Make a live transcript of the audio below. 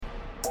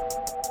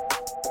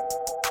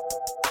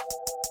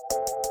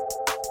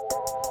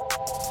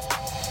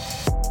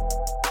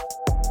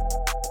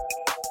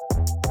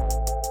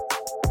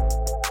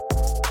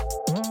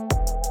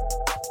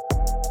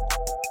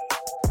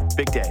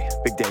Big day,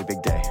 big day,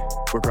 big day.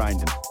 We're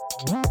grinding.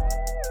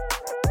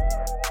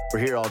 We're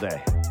here all day.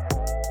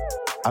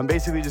 I'm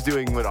basically just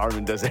doing what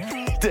Armin does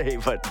every day,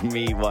 but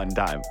me one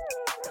time.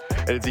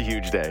 And it's a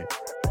huge day.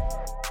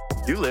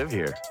 You live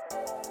here.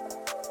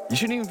 You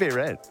shouldn't even pay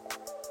rent.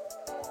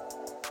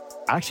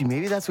 Actually,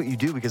 maybe that's what you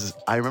do, because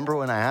I remember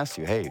when I asked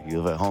you, hey,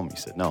 you live at home? You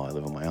said, no, I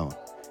live on my own.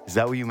 Is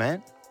that what you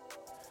meant?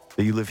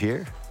 That you live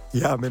here?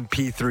 Yeah, I'm in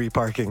P3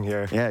 parking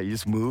here. Yeah, you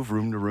just move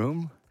room to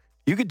room.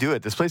 You could do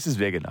it. This place is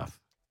big enough.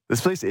 This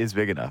place is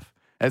big enough.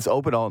 And it's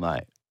open all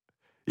night.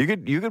 You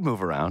could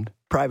move around.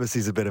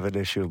 Privacy's a bit of an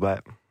issue,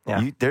 but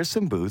yeah. There's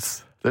some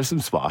booths. There's some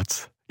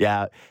spots.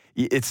 Yeah,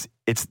 it's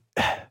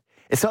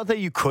not that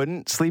you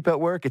couldn't sleep at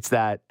work. It's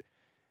that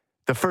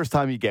the first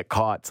time you get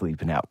caught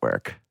sleeping at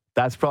work,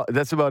 that's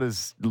about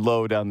as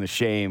low down the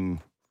shame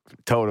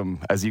totem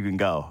as you can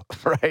go,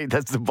 right?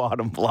 That's the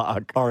bottom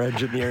block. Our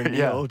engineer,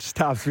 Neil, just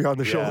taps me on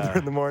the shoulder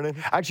in the morning.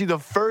 Actually, the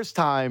first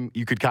time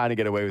you could kind of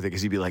get away with it,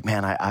 because you'd be like,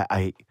 man,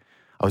 I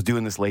was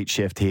doing this late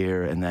shift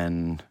here, and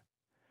then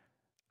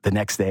the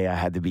next day I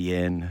had to be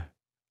in.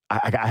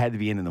 I had to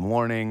be in the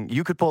morning.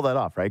 You could pull that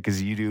off, right?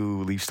 Because you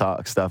do leave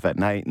stuff at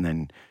night and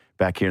then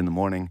back here in the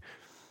morning.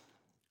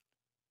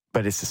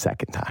 But it's the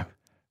second time.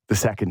 The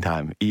second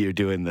time you're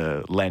doing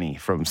the Lenny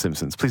from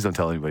Simpsons. Please don't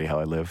tell anybody how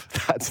I live.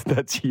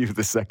 That's you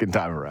the second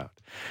time around.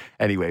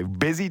 Anyway,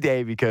 busy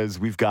day because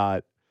we've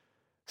got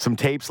some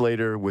tapes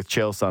later with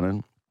Chael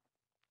Sonnen,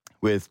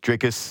 with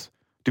Dricus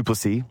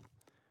Duplessis,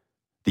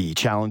 the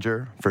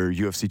challenger for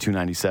UFC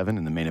 297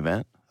 in the main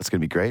event. That's going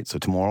to be great. So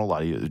tomorrow, a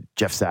lot of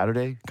Jeff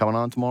Saturday coming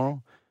on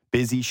tomorrow.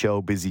 Busy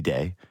show, busy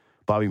day.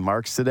 Bobby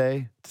Marks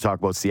today to talk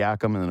about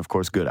Siakam, and then, of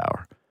course, Good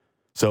Hour.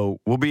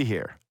 So we'll be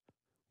here.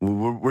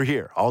 We're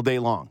here all day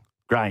long,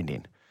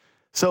 grinding.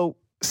 So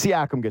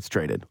Siakam gets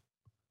traded.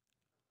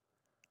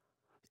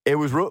 It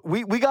was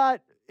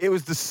it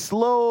was the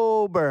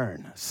slow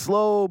burn.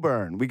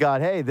 We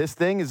got, hey, this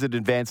thing is in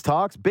advanced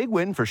talks. Big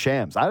win for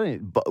Shams.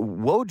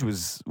 Woj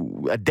was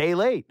a day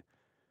late.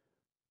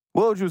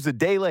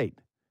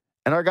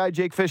 And our guy,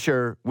 Jake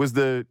Fisher,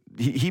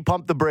 he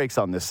pumped the brakes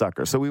on this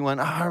sucker. So we went,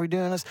 are we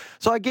doing this?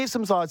 So I gave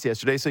some thoughts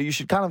yesterday. So you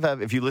should kind of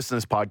have, if you listen to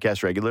this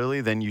podcast regularly,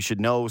 then you should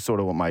know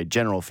sort of what my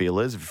general feel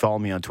is. If you follow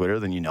me on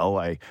Twitter, then you know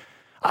I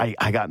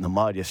got in the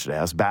mud yesterday.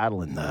 I was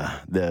battling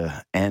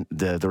the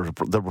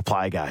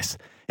reply guys.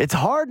 It's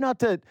hard not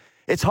to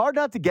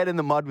get in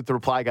the mud with the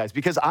reply guys,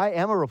 because I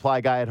am a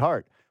reply guy at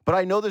heart. But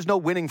I know there's no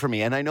winning for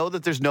me. And I know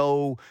that there's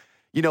no...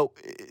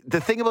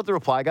 the thing about the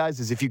reply guys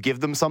is if you give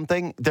them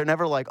something, they're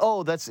never like,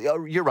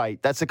 you're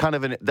right. That's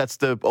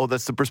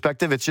the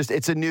perspective.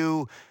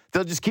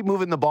 They'll just keep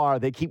moving the bar.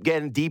 They keep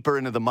getting deeper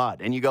into the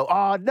mud. And you go,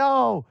 oh,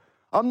 no,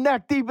 I'm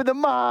neck deep in the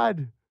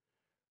mud.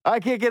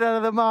 I can't get out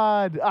of the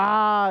mud.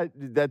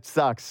 That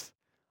sucks.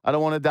 I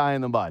don't want to die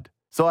in the mud.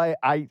 So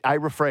I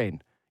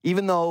refrain.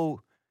 Even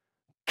though,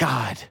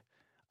 God,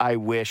 I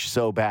wish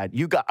so bad.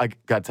 I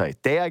got to tell you,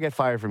 day I get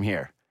fired from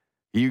here,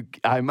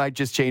 I might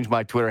just change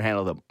my Twitter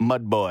handle to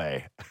Mud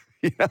Boy.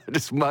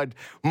 Just Mud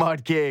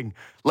King.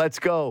 Let's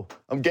go.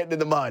 I'm getting in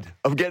the mud.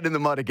 I'm getting in the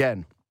mud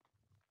again.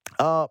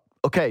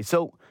 Okay,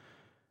 so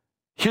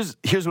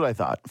here's what I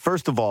thought.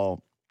 First of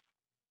all,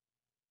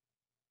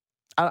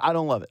 I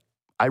don't love it.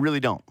 I really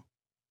don't.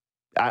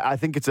 I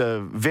think it's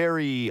a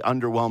very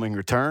underwhelming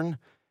return.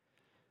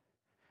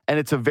 And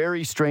it's a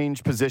very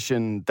strange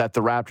position that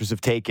the Raptors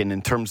have taken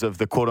in terms of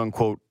the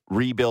quote-unquote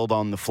rebuild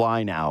on the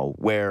fly now,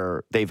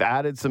 where they've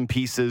added some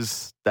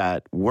pieces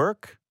that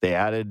work. They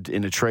added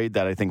in a trade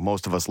that I think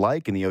most of us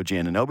like in the OG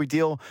Anunoby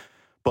deal.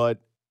 But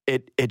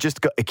it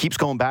keeps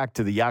going back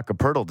to the Jakob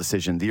Poeltl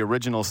decision, the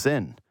original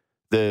sin,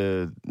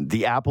 the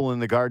apple in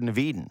the Garden of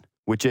Eden,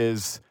 which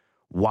is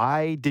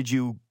why would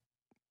you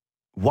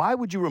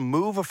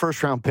remove a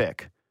first-round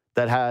pick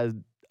that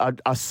had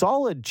a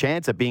solid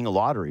chance at being a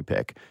lottery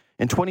pick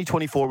in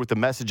 2024 with the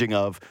messaging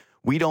of,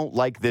 we don't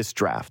like this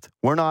draft.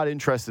 We're not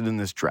interested in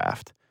this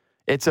draft.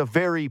 It's a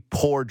very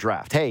poor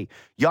draft. Hey,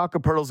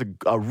 Jakob Poeltl's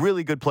a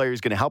really good player.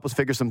 He's going to help us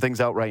figure some things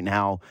out right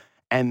now.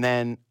 And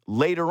then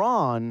later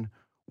on,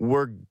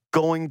 we're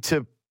going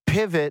to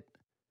pivot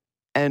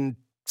and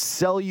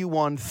sell you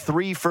on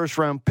 3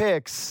 first-round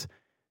picks,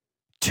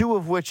 2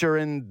 of which are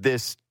in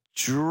this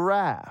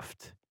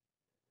draft.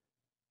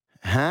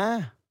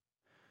 Huh?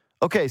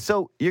 Okay,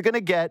 so you're going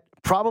to get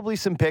probably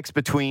some picks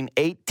between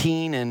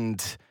 18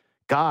 and,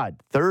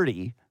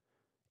 30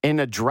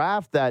 in a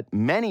draft that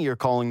many are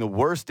calling the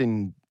worst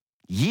in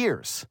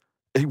years,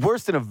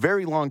 worst in a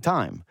very long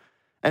time.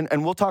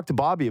 And we'll talk to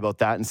Bobby about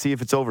that and see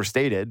if it's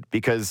overstated,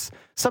 because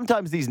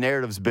sometimes these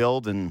narratives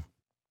build and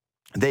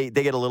they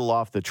get a little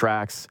off the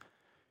tracks.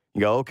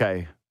 You go,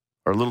 okay,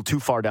 or a little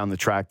too far down the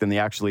track than they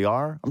actually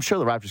are. I'm sure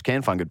the Raptors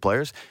can find good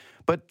players,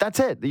 but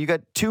that's it. You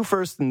got 2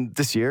 firsts in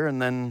this year,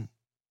 and then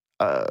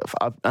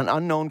an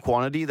unknown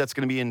quantity that's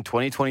going to be in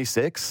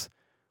 2026,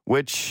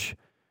 which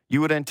you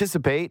would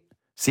anticipate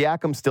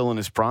Siakam still in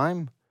his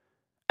prime,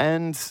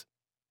 and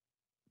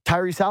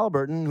Tyrese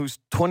Haliburton, who's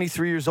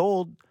 23 years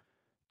old,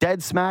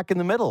 dead smack in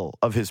the middle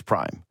of his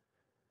prime.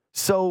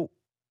 So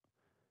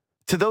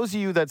to those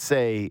of you that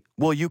say,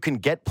 well, you can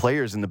get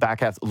players in the back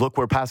half. Look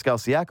where Pascal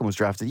Siakam was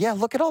drafted. Yeah,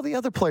 look at all the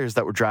other players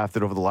that were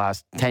drafted over the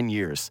last 10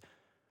 years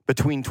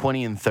between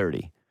 20 and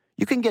 30.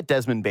 You can get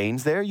Desmond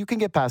Baines there. You can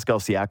get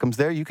Pascal Siakam's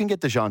there. You can get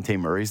DeJounte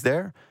Murray's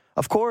there.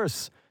 Of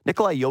course,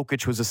 Nikola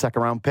Jokic was a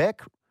second-round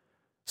pick.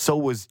 So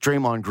was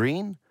Draymond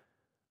Green,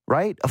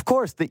 right? Of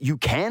course, that you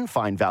can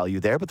find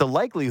value there, but the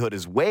likelihood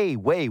is way,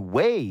 way,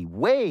 way,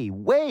 way,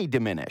 way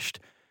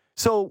diminished.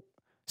 So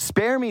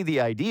spare me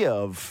the idea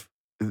of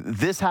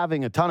this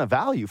having a ton of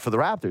value for the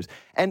Raptors.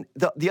 And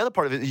the other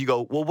part of it is you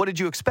go, well, what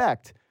did you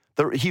expect?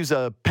 He was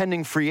a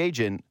pending free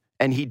agent,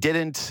 and he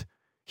didn't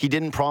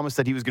promise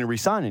that he was going to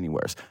resign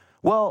anywhere.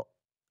 Well,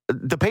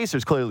 the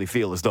Pacers clearly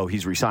feel as though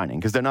he's resigning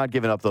because they're not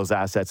giving up those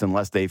assets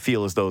unless they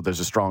feel as though there's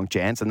a strong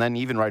chance. And then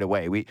even right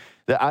away,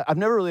 I've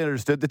never really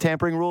understood the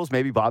tampering rules.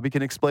 Maybe Bobby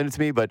can explain it to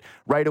me. But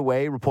right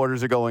away,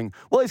 reporters are going,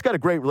 well, he's got a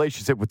great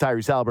relationship with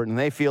Tyrese Halliburton, and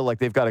they feel like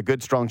they've got a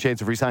good, strong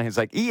chance of resigning. It's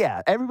like,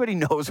 yeah, everybody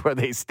knows where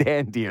they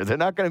stand here. They're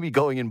not going to be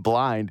going in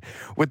blind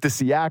with the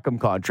Siakam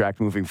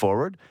contract moving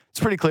forward. It's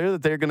pretty clear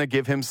that they're going to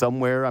give him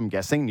somewhere, I'm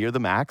guessing, near the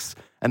max,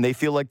 and they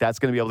feel like that's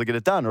going to be able to get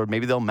it done. Or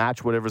maybe they'll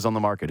match whatever's on the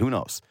market. Who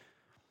knows?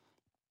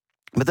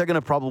 But they're going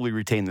to probably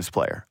retain this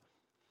player.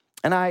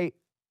 And I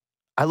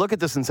look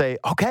at this and say,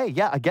 okay,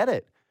 yeah, I get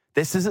it.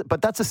 This isn't,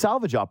 but that's a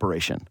salvage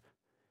operation.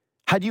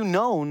 Had you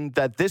known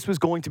that this was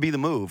going to be the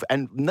move,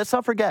 and let's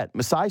not forget,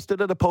 Masai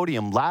stood at a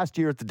podium last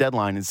year at the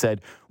deadline and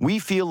said, we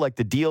feel like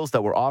the deals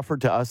that were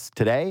offered to us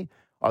today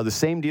are the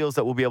same deals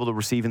that we'll be able to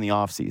receive in the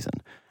offseason.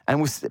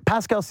 And with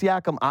Pascal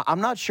Siakam,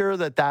 I'm not sure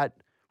that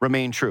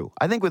remained true.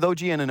 I think with OG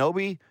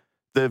Anunoby,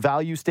 the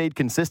value stayed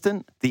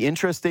consistent, the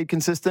interest stayed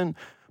consistent,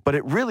 but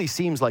it really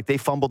seems like they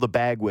fumbled the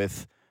bag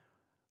with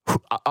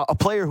a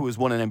player who has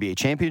won an NBA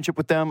championship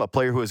with them, a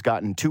player who has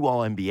gotten 2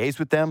 All-NBAs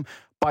with them.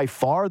 By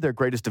far their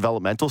greatest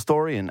developmental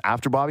story. And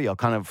after Bobby, I'll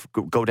kind of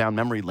go down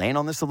memory lane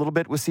on this a little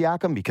bit with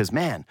Siakam because,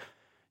 man,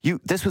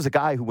 this was a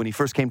guy who, when he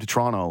first came to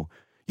Toronto,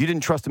 you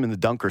didn't trust him in the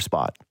dunker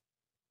spot.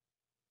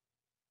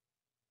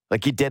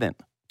 Like, you didn't.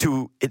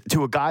 To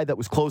a guy that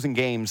was closing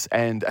games,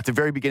 and at the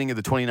very beginning of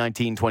the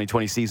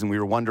 2019-2020 season, we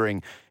were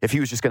wondering if he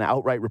was just going to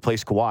outright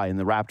replace Kawhi, and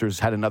the Raptors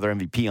had another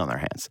MVP on their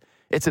hands.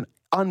 It's an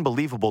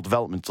unbelievable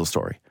developmental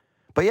story.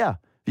 But yeah,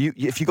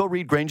 if you go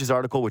read Grange's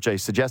article, which I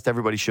suggest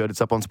everybody should,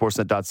 it's up on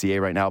sportsnet.ca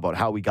right now about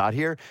how we got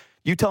here.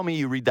 You tell me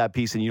you read that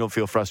piece and you don't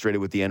feel frustrated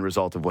with the end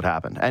result of what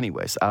happened.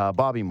 Anyways,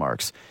 Bobby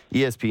Marks,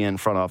 ESPN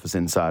front office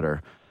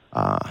insider,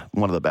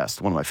 one of the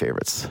best, one of my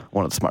favorites,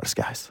 one of the smartest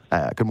guys.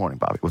 Good morning,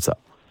 Bobby. What's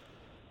up?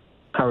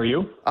 How are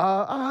you?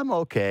 I'm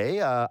okay.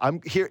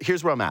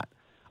 Here's where I'm at.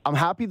 I'm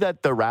happy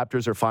that the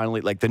Raptors are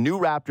finally, like, the new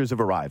Raptors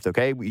have arrived,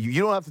 okay? You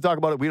don't have to talk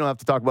about it. We don't have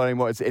to talk about it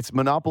anymore. It's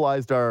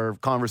monopolized our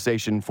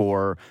conversation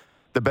for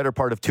the better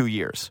part of 2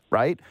 years,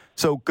 right?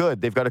 So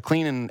good. They've got a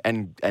clean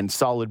and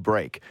solid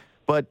break.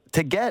 But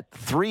to get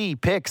 3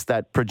 picks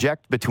that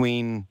project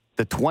between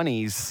the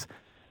 20s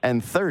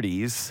and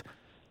 30s,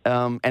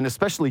 and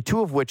especially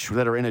 2 of which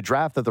that are in a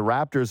draft that the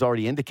Raptors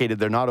already indicated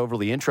they're not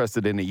overly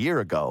interested in a year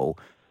ago,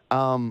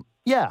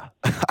 yeah,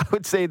 I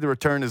would say the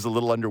return is a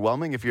little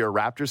underwhelming if you're a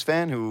Raptors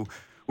fan who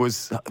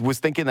was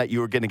thinking that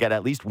you were going to get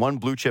at least one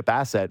blue chip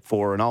asset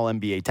for an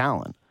all-NBA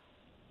talent.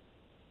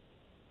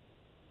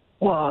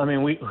 Well, I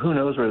mean, who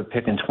knows where the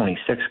pick in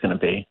 26 is going to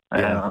be.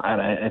 Yeah.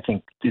 I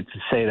think to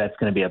say that's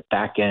going to be a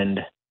back end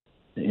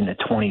in the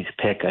 20s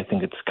pick, I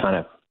think it's kind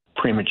of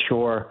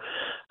premature.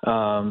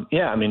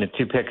 Yeah, I mean, the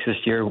 2 picks this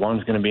year,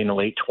 one's going to be in the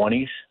late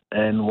 20s,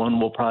 and one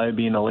will probably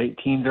be in the late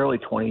teens, early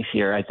 20s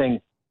here. I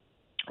think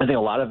a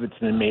lot of it's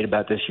been made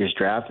about this year's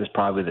draft is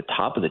probably the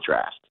top of the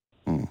draft.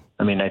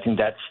 I mean, I think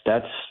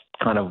that's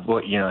kind of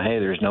what, hey,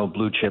 there's no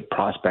blue chip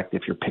prospect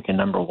if you're picking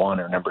number 1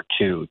 or number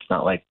 2. It's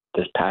not like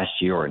this past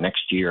year or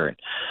next year.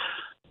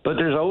 But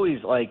there's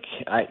always, like,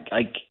 I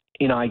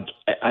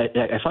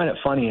find it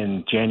funny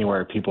in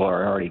January people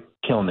are already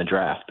killing the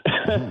draft.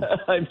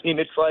 I mean,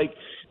 it's like,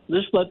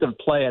 just let them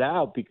play it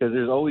out because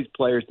there's always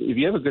players. If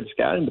you have a good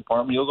scouting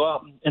department, you'll go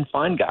out and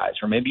find guys,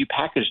 or maybe you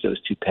package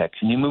those 2 picks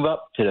and you move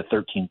up to the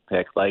 13th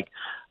pick, like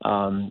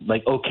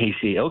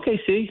OKC.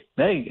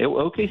 Hey,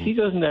 OKC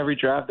goes into every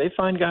draft. They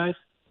find guys.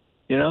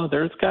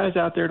 There's guys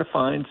out there to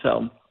find.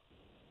 So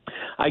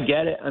I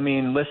get it. I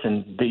mean,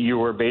 listen, that you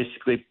were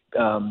basically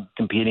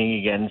competing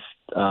against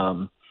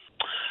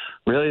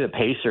really the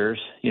Pacers.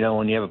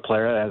 When you have a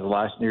player that has a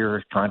last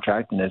year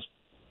contract and has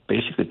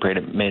basically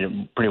made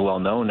it pretty well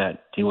known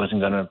that he wasn't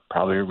going to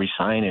probably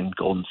resign in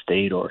Golden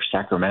State or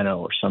Sacramento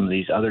or some of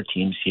these other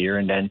teams here.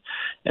 And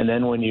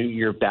then when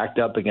you're backed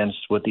up against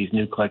what these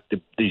new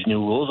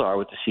rules are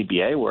with the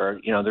CBA, where,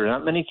 there are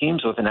not many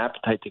teams with an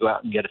appetite to go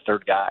out and get a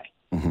third guy.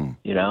 Mm-hmm.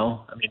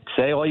 I mean,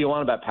 say all you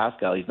want about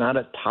Pascal. He's not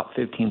a top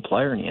 15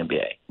 player in the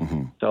NBA.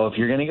 Mm-hmm. So if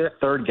you're going to get a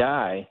third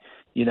guy,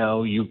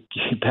 you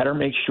better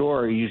make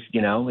sure and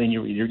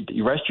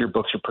the rest of your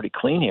books are pretty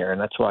clean here.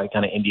 And that's why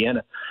kind of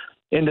Indiana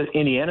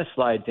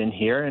slides in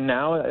here, and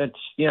now it's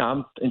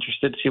I'm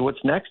interested to see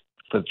what's next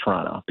for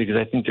Toronto because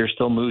I think there's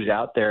still moves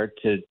out there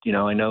to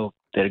I know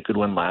They had a good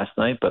one last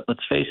night, but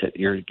let's face it,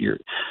 you're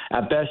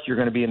at best you're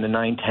going to be in the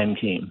 9-10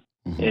 team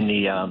in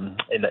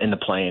the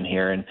play-in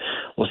here, and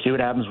we'll see what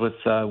happens with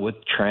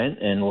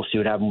Trent, and we'll see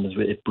what happens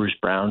if Bruce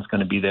Brown's going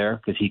to be there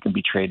because he can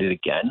be traded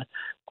again.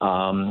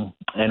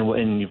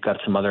 And you've got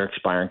some other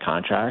expiring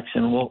contracts,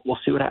 and we'll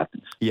see what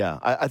happens. Yeah,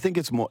 I think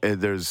it's more.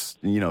 There's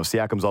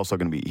Siakam's also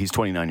going to be. He's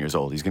 29 years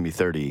old. He's going to be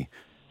 30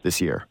 this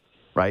year,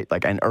 right?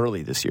 And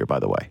early this year, by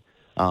the way.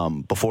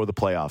 Before the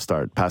playoffs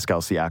start,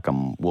 Pascal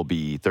Siakam will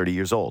be 30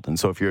 years old. And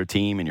so if you're a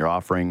team and you're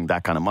offering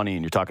that kind of money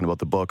and you're talking about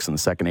the books and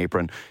the second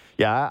apron,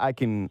 yeah, I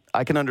can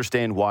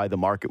understand why the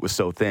market was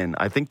so thin.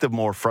 I think the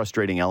more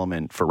frustrating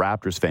element for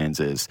Raptors fans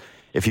is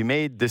if you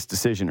made this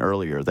decision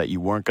earlier that you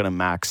weren't going to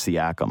max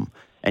Siakam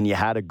and you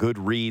had a good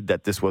read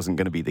that this wasn't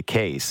going to be the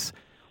case,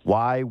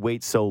 why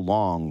wait so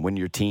long when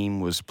your team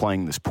was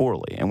playing this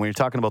poorly? And when you're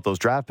talking about those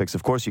draft picks,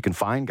 of course you can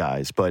find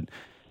guys, but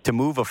to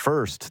move a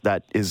first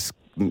that is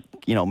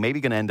maybe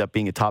going to end up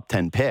being a top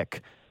 10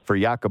 pick for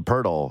Jakob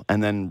Poeltl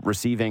and then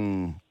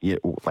receiving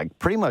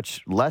pretty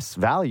much less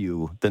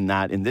value than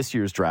that in this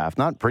year's draft.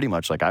 Not pretty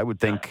much, I would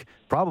think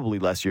probably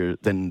less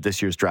than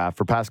this year's draft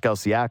for Pascal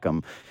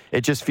Siakam.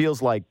 It just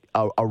feels like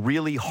a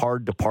really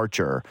hard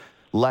departure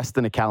less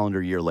than a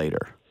calendar year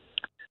later.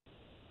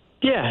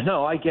 Yeah,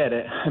 no, I get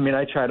it. I mean,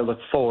 I try to look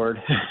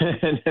forward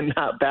and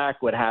not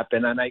back what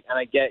happened. And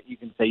I get you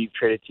can say you've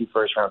traded 2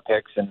 first-round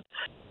picks and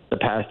the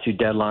past 2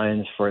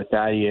 deadlines for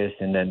Thaddeus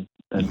and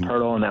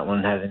Poeltl, and that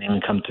one hasn't even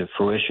come to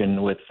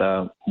fruition with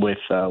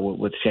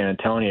San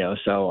Antonio.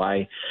 So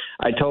I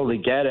totally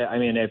get it. I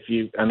mean,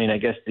 I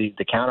guess the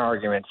counter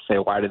argument to say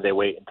why did they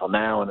wait until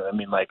now? And I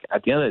mean,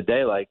 at the end of the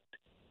day,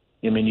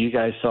 you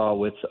guys saw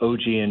with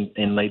OG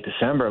in late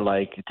December,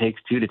 it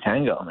takes 2 to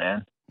tango,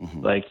 man.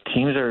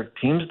 Mm-hmm.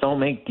 Teams don't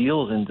make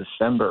deals in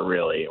December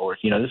really, or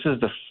this is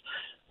the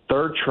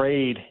 3rd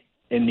trade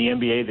in the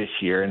NBA this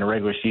year in the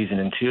regular season,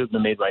 and 2 have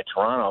been made by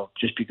Toronto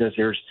just because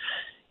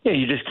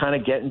you just kind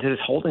of get into this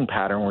holding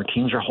pattern where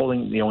teams are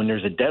holding, when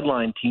there's a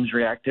deadline, teams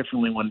react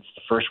differently when it's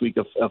the first week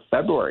of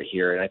February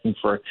here. And I think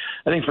for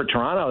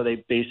Toronto,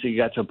 they basically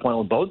got to a point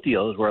with both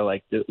deals where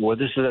this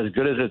is as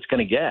good as it's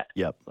going to get.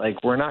 Yep.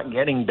 We're not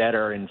getting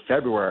better in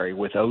February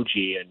with OG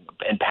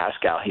and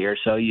Pascal here.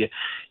 So you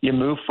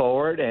move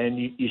forward and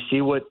you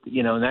see what,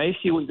 now you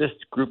see what this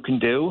group can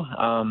do.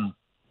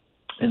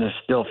 And there's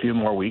still a few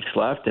more weeks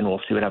left, and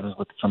we'll see what happens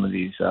with some of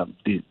these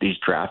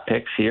draft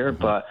picks here.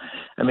 Mm-hmm. But,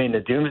 I mean,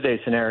 the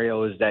doomsday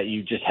scenario is that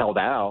you just held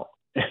out,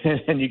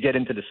 and you get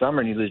into the summer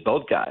and you lose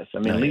both guys. I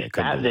mean, at least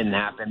that didn't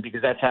happen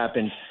because that's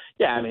happened.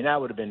 Yeah, I mean, that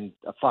would have been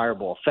a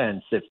fireable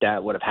offense if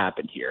that would have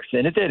happened here.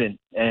 And it didn't.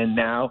 And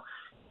now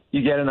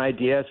you get an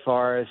idea as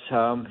far as,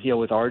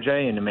 with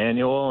RJ and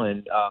Emmanuel,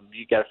 and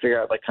you got to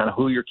figure out, kind of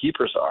who your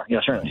keepers are.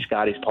 Certainly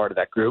Scotty's part of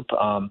that group.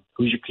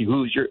 Who's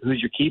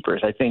your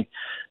keepers? I think,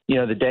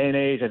 the day and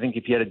age, I think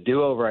if you had a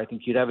do-over, I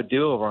think you'd have a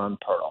do-over on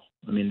Poeltl.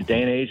 I mean, the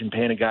day and age and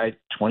paying a guy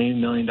 $20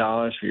 million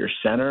for your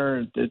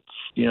center,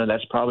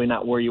 that's probably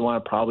not where you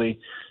want to probably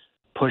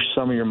push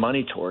some of your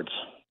money towards.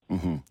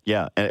 Mm-hmm.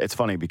 Yeah, it's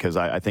funny because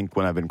I think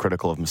when I've been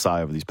critical of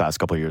Masai over these past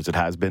couple of years, it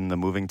has been the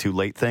moving too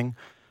late thing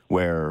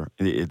where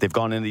they've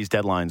gone into these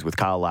deadlines with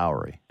Kyle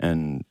Lowry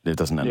and it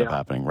doesn't end up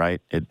happening, right?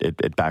 It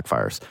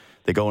backfires.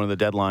 They go into the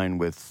deadline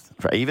with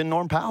even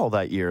Norm Powell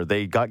that year.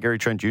 They got Gary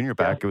Trent Jr.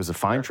 back. Yeah. It was a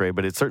fine trade,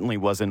 but it certainly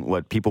wasn't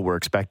what people were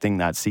expecting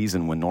that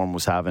season when Norm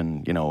was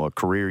having, a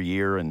career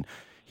year and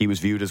he was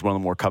viewed as one of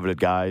the more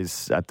coveted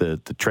guys at the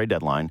trade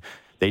deadline.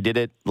 They did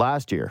it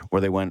last year where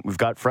they went, we've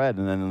got Fred,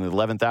 and then in the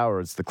 11th hour,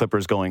 it's the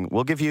Clippers going,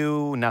 we'll give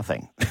you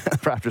nothing. The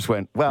Raptors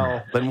went,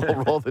 well, then we'll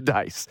roll the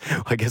dice.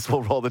 I guess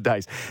we'll roll the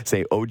dice.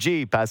 Say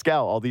OG,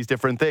 Pascal, all these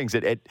different things.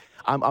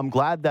 I'm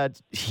glad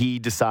that he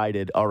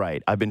decided, all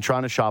right, I've been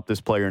trying to shop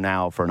this player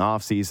now for an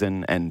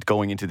offseason and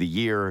going into the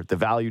year. The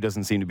value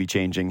doesn't seem to be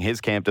changing.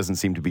 His camp doesn't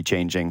seem to be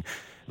changing.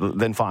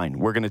 Then fine,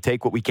 we're going to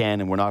take what we can,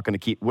 and we're not going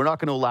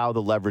to allow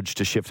the leverage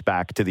to shift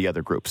back to the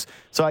other groups.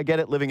 So I get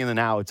it, living in the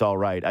now, it's all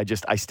right.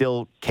 I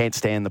still can't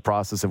stand the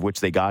process of which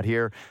they got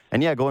here.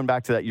 And yeah, going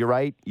back to that, you're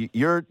right.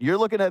 You're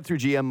looking at it through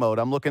GM mode.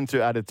 I'm looking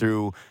at it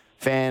through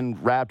fan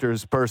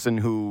Raptors person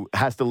who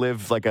has to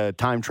live like a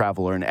time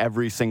traveler in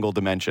every single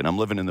dimension. I'm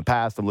living in the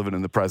past, I'm living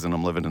in the present,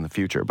 I'm living in the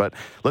future. But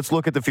let's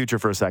look at the future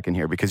for a second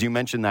here, because you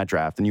mentioned that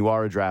draft, and you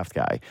are a draft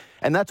guy.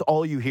 And that's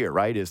all you hear,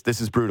 right, is this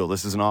is brutal,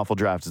 this is an awful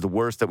draft, it's the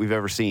worst that we've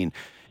ever seen.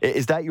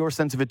 Is that your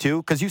sense of it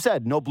too? Because you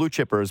said no blue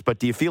chippers, but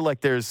do you feel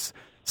like there's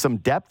some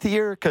depth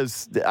here?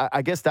 Because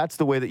I guess that's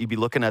the way that you'd be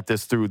looking at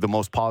this through the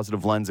most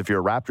positive lens if you're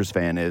a Raptors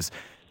fan, is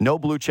no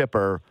blue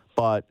chipper,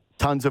 but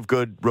tons of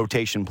good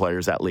rotation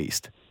players at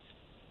least.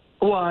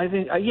 Well, I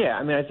think, I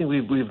think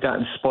we've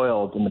gotten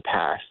spoiled in the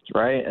past,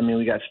 right? I mean,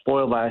 we got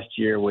spoiled last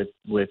year with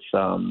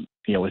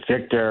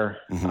Victor,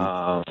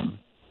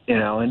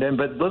 mm-hmm.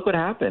 But look what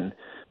happened.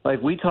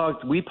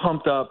 We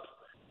pumped up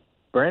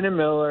Brandon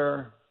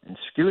Miller and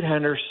Scoot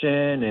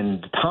Henderson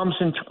and the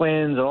Thompson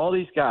twins and all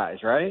these guys,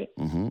 right?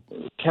 Mm-hmm.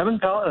 Kevin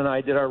Collin and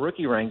I did our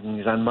rookie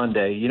rankings on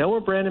Monday. You know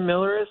where Brandon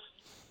Miller is?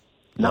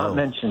 Not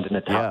mentioned in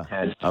the top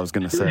 10. I was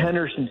going to say. Scoot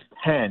Henderson's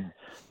 10.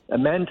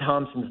 Amen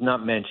Thompson's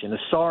not mentioned.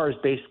 Asar is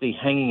basically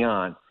hanging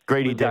on.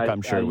 Grady Dick,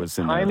 I'm sure, was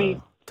in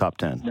the top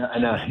 10.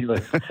 No, he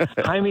was.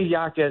 Jaime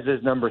Jaquez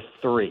is number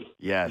 3.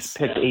 Yes.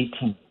 He's picked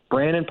 18th.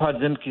 Brandon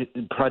Podziemski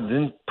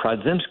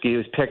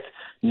was picked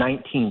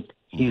 19th.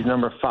 He's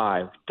number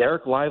 5.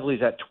 Derek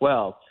Lively's at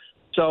 12.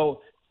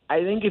 So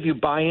I think if you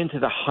buy into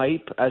the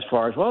hype as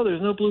far as, well,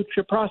 there's no blue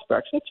chip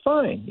prospects, that's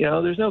fine.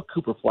 There's no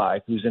Cooper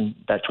Flag who's in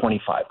that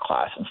 25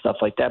 class and stuff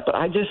like that. But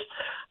I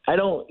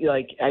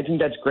think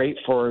that's great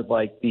for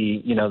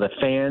the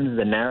fans,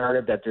 the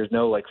narrative that there's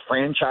no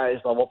franchise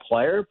level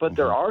player, but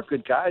there are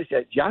good guys.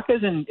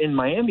 Jaquez in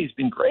Miami has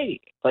been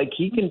great.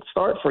 He can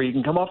start for you. You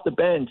can come off the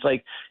bench.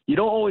 You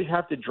don't always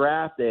have to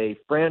draft a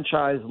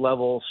franchise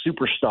level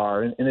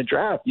superstar in a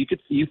draft.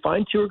 You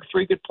find 2 or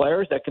 3 good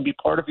players that can be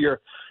part of your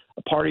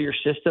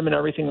system and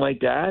everything like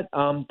that.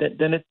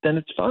 Then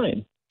it's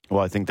fine.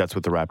 Well, I think that's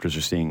what the Raptors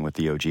are seeing with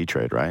the OG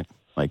trade, right?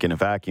 In a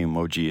vacuum,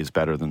 OG is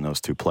better than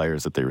those 2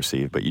 players that they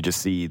received. But you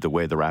just see the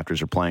way the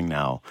Raptors are playing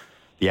now.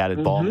 The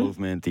added ball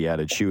movement, the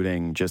added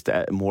shooting, just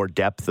more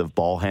depth of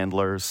ball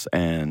handlers,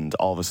 and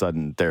all of a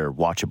sudden they're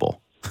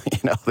watchable.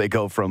 They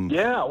go from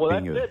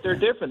that's it. They're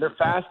different. They're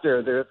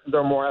faster.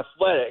 They're more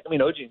athletic. I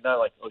mean, OG's not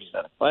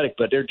athletic,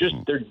 but they're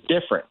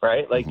different,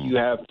 right? You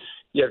have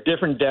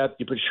different depth.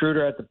 You put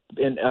Schroeder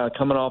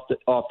coming off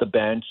the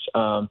bench.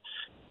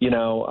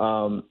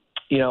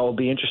 It'll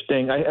be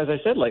interesting. As I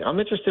said, I'm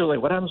interested.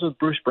 What happens with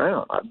Bruce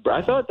Brown?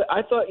 I thought.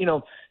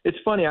 It's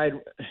funny.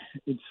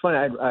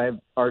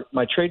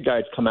 My trade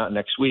guides come out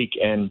next week,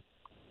 and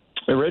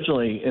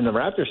originally in the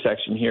Raptor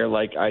section here,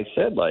 I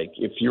said,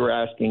 if you were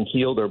asking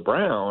Hield or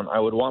Brown, I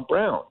would want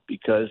Brown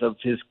because of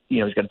his.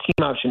 He's got a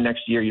team option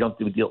next year. You don't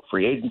do a deal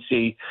free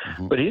agency,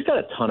 but he's got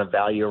a ton of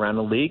value around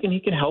the league, and he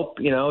can help.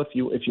 If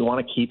you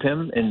want to keep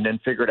him and then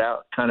figure it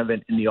out kind of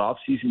in the off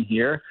season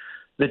here.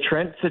 The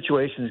Trent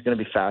situation is going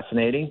to be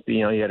fascinating. He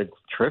had a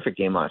terrific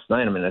game last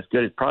night. I mean, that's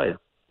good. It's probably the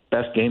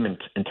best game in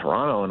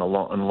Toronto in a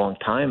long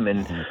time.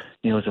 And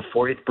it was a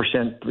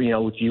 40%.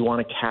 Do you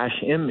want to cash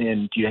him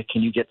in?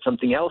 Can you get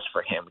something else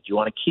for him? Do you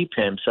want to keep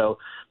him? So,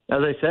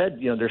 as I said,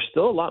 there's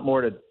still a lot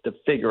more to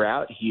figure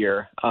out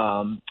here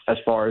as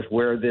far as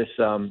where this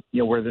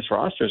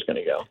roster is going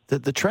to go.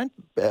 The Trent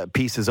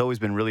piece has always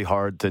been really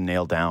hard to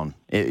nail down.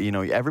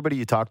 Everybody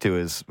you talk to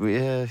is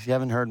you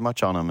haven't heard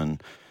much on him,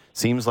 and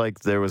seems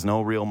like there was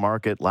no real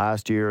market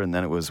last year, and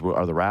then it was,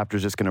 are the Raptors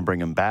just going to bring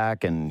him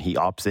back? And he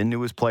opts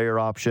into his player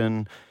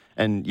option.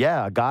 And,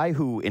 a guy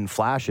who in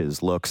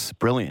flashes looks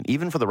brilliant.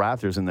 Even for the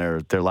Raptors in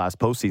their last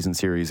postseason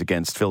series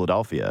against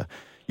Philadelphia,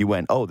 you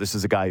went, oh, this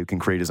is a guy who can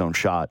create his own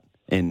shot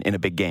in a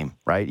big game,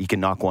 right? He can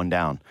knock one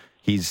down.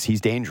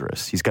 He's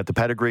dangerous. He's got the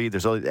pedigree.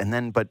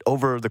 But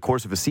over the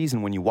course of a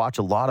season, when you watch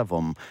a lot of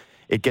them,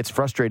 it gets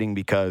frustrating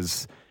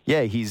because –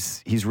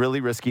 he's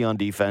really risky on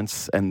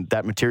defense, and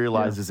that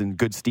materializes in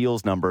good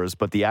steals numbers.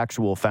 But the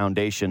actual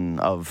foundation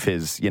of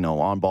his,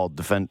 on-ball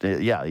defense,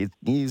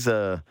 he's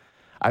I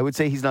would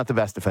say he's not the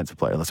best defensive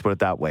player. Let's put it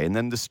that way. And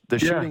then the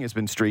shooting has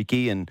been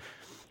streaky, and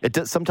it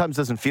sometimes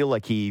doesn't feel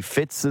like he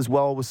fits as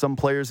well with some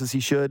players as he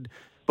should.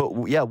 But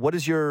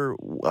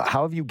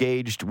how have you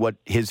gauged what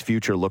his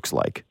future looks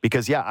like?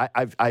 Because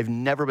I've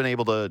never been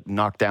able to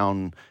knock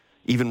down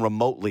even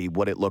remotely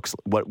what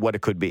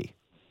it could be.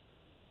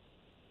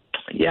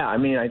 Yeah, I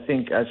mean, I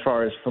think as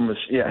far as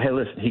hey,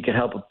 listen, he could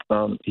help.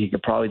 He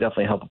could probably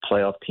definitely help a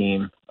playoff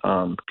team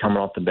coming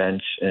off the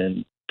bench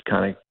and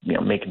kind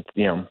of making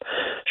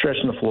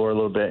stretching the floor a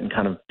little bit and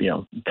kind of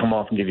come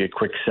off and give you a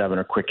quick 7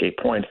 or quick 8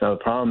 points. Now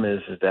the problem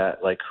is that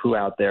who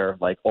out there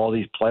all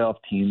these playoff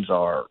teams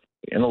are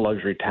in a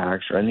luxury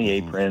tax or in the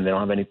apron. They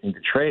don't have anything to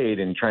trade,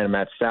 and trying to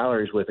match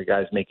salaries with the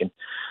guys making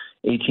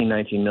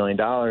 $18-19 million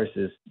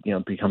is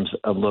becomes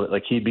a little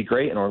he'd be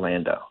great in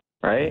Orlando.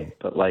 Right,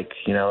 but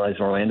is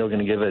Orlando going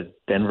to give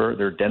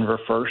their Denver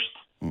first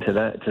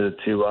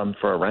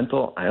for a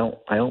rental? I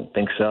don't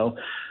think so.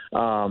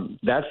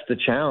 That's the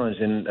challenge,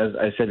 and as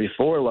I said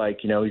before,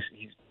 he's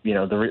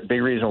the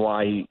big reason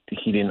why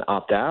he didn't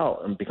opt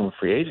out and become a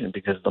free agent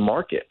because of the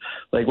market.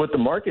 What the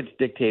market's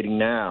dictating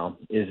now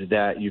is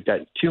that you've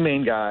got 2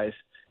 main guys,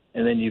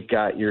 and then you've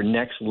got your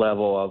next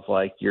level of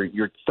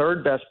your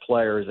third best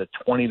player is a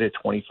 $20 to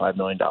 $25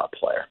 million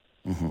player.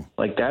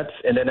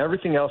 And then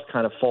everything else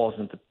kind of falls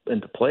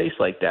into place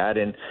like that,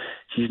 and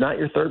he's not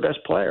your third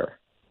best player.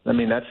 I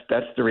mean, that's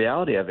the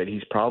reality of it.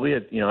 He's probably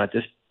at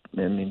this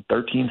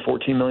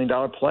 $13-14 million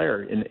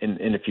player in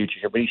the future,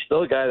 but he's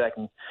still a guy that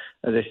can,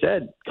 as I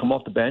said, come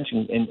off the bench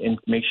and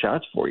make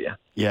shots for you.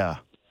 Yeah.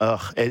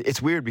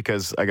 It's weird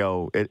because I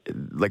go,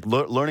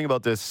 learning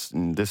about this,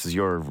 and this is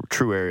your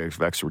true area of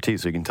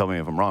expertise, so you can tell me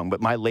if I'm wrong, but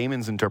my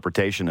layman's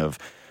interpretation of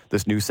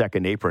this new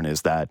second apron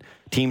is that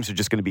teams are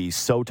just going to be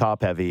so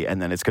top heavy,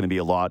 and then it's going to be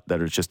a lot that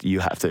are just,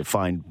 you have to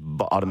find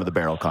bottom of the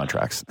barrel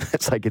contracts.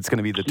 It's going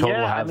to be the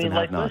total haves and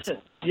have-nots.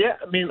 Listen,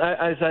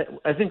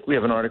 I think we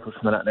have an article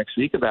coming out next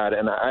week about it,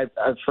 and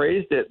I've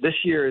phrased it this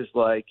year is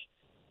going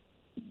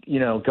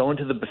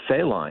to the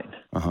buffet line.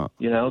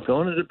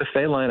 Going to the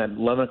buffet line at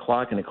 11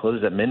 o'clock and it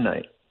closes at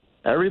midnight.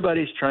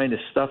 Everybody's trying to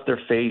stuff their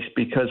face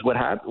because what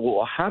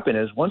will happen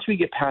is once we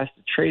get past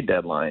the trade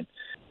deadline,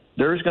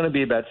 there's going to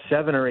be about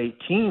 7 or 8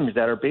 teams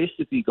that are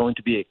basically going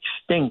to be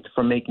extinct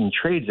from making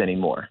trades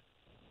anymore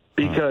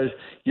because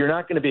you're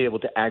not going to be able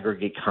to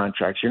aggregate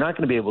contracts. You're not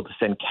going to be able to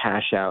send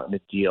cash out in a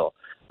deal.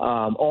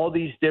 All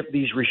these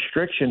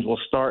restrictions will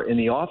start in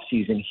the off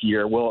season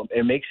here. Well,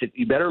 it makes it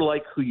you better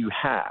like who you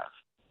have.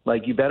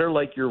 Like you better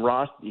like your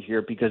roster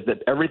here because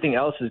everything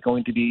else is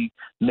going to be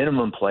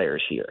minimum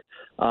players here.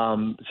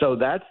 So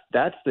that's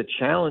the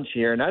challenge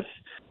here, and that's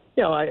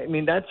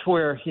that's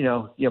where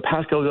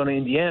Pascal going to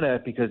Indiana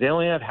because they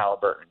only have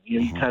Halliburton.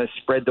 You kind of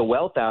spread the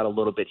wealth out a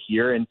little bit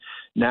here, and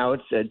now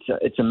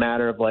it's a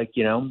matter of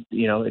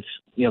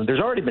there's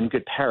already been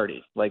good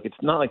parity. Like it's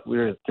not like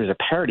there's a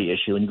parity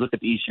issue when you look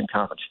at the Eastern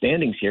Conference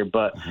standings here,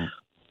 but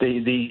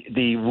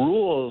the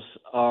rules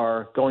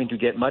are going to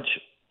get much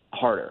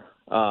harder.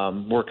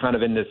 We're kind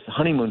of in this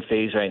honeymoon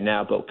phase right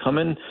now, but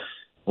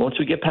once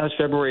we get past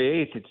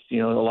February 8th, it's a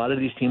lot of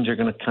these teams are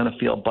going to kind of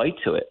feel a bite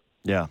to it.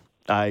 Yeah.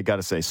 I got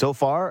to say, so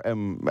far,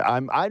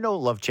 I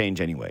don't love change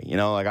anyway.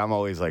 I'm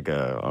always like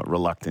a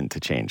reluctant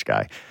to change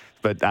guy.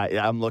 But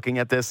I'm looking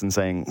at this and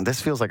saying,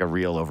 this feels like a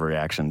real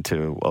overreaction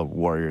to a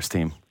Warriors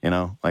team,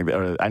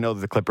 I know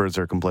the Clippers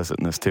are complicit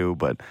in this too,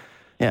 but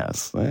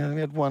yes, we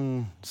had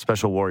one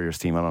special Warriors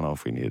team. I don't know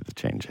if we needed to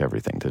change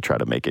everything to try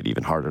to make it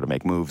even harder to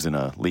make moves in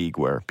a league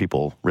where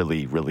people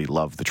really, really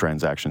love the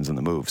transactions and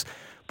the moves.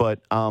 But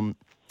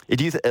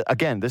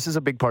again, this is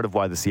a big part of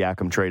why the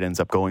Siakam trade ends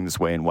up going this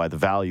way and why the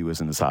value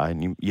isn't as high.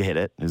 And you hit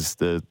it, is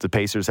the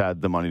Pacers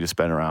had the money to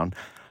spend around.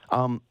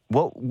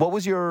 What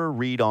was your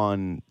read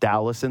on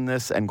Dallas in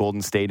this and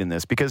Golden State in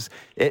this? Because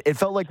it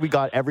felt like we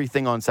got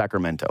everything on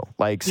Sacramento.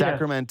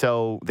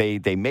 Sacramento,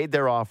 they made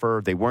their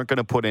offer. They weren't going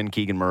to put in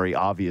Keegan Murray,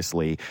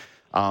 obviously.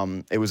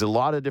 It was a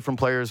lot of different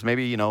players.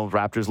 Maybe,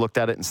 Raptors looked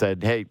at it and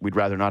said, hey, we'd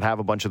rather not have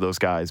a bunch of those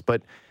guys.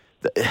 But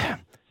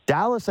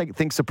Dallas, I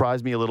think,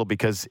 surprised me a little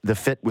because the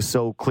fit was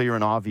so clear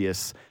and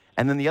obvious.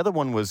 And then the other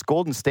one was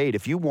Golden State.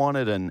 If you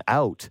wanted an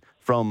out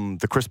from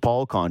the Chris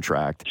Paul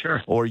contract,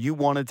 sure, or you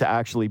wanted to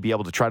actually be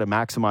able to try to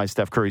maximize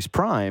Steph Curry's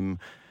prime,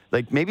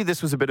 maybe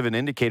this was a bit of an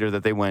indicator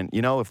that they went,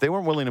 if they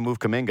weren't willing to move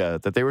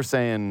Kuminga, that they were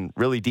saying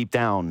really deep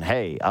down,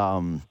 hey,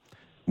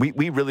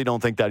 we really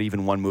don't think that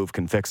even one move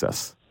can fix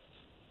us.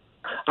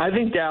 I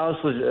think Dallas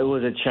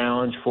was a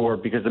challenge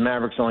because the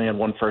Mavericks only had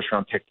one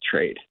first-round pick to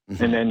trade.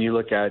 Mm-hmm. And then you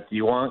look at, do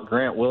you want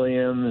Grant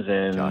Williams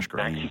and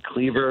Maxi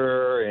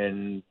Kleber?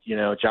 And,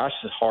 Josh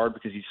is hard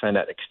because he signed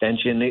that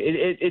extension.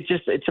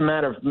 It's a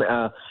matter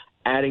of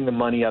adding the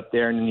money up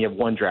there, and then you have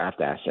one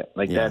draft asset.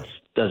 That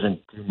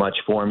doesn't do much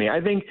for me.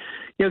 I think,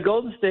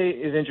 Golden State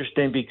is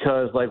interesting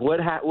because, what would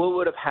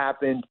have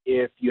happened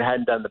if you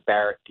hadn't done the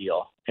Barrett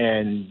deal?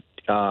 And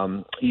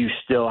you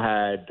still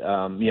had,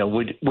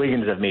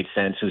 Wiggins have made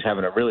sense, who's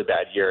having a really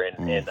bad year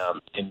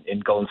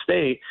in Golden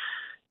State.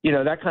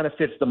 That kind of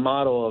fits the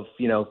model of,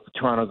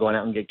 Toronto going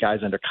out and get guys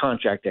under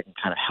contract that can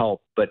kind of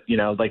help. But,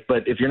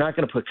 but if you're not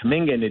going to put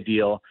Kuminga in the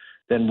deal,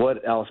 then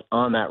what else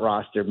on that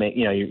roster?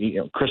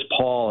 Chris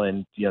Paul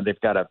and, they've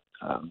got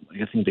I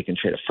think they can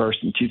trade a first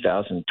in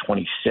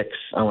 2026,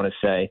 I want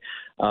to say.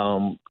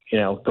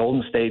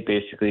 Golden State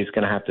basically is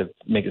going to have to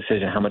make a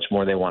decision how much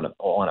more they want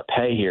to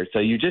pay here. So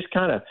you just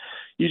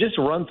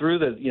run through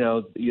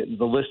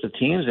the list of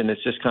teams, and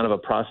it's just kind of a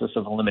process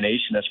of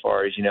elimination as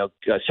far as,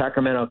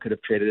 Sacramento could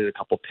have traded a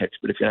couple picks,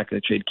 but if you're not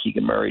going to trade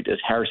Keegan Murray, does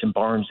Harrison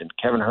Barnes and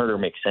Kevin Huerter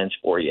make sense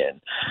for you?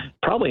 And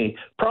probably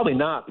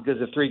not, because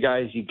the three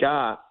guys you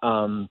got,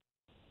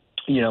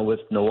 with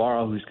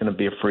Noir, who's going to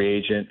be a free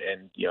agent,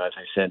 and, as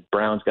I said,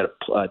 Brown's got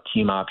a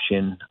team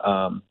option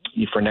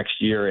for next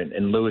year,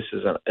 and Lewis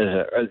is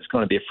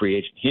going to be a free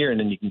agent here, and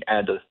then you can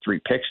add those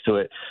 3 picks to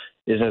it,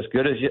 is as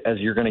good as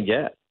you're going to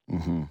get.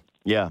 Mm-hmm.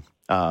 Yeah.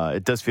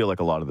 It does feel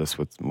like a lot of this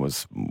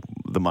was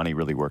the money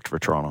really worked for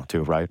Toronto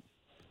too, right?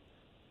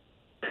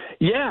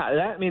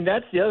 Yeah,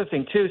 that's the other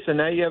thing too. So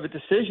now you have a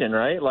decision,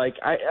 right?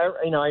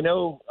 I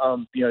know,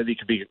 they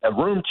could be a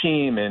room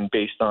team, and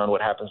based on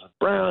what happens with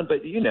Brown,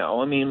 but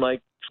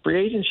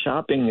free agent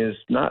shopping is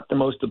not the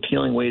most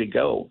appealing way to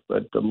go.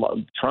 But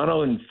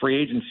Toronto and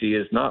free agency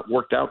has not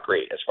worked out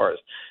great as far as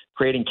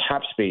creating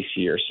cap space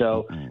here.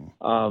 So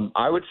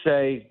I would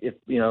say if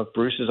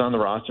Bruce is on the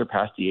roster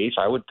past the 8th,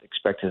 I would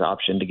expect his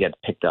option to get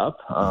picked up.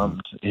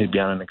 He'd be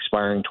on an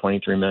expiring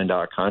 $23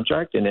 million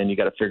contract, and then you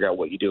got to figure out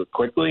what you do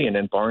quickly. And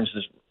then Barnes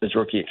is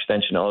rookie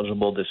extension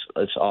eligible this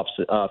off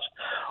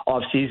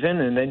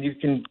season, and then you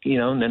can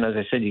and then, as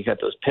I said, you got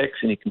those picks,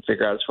 and you can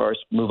figure out as far as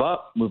move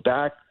up, move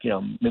back,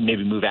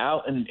 maybe move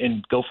out,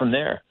 and go from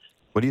there.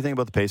 What do you think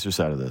about the Pacers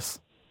side of this?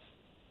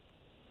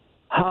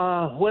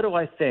 What do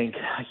I think?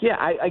 Yeah,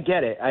 I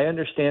get it. I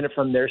understand it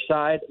from their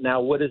side.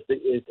 Now, what is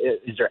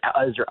there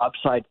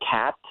upside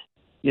capped?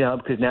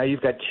 Because now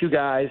you've got 2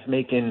 guys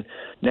making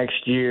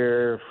next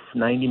year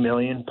 $90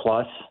 million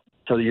plus.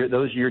 So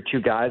those are your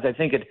 2 guys. I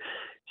think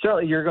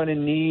certainly you're going to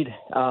need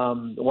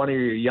one of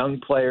your young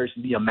players,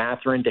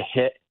 Mathurin, to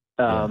hit.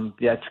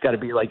 That's got to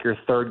be like your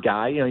 3rd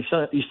guy. You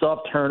still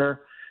have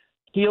Turner.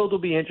 Hield will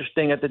be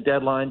interesting at the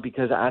deadline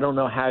because I don't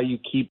know how you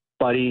keep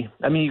Buddy.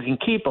 I mean, you can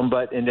keep him,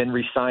 and then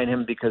re-sign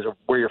him because of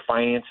where your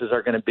finances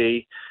are going to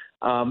be.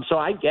 So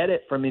I get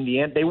it from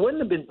Indiana. They wouldn't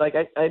have been like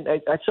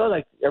I saw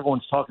like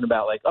everyone's talking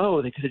about like,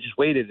 oh, they could have just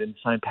waited and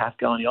signed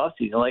Pascal in the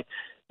offseason. Like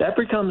that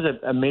becomes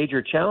a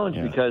major challenge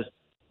because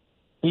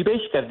you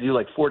basically have to do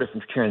like 4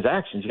 different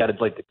transactions. You got to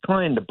like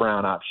decline the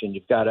Brown option.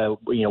 You've got to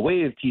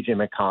waive T.J.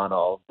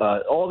 McConnell,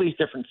 all these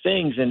different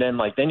things, and then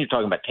you're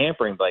talking about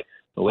tampering. Like,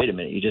 oh, wait a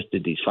minute, you just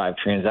did these 5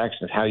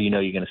 transactions. How you're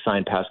going to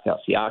sign Pascal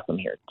Siakam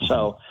here?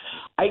 So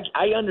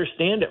I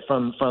understand it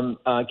from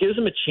gives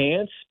them a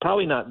chance.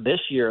 Probably not this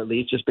year at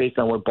least, just based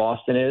on where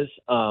Boston is.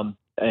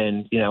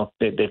 And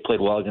they've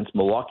played well against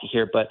Milwaukee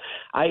here, but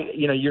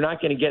you're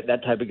not going to get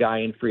that type of guy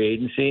in free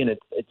agency, and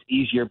it's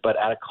easier, but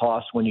at a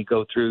cost when you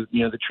go through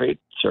the trade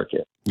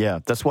circuit. Yeah,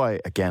 that's why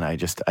again I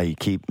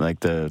keep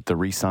like the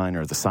re-sign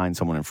or the sign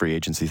someone in free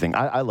agency thing.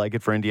 I like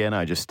it for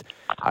Indiana.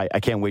 I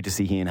can't wait to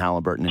see he and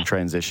Halliburton in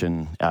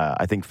transition.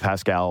 I think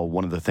Pascal,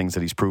 one of the things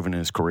that he's proven in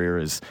his career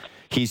is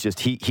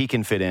he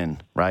can fit in,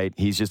 right?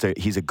 He's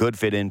a good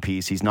fit in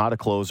piece. He's not a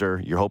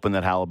closer. You're hoping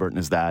that Halliburton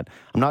is that.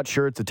 I'm not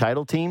sure it's a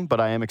title team, but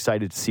I am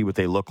excited to see what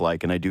they look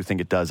like, and I do think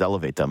it does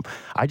elevate them.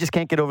 I just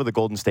can't get over the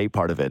Golden State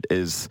part of it.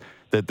 Is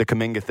the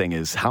Kuminga thing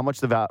is how much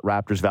the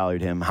Raptors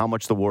valued him, how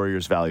much the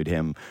Warriors valued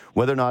him,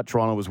 whether or not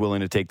Toronto was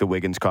willing to take the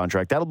Wiggins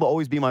contract. That'll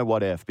always be my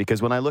what if,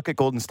 because when I look at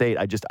Golden State,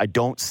 I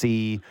don't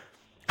see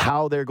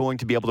how they're going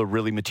to be able to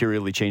really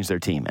materially change their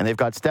team. And they've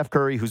got Steph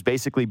Curry, who's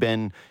basically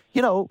been,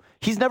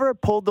 he's never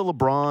pulled the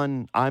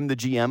LeBron, I'm the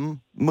GM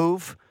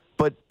move,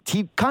 but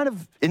he kind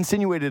of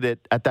insinuated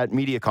it at that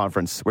media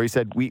conference where he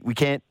said, we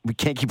can't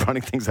keep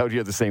running things out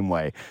here the same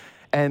way.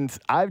 And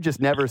I've just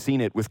never seen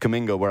it with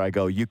Kuminga where I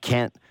go,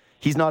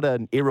 he's not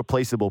an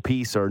irreplaceable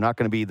piece or not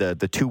going to be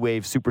the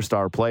two-wave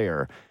superstar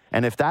player.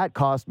 And if that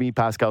cost me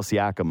Pascal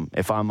Siakam,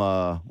 if I'm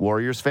a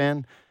Warriors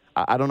fan,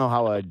 I don't know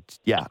how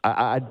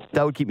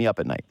that would keep me up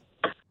at night.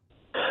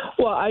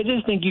 Well, I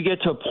just think you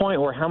get to a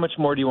point where how much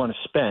more do you want to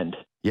spend?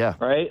 Yeah.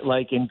 Right?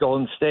 Like in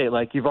Golden State,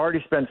 like you've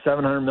already spent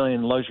 $700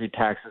 million in luxury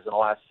taxes in the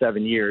last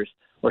 7 years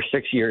or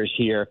 6 years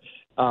here.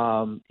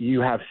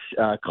 You have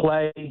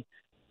Clay.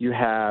 You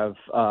have,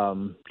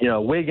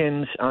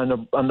 Wiggins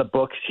on the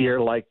books here.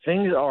 Like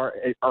things are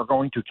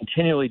going to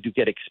continually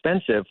get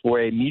expensive for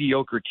a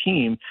mediocre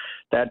team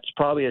that's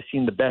probably has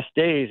seen the best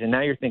days. And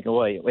now you're thinking,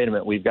 wait a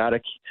minute, we've got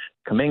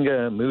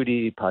Kuminga,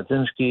 Moody,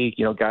 Podziemski,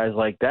 guys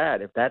like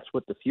that. If that's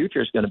what the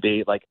future is going to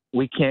be, like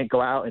we can't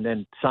go out and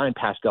then sign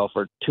Pascal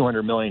for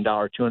 $200 million,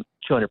 $200+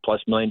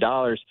 million.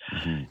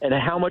 Mm-hmm. And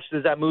how much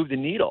does that move the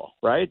needle,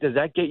 right? Does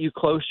that get you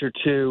closer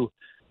to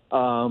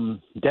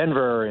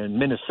Denver and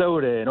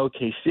Minnesota and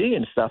OKC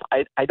and stuff?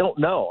 I don't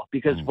know,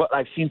 because what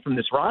I've seen from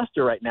this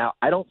roster right now,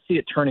 I don't see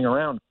it turning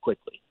around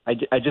quickly. I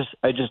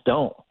just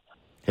don't.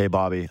 Hey,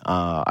 Bobby,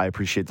 I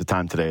appreciate the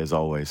time today as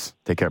always.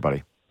 Take care,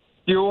 buddy.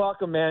 You're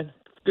welcome, man.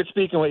 Good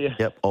speaking with you.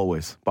 Yep,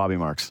 always. Bobby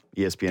Marks,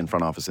 ESPN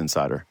front office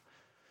insider,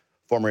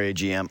 former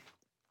AGM.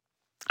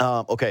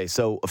 Okay,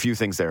 so a few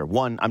things there.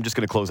 One, I'm just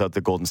going to close out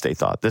the Golden State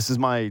thought. This is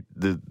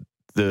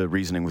the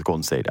reasoning with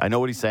Golden State. I know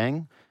what he's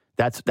saying.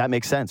 That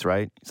makes sense,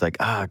 right? It's like,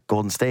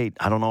 Golden State,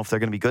 I don't know if they're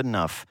going to be good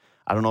enough.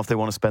 I don't know if they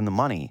want to spend the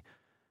money.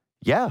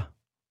 Yeah,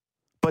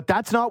 but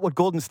that's not what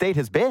Golden State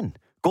has been.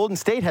 Golden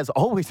State has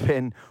always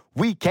been,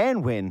 we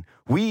can win.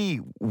 We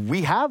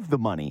have the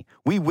money.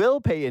 We will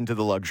pay into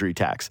the luxury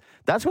tax.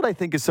 That's what I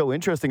think is so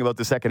interesting about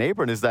the second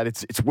apron, is that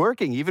it's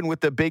working even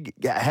with the big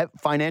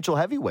financial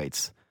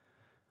heavyweights.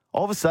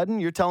 All of a sudden,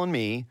 you're telling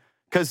me,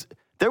 because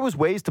there was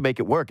ways to make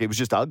it work. It was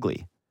just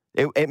ugly.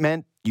 It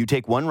meant you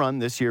take one run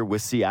this year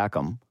with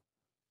Siakam,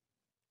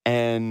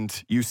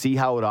 and you see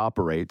how it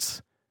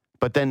operates,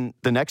 but then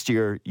the next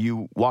year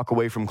you walk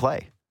away from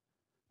Clay.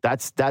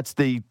 That's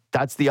the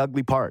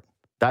ugly part.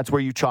 That's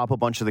where you chop a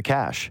bunch of the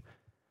cash.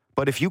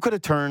 But if you could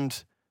have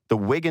turned the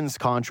Wiggins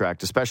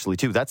contract, especially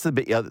too, that's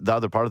the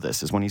other part of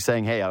this, is when he's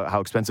saying, hey, how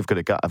expensive could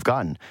it have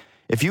gotten?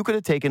 If you could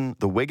have taken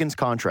the Wiggins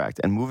contract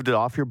and moved it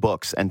off your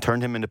books and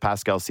turned him into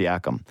Pascal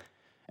Siakam,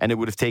 and it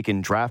would have taken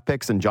draft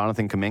picks and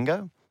Jonathan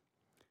Kuminga,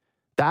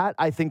 that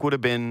I think would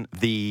have been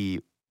the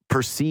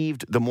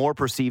more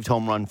perceived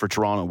home run for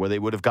Toronto, where they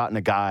would have gotten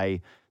a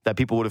guy that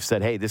people would have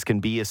said, hey, this can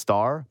be a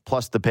star,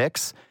 plus the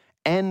picks,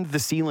 and the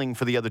ceiling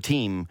for the other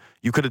team.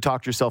 You could have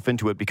talked yourself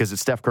into it because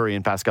it's Steph Curry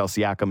and Pascal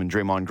Siakam and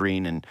Draymond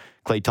Green and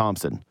Klay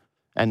Thompson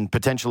and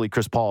potentially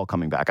Chris Paul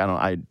coming back.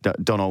 I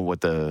don't know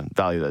what the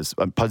value is.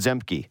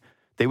 Podziemski.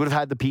 They would have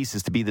had the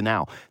pieces to be the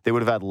now. They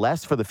would have had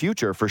less for the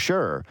future for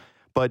sure,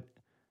 but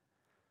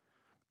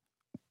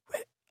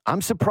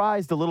I'm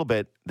surprised a little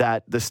bit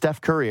that the Steph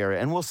Curry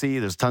area, and we'll see,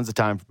 there's tons of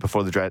time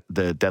before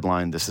the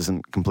deadline. This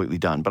isn't completely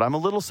done, but I'm a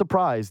little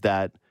surprised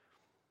that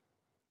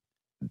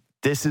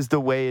this is the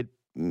way it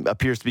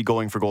appears to be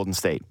going for Golden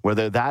State, where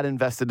they're that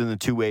invested in the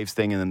two waves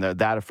thing, and then they're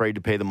that afraid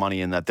to pay the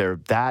money, and that they're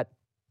that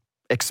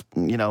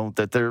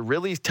they're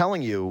really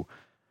telling you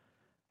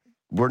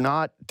we're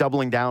not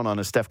doubling down on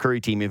a Steph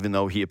Curry team, even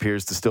though he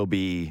appears to still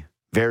be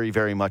very,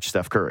 very much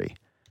Steph Curry.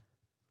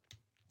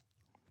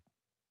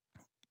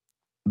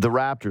 the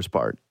Raptors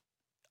part,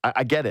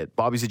 I get it.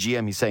 Bobby's a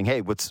GM. He's saying,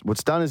 hey, what's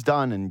done is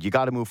done, and you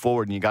got to move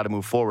forward,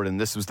 and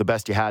this was the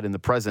best you had in the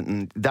present.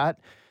 And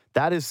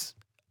that is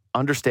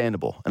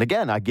understandable. And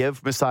again, I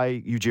give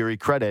Masai Ujiri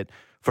credit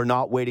for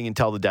not waiting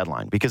until the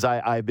deadline, because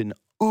I've been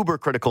uber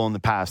critical in the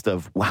past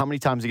of how many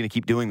times are you going to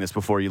keep doing this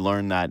before you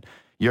learn that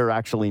you're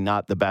actually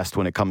not the best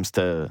when it comes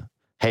to,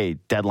 hey,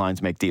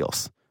 deadlines make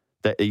deals.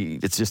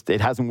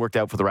 It hasn't worked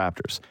out for the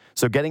Raptors.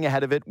 So getting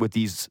ahead of it with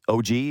these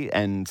OG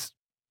and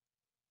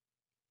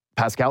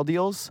Pascal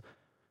deals,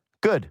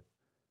 good.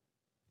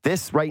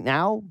 This right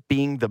now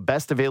being the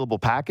best available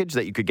package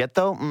that you could get,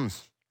 though,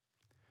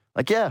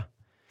 yeah.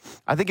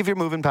 I think if you're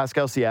moving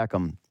Pascal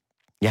Siakam,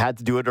 you had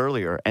to do it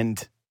earlier.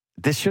 And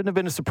this shouldn't have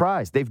been a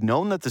surprise. They've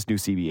known that this new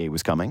CBA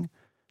was coming.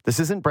 This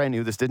isn't brand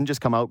new. This didn't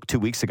just come out 2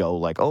 weeks ago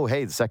like, oh,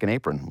 hey, the second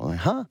apron. Well,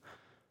 huh?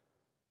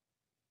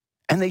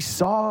 And they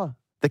saw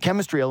the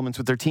chemistry elements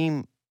with their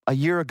team a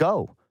year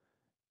ago.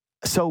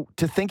 So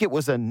to think it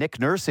was a Nick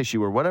Nurse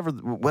issue or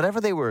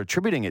whatever they were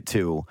attributing it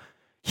to,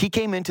 he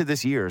came into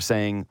this year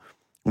saying,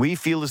 we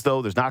feel as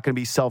though there's not going to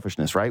be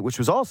selfishness, right? Which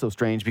was also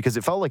strange because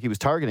it felt like he was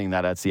targeting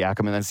that at Siakam,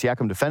 and then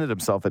Siakam defended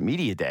himself at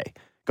Media Day,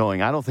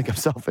 going, I don't think I'm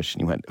selfish.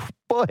 And he went,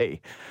 boy,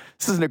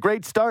 this isn't a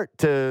great start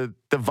to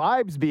the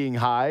vibes being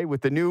high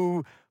with the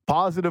new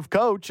positive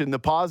coach and the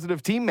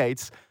positive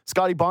teammates.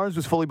 Scotty Barnes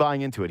was fully buying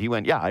into it. He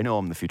went, yeah, I know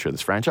I'm the future of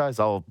this franchise.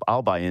 I'll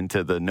buy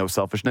into the no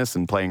selfishness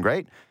and playing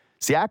great.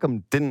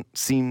 Siakam didn't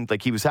seem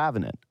like he was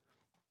having it.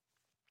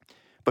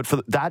 But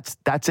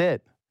that's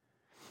it.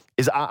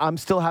 I'm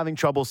still having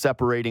trouble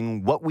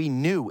separating what we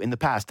knew in the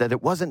past, that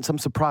it wasn't some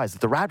surprise, that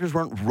the Raptors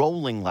weren't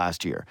rolling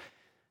last year.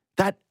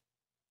 That,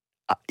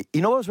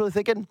 you know what I was really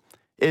thinking?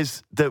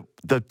 Is the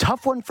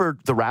tough one for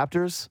the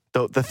Raptors,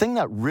 the thing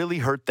that really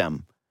hurt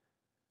them,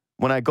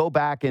 when I go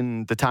back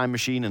in the time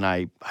machine and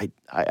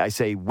I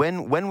say,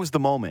 when was the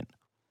moment?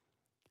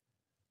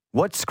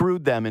 What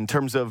screwed them in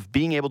terms of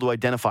being able to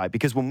identify?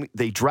 Because when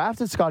they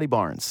drafted Scotty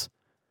Barnes,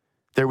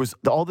 there was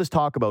all this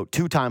talk about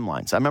two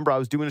timelines. I remember I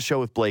was doing a show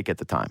with Blake at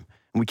the time,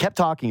 and we kept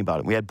talking about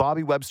it. We had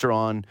Bobby Webster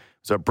on. It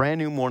was our brand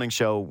new morning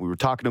show. We were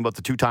talking about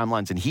the two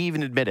timelines, and he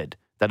even admitted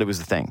that it was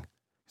a thing.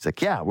 He's like,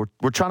 yeah,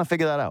 we're trying to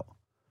figure that out.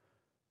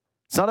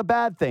 It's not a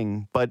bad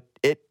thing, but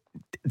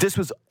this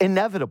was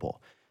inevitable.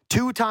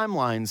 Two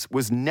timelines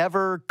was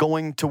never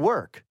going to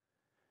work.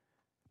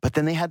 But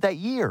then they had that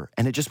year,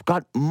 and it just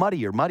got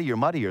muddier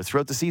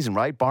throughout the season,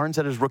 right? Barnes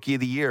had his rookie of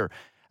the year.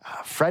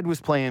 Fred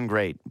was playing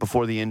great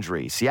before the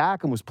injury.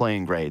 Siakam was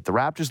playing great. The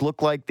Raptors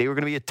looked like they were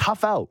going to be a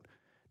tough out.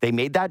 They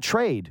made that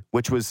trade,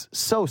 which was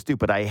so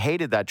stupid. I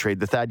hated that trade,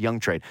 the Thad Young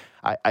trade.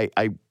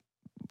 I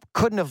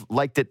couldn't have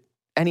liked it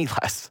any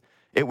less.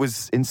 It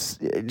was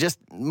just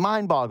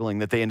mind-boggling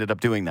that they ended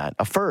up doing that.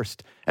 A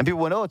first. And people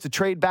went, oh, it's a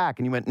trade back.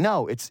 And you went,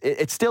 no,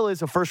 it still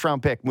is a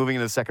first-round pick moving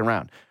into the second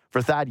round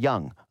for Thad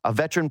Young, a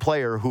veteran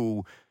player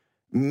who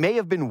may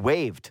have been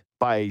waived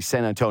by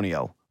San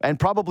Antonio and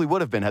probably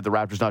would have been had the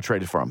Raptors not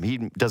traded for him. He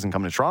doesn't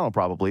come to Toronto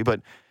probably,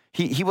 but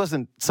he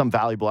wasn't some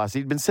valuable asset.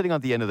 He'd been sitting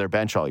on the end of their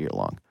bench all year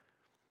long.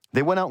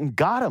 They went out and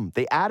got him.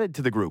 They added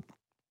to the group.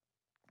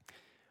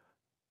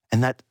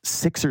 And that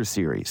Sixers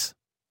series,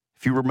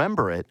 if you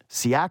remember it,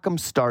 Siakam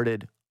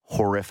started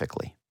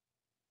horrifically.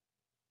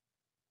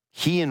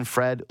 He and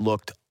Fred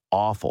looked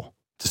awful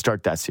to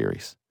start that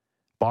series.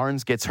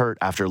 Barnes gets hurt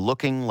after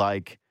looking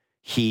like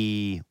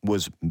he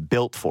was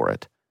built for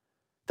it,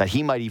 that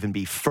he might even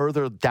be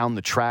further down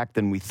the track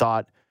than we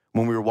thought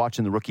when we were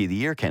watching the Rookie of the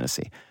Year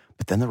candidacy.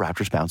 But then the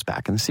Raptors bounced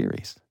back in the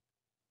series.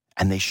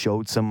 And they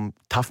showed some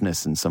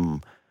toughness and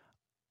some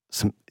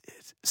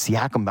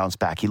Siakam bounced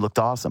back. He looked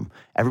awesome.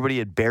 Everybody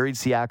had buried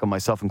Siakam,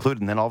 myself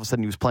included, and then all of a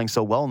sudden he was playing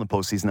so well in the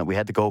postseason that we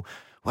had to go,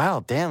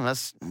 wow, damn,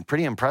 that's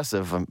pretty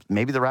impressive.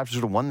 Maybe the Raptors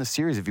would have won this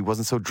series if he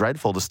wasn't so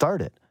dreadful to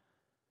start it.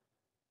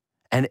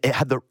 And it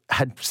had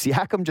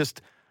Siakam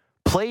just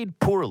played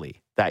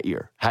poorly that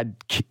year,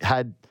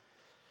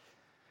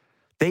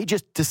 they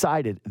just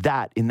decided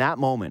that in that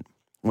moment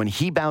when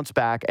he bounced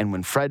back and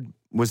when Fred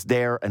was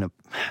there, and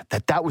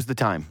that was the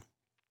time.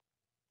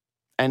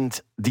 And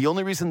the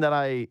only reason that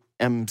I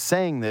am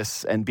saying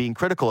this and being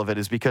critical of it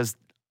is because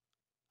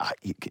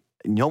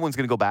no one's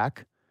going to go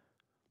back.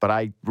 But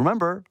I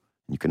remember,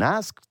 you can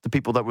ask the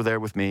people that were there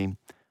with me,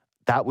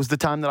 that was the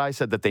time that I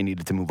said that they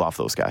needed to move off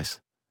those guys.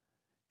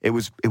 It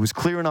was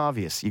clear and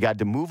obvious. You got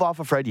to move off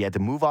of Fred. You had to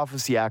move off of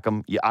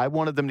Siakam. I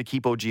wanted them to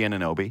keep OG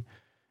Anunoby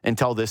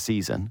until this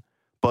season.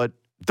 But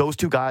those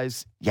two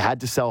guys, you had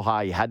to sell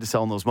high. You had to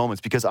sell in those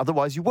moments because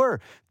otherwise you were.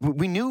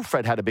 We knew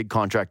Fred had a big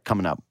contract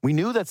coming up. We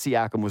knew that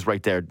Siakam was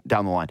right there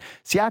down the line.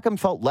 Siakam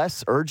felt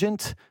less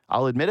urgent.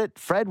 I'll admit it.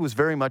 Fred was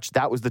very much,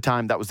 that was the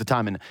time.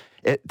 And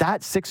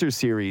that Sixers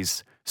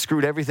series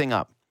screwed everything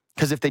up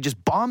because if they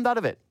just bombed out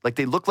of it, like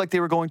they looked like they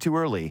were going too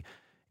early,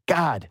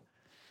 God,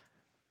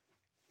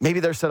 maybe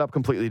they're set up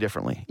completely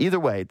differently. Either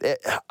way,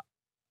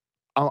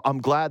 I'm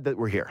glad that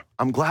we're here.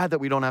 I'm glad that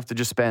we don't have to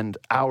just spend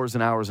hours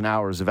and hours and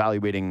hours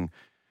evaluating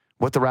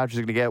what the Raptors are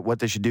going to get, what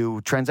they should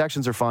do.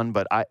 Transactions are fun,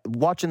 but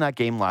watching that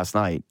game last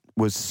night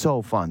was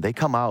so fun. They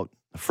come out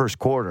the first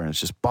quarter, and it's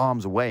just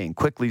bombs away, and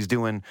Quickly's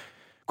doing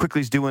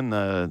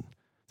the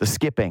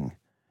skipping,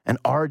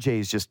 and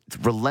RJ's just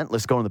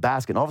relentless going to the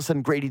basket. And all of a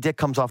sudden, Grady Dick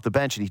comes off the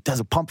bench, and he does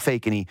a pump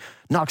fake, and he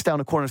knocks down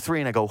a corner three,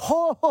 and I go,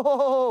 ho, ho, ho,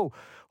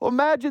 ho.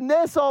 Imagine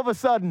this all of a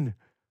sudden.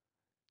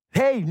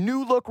 Hey,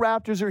 new look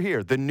Raptors are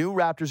here. The new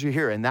Raptors are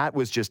here, and that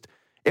was just,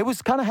 it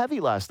was kind of heavy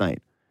last night.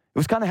 It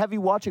was kind of heavy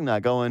watching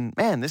that, going,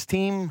 man, this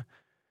team,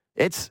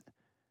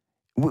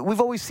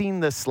 we've always seen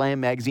the Slam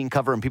magazine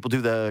cover, and people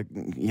do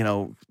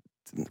the,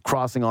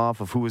 crossing off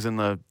of who was on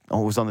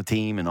the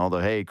team, and all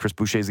the, hey, Chris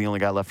Boucher's the only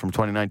guy left from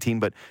 2019,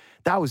 but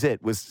that was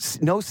it. Was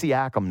no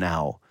Siakam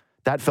now.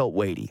 That felt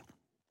weighty.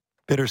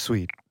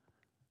 Bittersweet.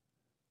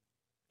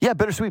 Yeah,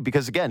 bittersweet,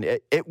 because again,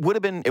 it would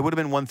have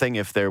been one thing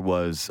if there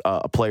was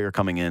a player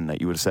coming in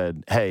that you would have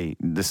said, hey,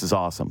 this is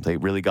awesome. They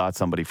really got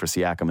somebody for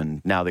Siakam, and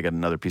now they got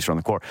another piece on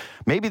the court.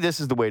 Maybe this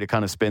is the way to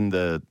kind of spin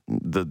the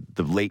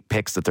late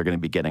picks that they're going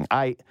to be getting.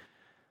 I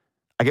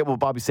get what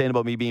Bobby's saying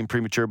about me being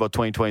premature about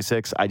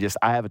 2026.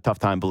 I have a tough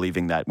time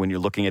believing that when you're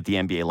looking at the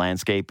NBA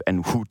landscape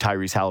and who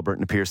Tyrese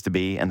Halliburton appears to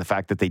be, and the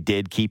fact that they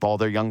did keep all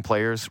their young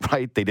players,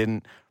 right? They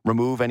didn't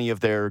remove any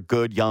of their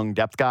good young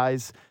depth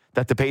guys,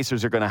 that the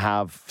Pacers are going to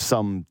have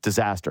some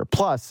disaster.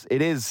 Plus,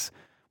 it is,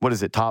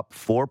 top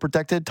 4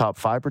 protected, top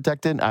 5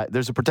 protected?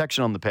 There's a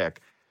protection on the pick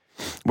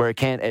where it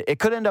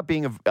could end up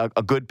being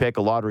a good pick,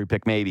 a lottery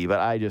pick maybe, but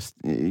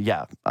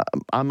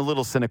I'm a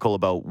little cynical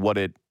about what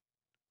it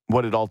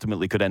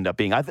ultimately could end up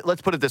being.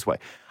 Let's put it this way.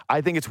 I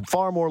think it's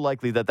far more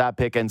likely that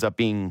pick ends up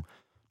being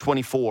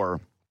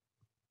 24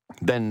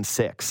 than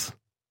 6.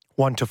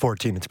 1 to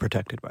 14, it's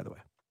protected, by the way.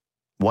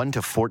 1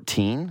 to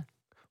 14?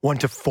 1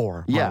 to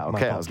 4. Yeah,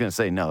 okay. I was going to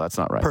say, no, that's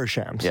not right. Per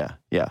Shams.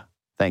 Yeah.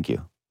 Thank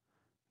you.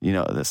 You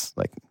know, this,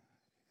 like...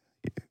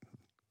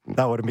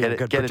 That would be a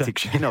good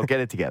protection. Get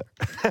it together.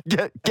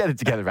 get it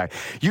together, back.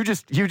 You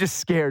just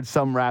scared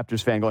some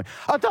Raptors fan going,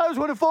 I thought it was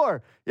 1 to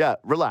 4. Yeah,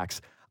 relax.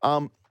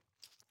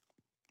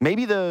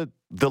 Maybe the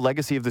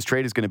legacy of this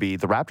trade is going to be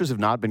the Raptors have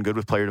not been good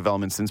with player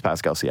development since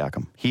Pascal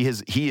Siakam. He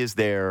is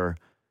their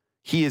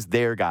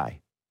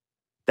guy.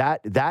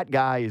 That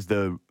guy is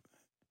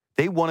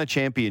they won a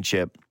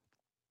championship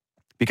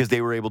because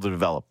they were able to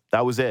develop.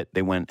 That was it.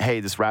 They went,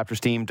 hey, this Raptors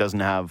team doesn't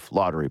have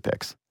lottery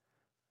picks.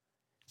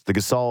 It's the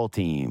Gasol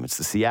team. It's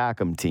the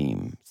Siakam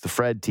team. It's the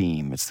Fred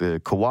team. It's the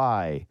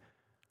Kawhi.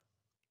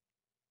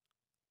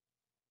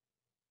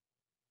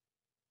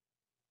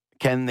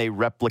 Can they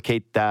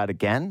replicate that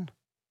again?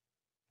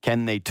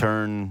 Can they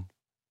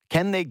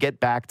get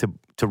back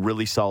to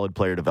really solid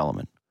player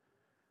development?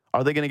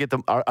 Are they going to get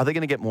them? Are they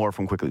going to get more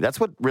from Quickly? That's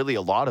what really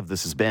a lot of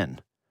this has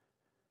been.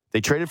 They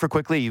traded for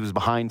Quickly. He was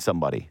behind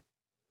somebody.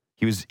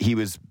 He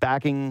was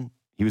backing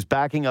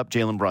up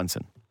Jalen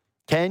Brunson.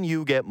 Can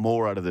you get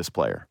more out of this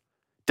player?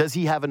 Does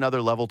he have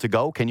another level to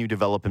go? Can you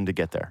develop him to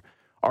get there?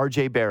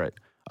 RJ Barrett,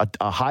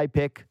 a high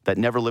pick that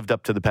never lived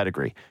up to the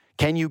pedigree.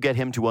 Can you get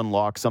him to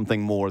unlock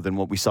something more than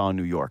what we saw in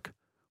New York?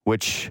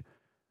 Which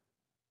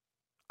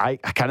I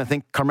kind of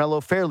think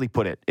Carmelo fairly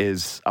put it,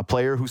 is a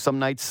player who some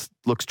nights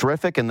looks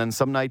terrific, and then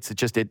some nights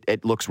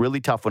it looks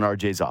really tough when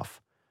RJ's off.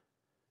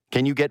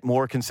 Can you get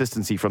more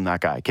consistency from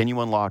that guy? Can you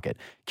unlock it?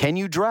 Can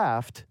you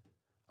draft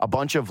a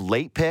bunch of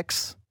late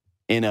picks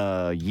in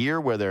a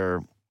year where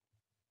there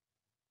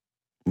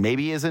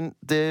maybe it's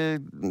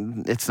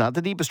not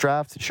the deepest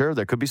draft? Sure,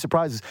 there could be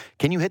surprises.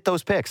 Can you hit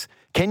those picks?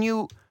 Can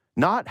you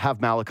not have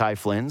Malachi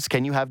Flynn's?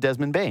 Can you have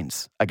Desmond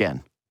Baines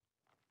again?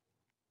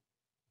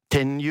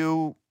 Can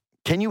you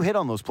hit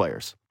on those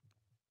players?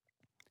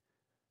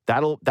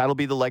 That'll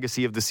be the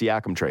legacy of the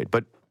Siakam trade.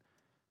 But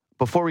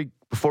before we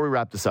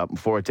wrap this up,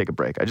 before I take a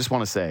break, I just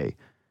want to say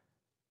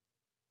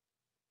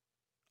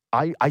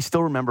I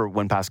still remember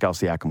when Pascal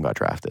Siakam got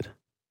drafted.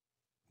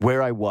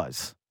 Where I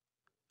was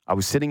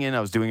sitting in, I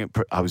was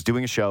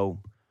doing a show,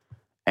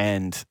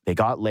 and they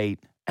got late,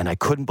 and I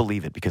couldn't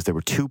believe it because there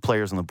were 2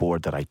 players on the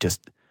board that I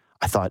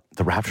thought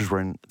the Raptors were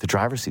in the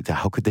driver's seat.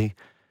 How could they?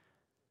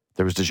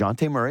 There was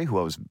DeJounte Murray, who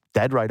I was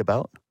dead right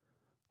about,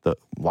 the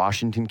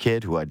Washington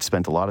kid who I'd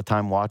spent a lot of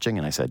time watching,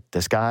 and I said,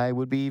 this guy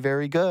would be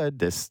very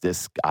good.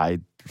 I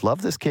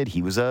love this kid.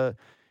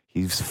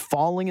 He's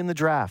falling in the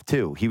draft,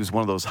 too. He was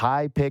one of those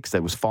high picks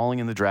that was falling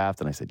in the draft,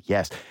 and I said,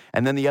 yes.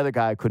 And then the other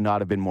guy I could not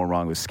have been more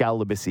wrong was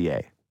Skal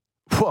Labissière.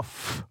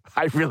 Woof.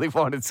 I really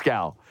wanted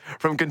Skal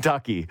from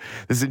Kentucky.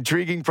 This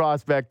intriguing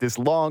prospect, this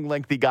long,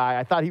 lengthy guy.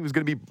 I thought he was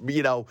going to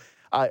be,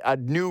 a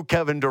new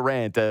Kevin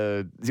Durant.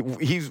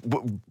 He's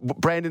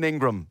Brandon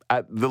Ingram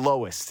at the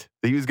lowest.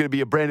 He was going to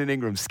be a Brandon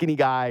Ingram, skinny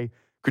guy,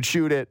 could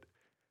shoot it.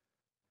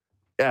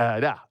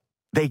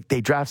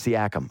 They draft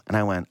Siakam, and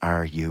I went,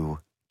 are you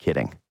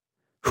kidding?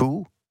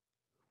 Who?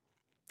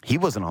 He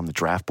wasn't on the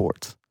draft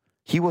boards.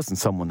 He wasn't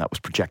someone that was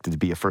projected to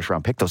be a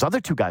first-round pick. Those other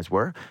 2 guys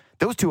were.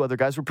 Those 2 other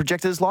guys were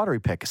projected as lottery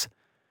picks.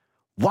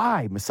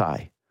 Why,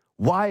 Masai?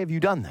 Why have you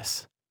done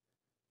this?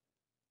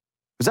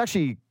 It was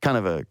actually kind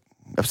of a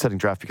upsetting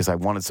draft because I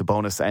wanted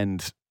Sabonis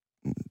and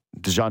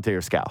DeJounte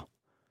or Skal.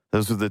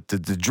 Those were the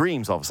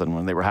dreams all of a sudden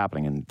when they were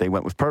happening. And they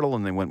went with Pirtle,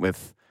 and they went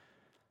with...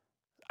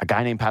 a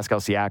guy named Pascal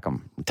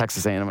Siakam,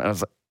 Texas A&M. And I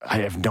was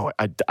like,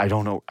 I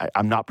don't know.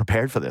 I'm not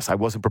prepared for this. I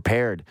wasn't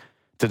prepared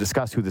to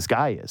discuss who this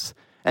guy is.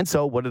 And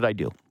so what did I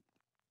do?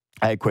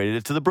 I equated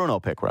it to the Bruno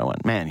pick, where I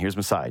went, man, here's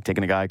Masai,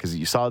 taking a guy because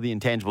you saw the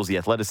intangibles, the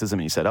athleticism,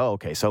 and you said, oh,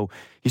 okay, so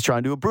he's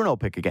trying to do a Bruno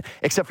pick again.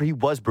 Except for he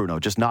was Bruno,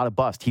 just not a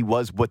bust. He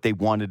was what they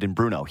wanted in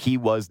Bruno. He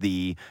was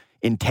the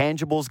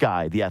intangibles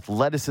guy, the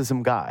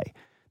athleticism guy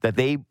that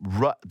they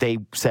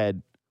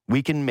said,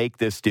 we can make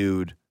this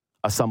dude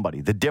a somebody.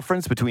 The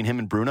difference between him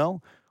and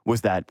Bruno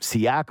was that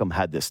Siakam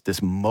had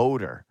this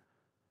motor,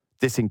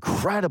 this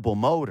incredible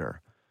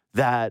motor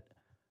that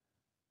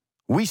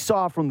we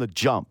saw from the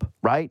jump,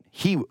 right?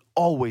 He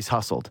always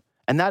hustled.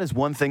 And that is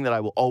one thing that I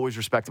will always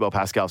respect about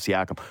Pascal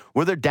Siakam.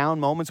 Were there down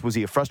moments? Was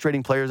he a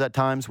frustrating player at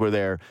times? Were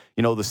there,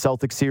 the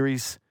Celtics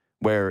series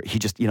where he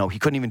just, he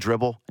couldn't even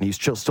dribble and he's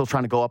still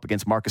trying to go up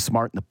against Marcus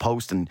Smart in the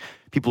post and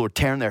people were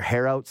tearing their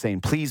hair out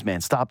saying, please, man,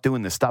 stop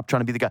doing this. Stop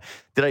trying to be the guy.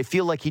 Did I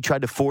feel like he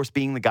tried to force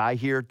being the guy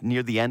here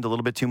near the end a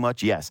little bit too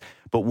much? Yes.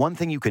 But one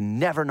thing you can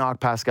never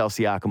knock Pascal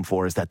Siakam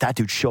for is that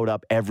dude showed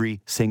up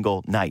every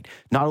single night.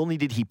 Not only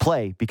did he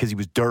play because he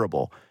was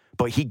durable,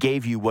 but he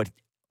gave you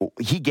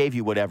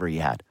whatever he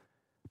had.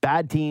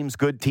 Bad teams,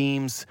 good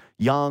teams,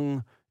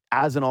 young,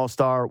 as an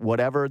all-star,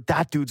 whatever.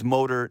 That dude's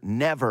motor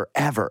never,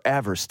 ever,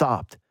 ever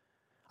stopped.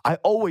 I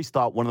always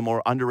thought one of the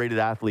more underrated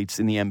athletes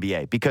in the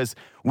NBA because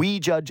we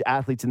judge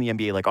athletes in the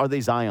NBA like, are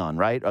they Zion,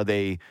 right? Are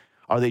they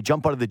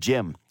jump out of the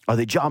gym? Are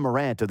they John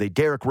Morant? Are they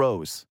Derrick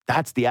Rose?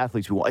 That's the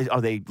athletes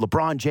are they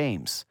LeBron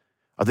James?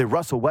 Are they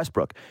Russell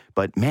Westbrook?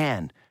 But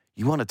man,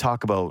 you want to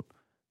talk about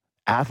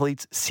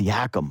athletes,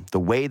 Siakam, the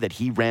way that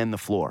he ran the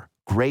floor,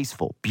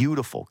 graceful,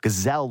 beautiful,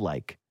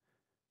 gazelle-like.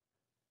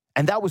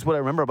 And that was what I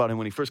remember about him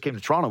when he first came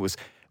to Toronto was,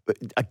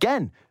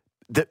 again,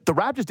 the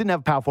Raptors didn't have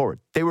a power forward.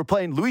 They were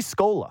playing Luis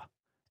Scola.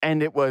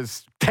 And it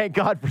was, thank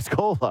God for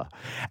Scola.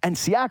 And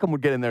Siakam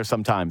would get in there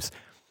sometimes.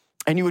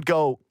 And you would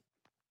go,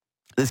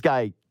 this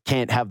guy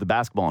can't have the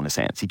basketball in his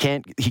hands. He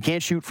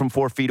can't shoot from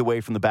 4 feet away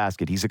from the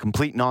basket. He's a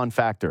complete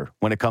non-factor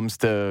when it comes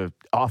to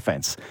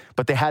offense.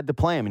 But they had to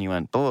play him, and you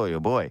went, boy, oh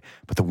boy.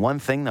 But the one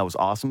thing that was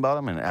awesome about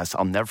him, and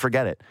I'll never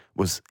forget it,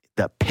 was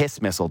the piss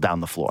missile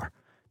down the floor.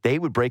 They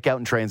would break out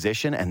in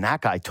transition, and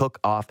that guy took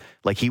off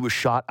like he was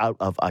shot out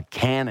of a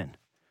cannon.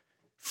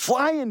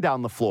 Flying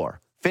down the floor,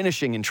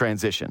 finishing in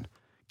transition.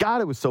 God,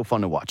 it was so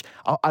fun to watch.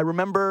 I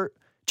remember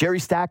Jerry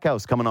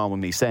Stackhouse coming on with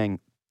me saying,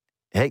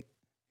 hey,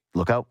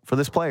 look out for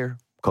this player.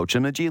 Coach him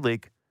in the G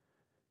League.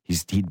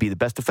 He'd be the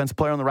best defensive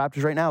player on the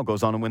Raptors right now.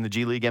 Goes on to win the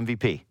G League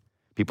MVP.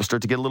 People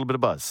start to get a little bit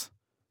of buzz.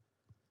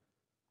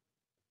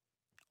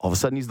 All of a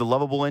sudden, he's the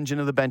lovable engine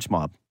of the bench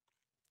mob.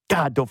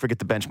 God, don't forget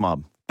the bench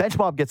mob. Bench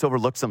mob gets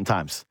overlooked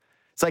sometimes.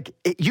 It's like,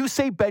 you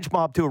say bench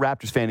mob to a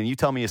Raptors fan and you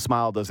tell me a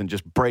smile doesn't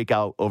just break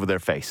out over their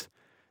face.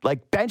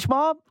 Like, bench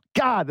mob?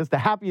 God, that's the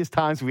happiest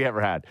times we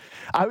ever had.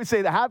 I would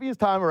say the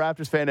happiest time a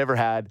Raptors fan ever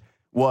had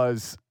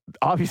was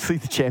obviously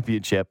the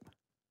championship.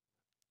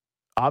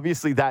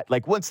 Obviously that,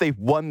 like, once they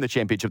won the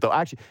championship, though,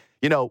 actually,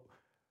 it was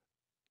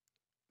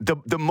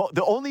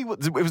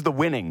the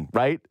winning,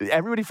 right?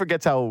 Everybody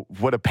forgets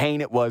what a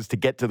pain it was to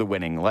get to the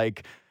winning.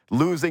 Like,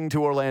 losing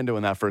to Orlando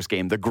in that first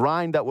game, the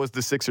grind that was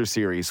the Sixers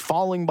series,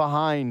 falling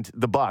behind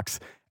the Bucks,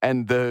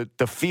 and the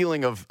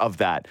feeling of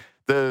that.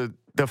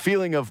 The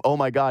feeling of, oh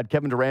my God,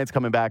 Kevin Durant's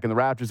coming back and the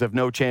Raptors have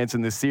no chance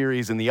in this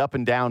series, and the up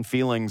and down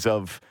feelings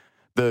of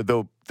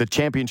the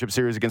championship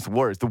series against the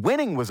Warriors. The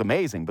winning was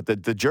amazing, but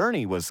the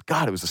journey was,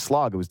 God, it was a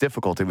slog. It was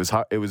difficult. It was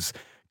hard. It was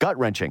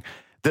gut-wrenching.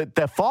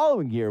 The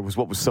following year was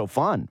what was so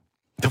fun.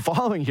 The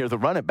following year, the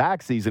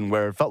run-it-back season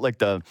where it felt like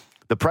the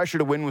pressure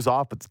to win was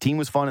off, but the team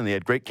was fun and they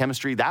had great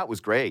chemistry, that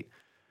was great.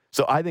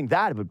 So I think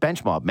that, but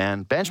bench mob,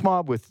 man. Bench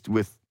mob with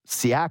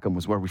Siakam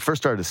was where we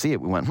first started to see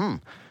it. We went,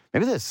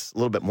 maybe there's a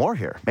little bit more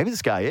here. Maybe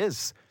this guy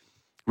is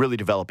really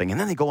developing. And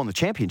then they go on the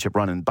championship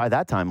run, and by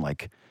that time,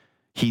 like,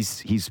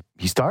 he's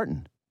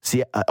starting.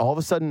 See, all of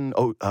a sudden,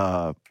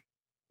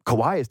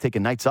 Kawhi is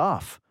taking nights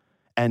off,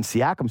 and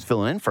Siakam's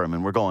filling in for him,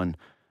 and we're going,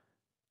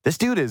 this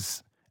dude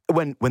is...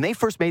 When they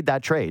first made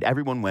that trade,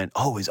 everyone went,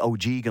 oh, is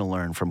OG going to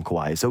learn from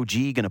Kawhi? Is OG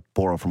going to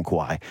borrow from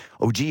Kawhi?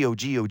 OG.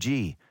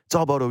 It's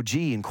all about OG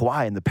and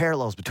Kawhi and the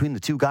parallels between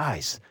the two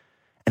guys.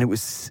 And it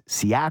was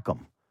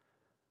Siakam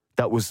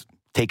that was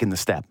taking the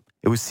step.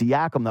 It was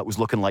Siakam that was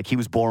looking like he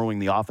was borrowing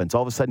the offense.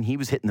 All of a sudden, he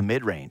was hitting the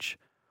mid-range.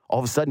 All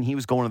of a sudden, he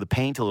was going to the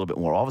paint a little bit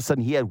more. All of a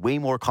sudden, he had way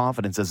more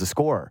confidence as a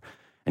scorer.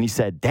 And he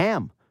said,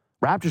 damn,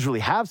 Raptors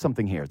really have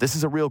something here. This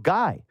is a real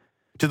guy.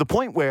 To the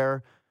point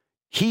where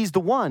he's the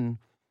one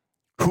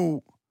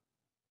who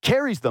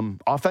carries them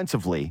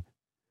offensively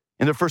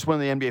in their first win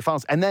of the NBA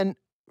Finals, and then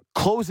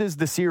closes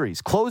the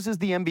series, closes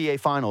the NBA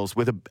Finals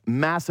with a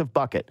massive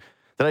bucket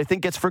that I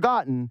think gets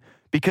forgotten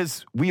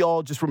because we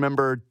all just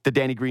remember the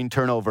Danny Green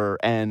turnover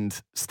and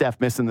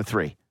Steph missing the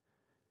three.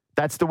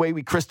 That's the way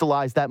we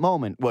crystallized that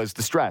moment, was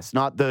the stress,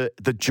 not the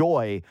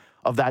joy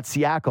of that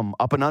Siakam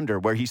up and under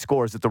where he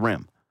scores at the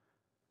rim.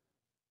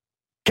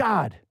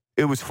 God,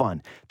 it was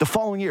fun. The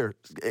following year,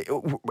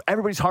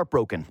 everybody's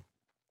heartbroken.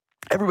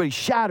 Everybody's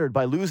shattered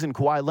by losing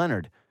Kawhi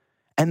Leonard.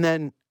 And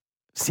then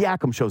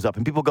Siakam shows up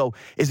and people go,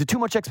 is it too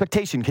much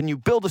expectation? Can you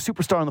build a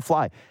superstar on the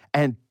fly?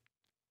 And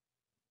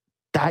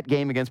that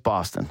game against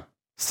Boston,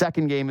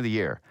 second game of the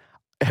year,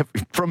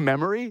 from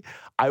memory,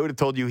 I would have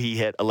told you he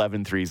hit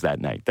 11 threes that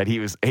night, that he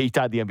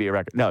tied the NBA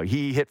record. No,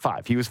 he hit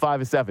 5. He was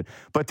 5 of 7.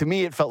 But to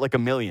me, it felt like a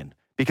million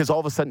because all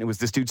of a sudden it was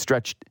this dude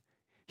stretched.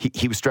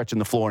 He was stretching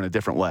the floor in a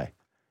different way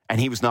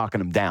and he was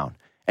knocking him down.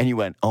 And you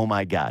went, oh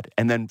my God.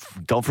 And then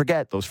don't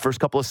forget those first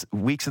couple of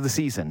weeks of the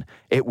season,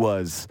 it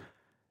was,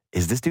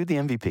 is this dude the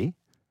MVP?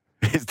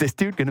 Is this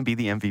dude going to be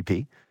the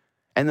MVP?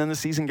 And then the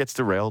season gets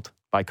derailed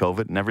by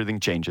COVID and everything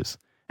changes.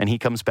 And he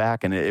comes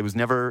back and it was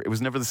never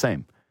the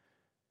same.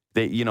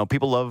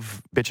 People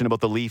love bitching about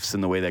the Leafs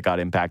and the way that got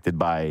impacted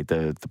by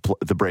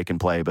the break and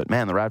play. But,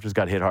 man, the Raptors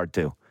got hit hard,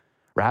 too.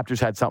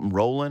 Raptors had something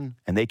rolling,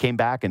 and they came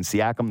back, and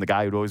Siakam, the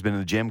guy who'd always been in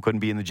the gym,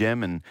 couldn't be in the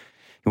gym, and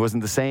he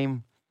wasn't the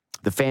same.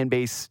 The fan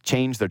base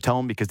changed their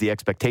tone because the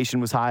expectation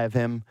was high of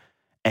him,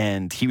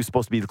 and he was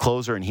supposed to be the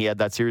closer, and he had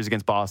that series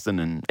against Boston,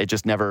 and it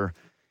just never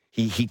 –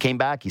 he came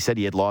back. He said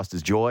he had lost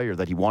his joy or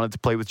that he wanted to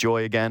play with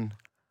joy again.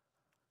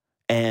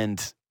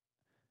 And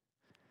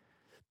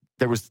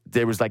there was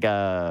like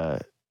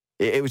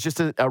it was just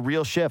a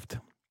real shift.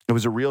 It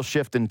was a real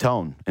shift in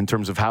tone in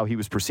terms of how he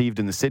was perceived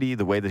in the city,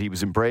 the way that he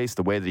was embraced,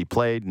 the way that he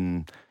played.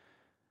 And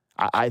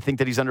I think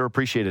that he's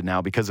underappreciated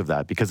now because of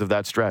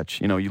that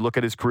stretch. You look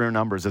at his career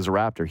numbers as a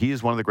Raptor. He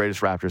is one of the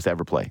greatest Raptors to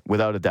ever play,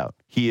 without a doubt.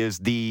 He is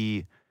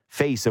the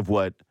face of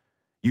what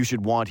you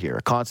should want here.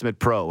 A consummate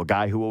pro, a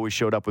guy who always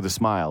showed up with a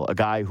smile, a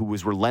guy who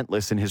was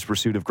relentless in his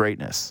pursuit of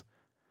greatness,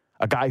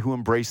 a guy who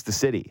embraced the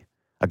city,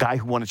 a guy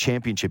who won a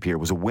championship here,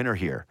 was a winner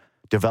here,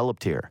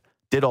 developed here,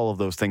 did all of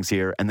those things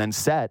here, and then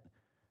set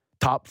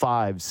top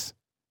fives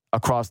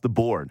across the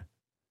board.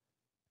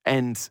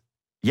 And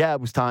yeah,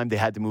 it was time. They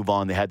had to move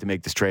on. They had to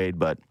make this trade.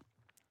 But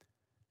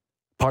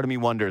part of me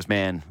wonders,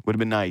 man, would have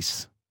been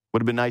nice.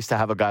 Would have been nice to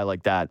have a guy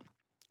like that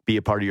be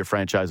a part of your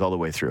franchise all the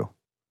way through.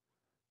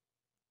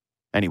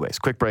 Anyways,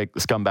 quick break.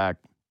 Let's come back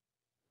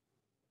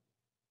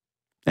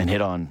and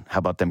hit on, how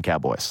about them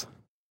Cowboys?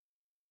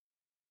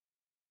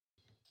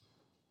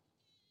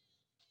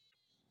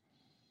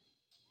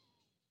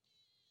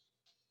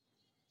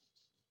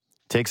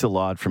 Takes a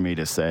lot for me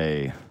to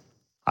say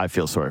I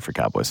feel sorry for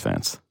Cowboys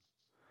fans.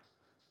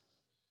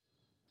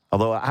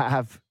 Although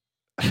I've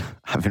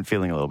been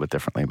feeling a little bit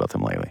differently about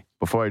them lately.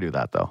 Before I do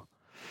that, though,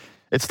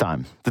 it's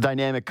time. The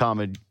dynamic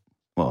comedy.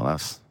 Well,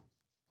 let's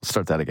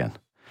start that again.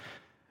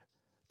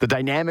 The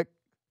dynamic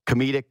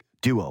comedic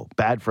duo,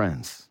 Bad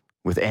Friends,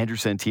 with Andrew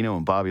Santino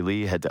and Bobby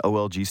Lee, head to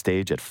OLG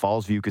Stage at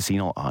Fallsview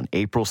Casino on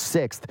April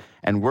 6th,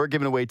 and we're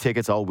giving away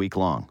tickets all week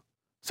long.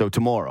 So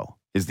tomorrow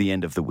is the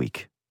end of the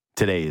week.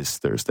 Today is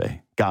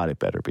Thursday. God, it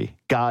better be.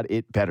 God,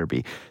 it better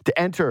be. To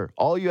enter,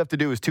 all you have to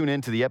do is tune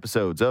in to the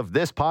episodes of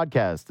this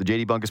podcast, the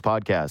JD Bunkus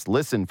Podcast.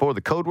 Listen for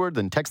the code word,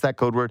 then text that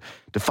code word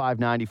to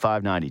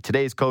 590-590.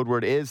 Today's code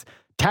word is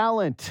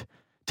talent.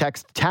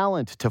 Text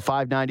talent to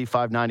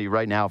 590-590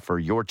 right now for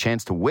your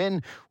chance to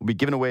win. We'll be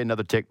giving away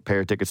another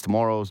pair of tickets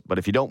tomorrow. But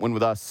if you don't win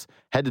with us,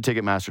 head to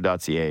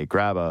Ticketmaster.ca.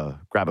 Grab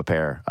a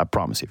pair. I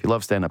promise you. If you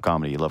love stand-up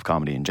comedy, you love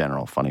comedy in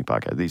general, funny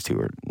podcast. These two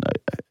are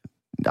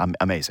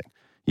amazing.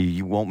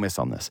 You won't miss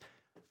on this.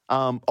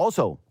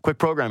 Also, quick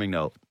programming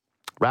note.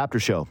 Raptor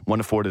show, 1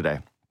 to 4 today.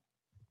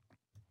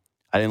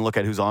 I didn't look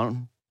at who's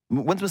on.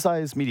 When's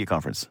Masai's media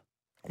conference?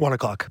 1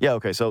 o'clock. Yeah,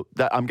 okay. So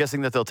I'm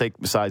guessing that they'll take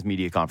Masai's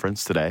media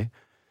conference today.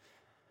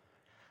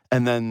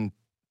 And then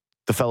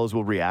the fellows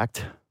will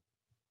react.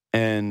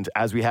 And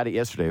as we had it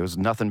yesterday, it was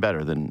nothing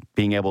better than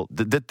being able...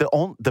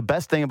 The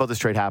best thing about this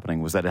trade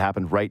happening was that it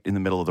happened right in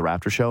the middle of the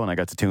Raptor show, and I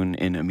got to tune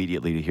in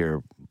immediately to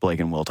hear Blake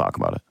and Will talk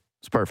about it.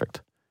 It's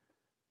perfect.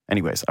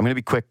 Anyways, I'm going to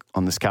be quick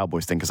on this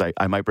Cowboys thing because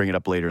I might bring it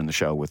up later in the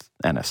show with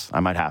Ennis. I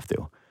might have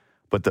to.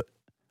 But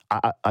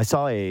I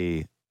saw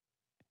a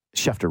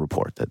Schefter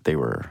report that they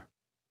were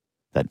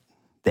going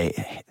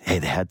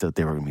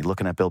to be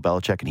looking at Bill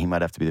Belichick and he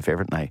might have to be the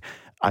favorite. And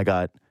I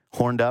got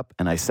horned up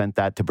and I sent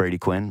that to Brady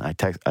Quinn. I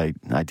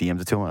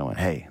DM'd it to him and I went,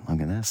 hey,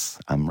 look at this.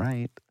 I'm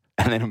right.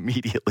 And then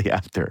immediately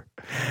after,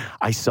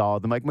 I saw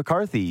the Mike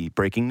McCarthy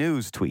breaking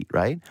news tweet,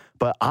 right?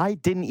 But I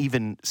didn't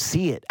even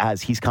see it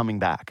as he's coming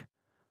back.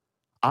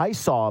 I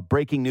saw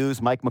breaking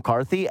news, Mike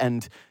McCarthy,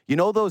 and you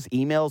know those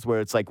emails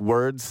where it's like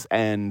words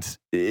and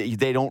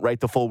they don't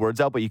write the full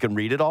words out, but you can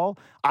read it all?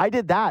 I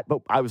did that,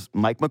 but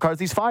Mike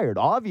McCarthy's fired.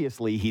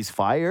 Obviously, he's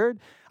fired.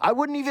 There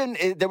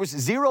was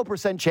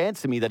 0%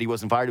 chance to me that he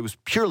wasn't fired. It was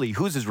purely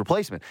who's his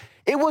replacement.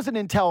 It wasn't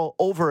until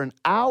over an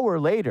hour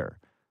later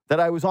that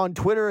I was on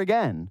Twitter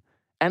again,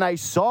 and I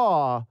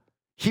saw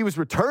he was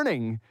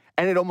returning,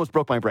 and it almost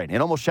broke my brain. It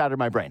almost shattered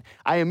my brain.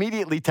 I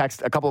immediately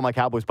text a couple of my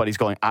Cowboys buddies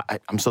going,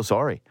 I'm so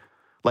sorry.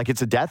 Like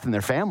it's a death in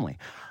their family.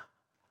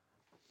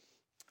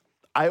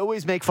 I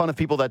always make fun of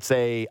people that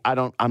say,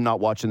 I'm not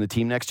watching the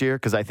team next year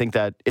because I think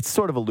that it's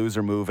sort of a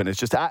loser move. And it's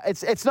just,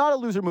 it's not a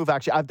loser move,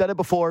 actually. I've done it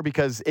before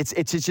because it's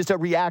just a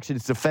reaction.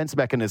 It's a defense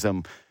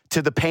mechanism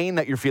to the pain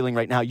that you're feeling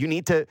right now. You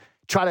need to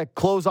try to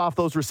close off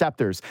those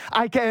receptors.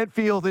 I can't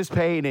feel this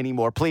pain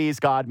anymore. Please,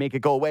 God, make it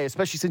go away,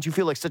 especially since you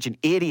feel like such an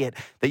idiot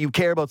that you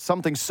care about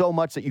something so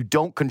much that you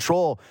don't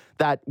control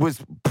that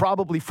was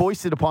probably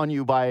foisted upon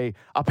you by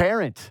a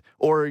parent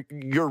or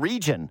your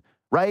region,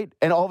 right?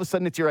 And all of a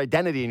sudden it's your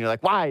identity and you're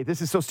like, why?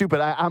 This is so stupid.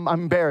 I'm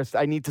embarrassed.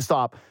 I need to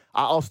stop.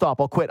 I'll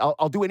stop. I'll quit.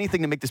 I'll do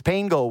anything to make this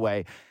pain go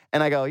away.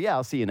 And I go, yeah,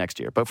 I'll see you next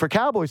year. But for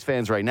Cowboys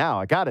fans right now,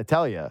 I got to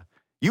tell you,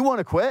 you want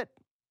to quit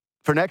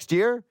for next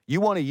year?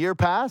 You want a year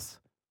pass?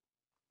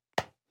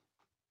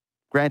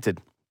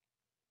 Granted.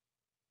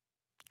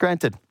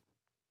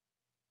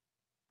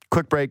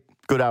 Quick break.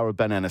 Good hour with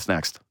Ben Ennis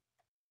next.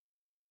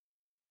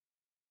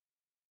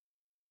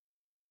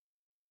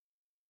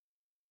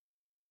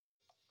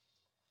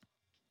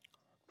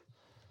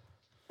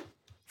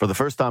 For the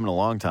first time in a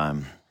long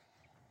time,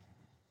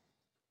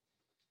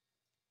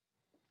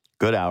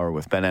 good hour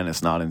with Ben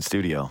Ennis not in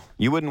studio.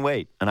 You wouldn't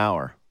wait an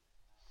hour.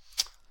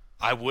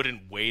 I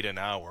wouldn't wait an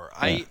hour.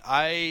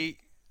 Yeah.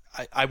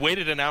 I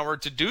waited an hour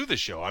to do the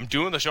show. I'm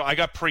doing the show. I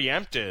got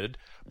preempted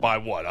by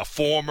what? A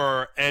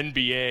former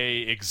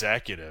NBA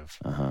executive.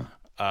 Uh-huh.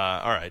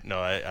 All right. No,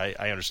 I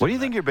understand. What do you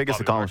think your biggest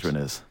accomplishment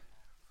is?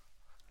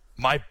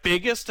 My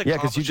biggest accomplishment?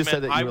 Yeah, because you just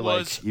said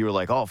that you were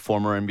like, oh,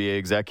 former NBA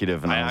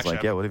executive. And I was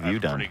like, yeah, what have you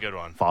done? Pretty good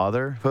one.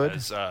 Fatherhood?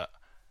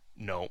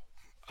 No.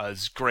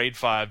 As grade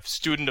 5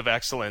 student of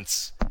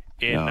excellence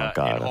in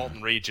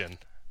Halton region.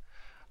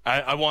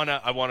 I won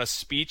a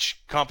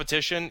speech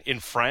competition in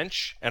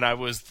French, and I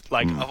was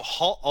like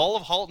all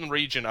of Halton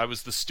region. I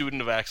was the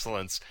student of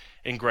excellence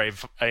in grade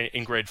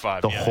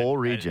 5. The whole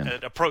region.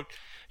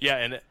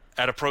 And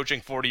at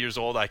approaching 40 years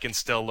old, I can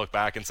still look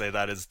back and say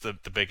that is the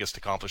biggest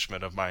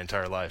accomplishment of my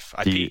entire life.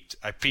 I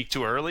peaked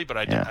too early, but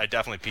I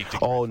definitely peaked.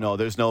 Oh no,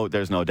 there's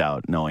no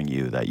doubt knowing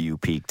you that you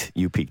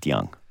peaked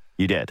young.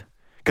 You did.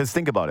 Because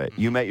think about it.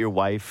 You met your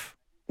wife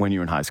when you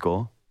were in high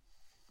school.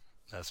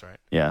 That's right.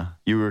 Yeah.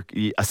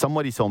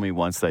 Somebody told me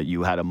once that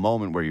you had a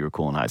moment where you were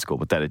cool in high school,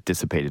 but that it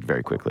dissipated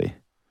very quickly.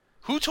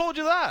 Who told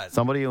you that?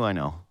 Somebody who I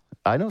know.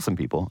 I know some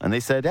people. And they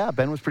said, yeah,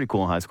 Ben was pretty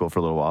cool in high school for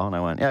a little while. And I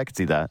went, yeah, I could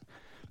see that.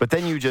 But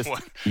then you just,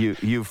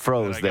 you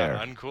froze there.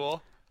 Got uncool?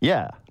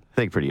 Yeah. I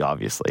think pretty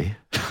obviously.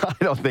 I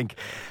don't think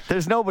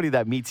there's nobody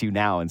that meets you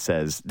now and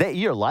says that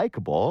you're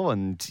likable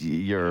and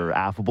you're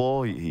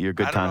affable. You're a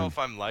good time. I don't know if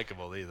I'm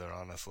likable either,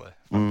 honestly.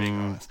 If I'm being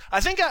honest. I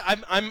think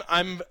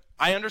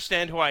I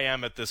understand who I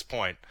am at this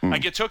point.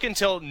 Like it took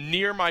until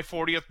near my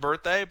 40th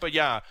birthday, but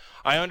yeah,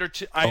 I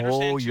understand.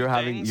 Oh, you're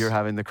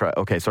having the cry.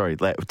 Okay, sorry.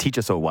 Teach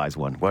us a wise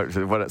one. What?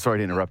 Sorry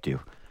to interrupt you.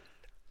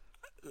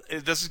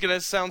 This is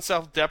gonna sound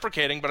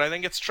self-deprecating, but I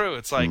think it's true.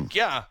 It's like,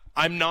 yeah,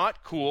 I'm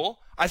not cool.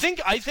 I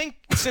think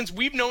since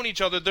we've known each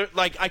other,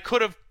 like I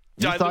could have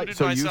diluted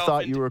myself. You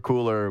thought you were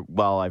cooler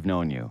while I've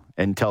known you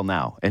until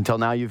now. Until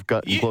now, you've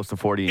gotten close to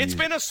 40. It's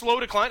been a slow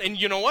decline, and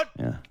you know what?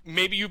 Yeah.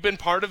 Maybe you've been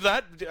part of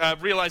that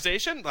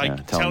realization,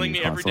 like telling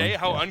me every day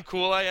how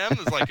uncool I am.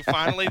 It's like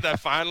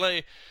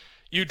finally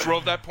you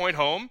drove that point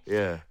home.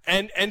 Yeah.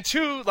 And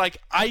two, like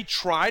I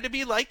try to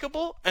be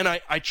likable and I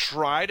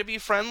try to be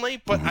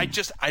friendly, but I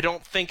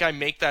don't think I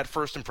make that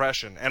first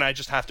impression, and I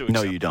just have to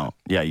accept No, you don't.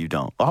 Yeah, you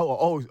don't.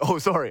 Oh,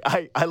 sorry.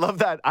 I love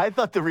that. I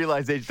thought the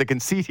realization, the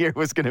conceit here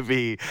was going to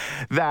be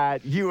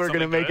that you were going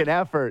to make an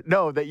effort.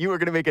 No, that you were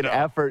going to make an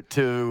effort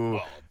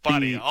to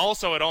buddy,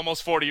 also at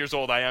almost 40 years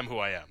old, I am who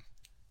I am.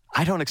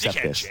 I don't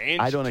accept this.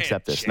 Change. I don't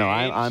accept this. No,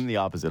 I'm the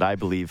opposite. I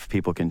believe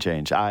people can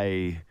change.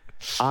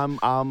 I'm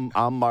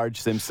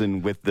Marge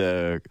Simpson with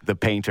the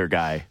painter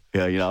guy,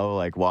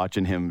 like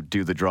watching him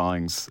do the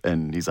drawings,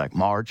 and he's like,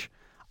 Marge,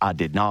 I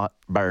did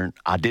burn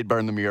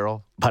the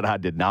mural, but I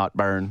did not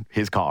burn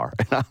his car.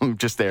 And I'm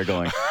just there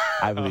going,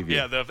 I believe you.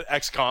 Yeah, the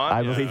ex-con.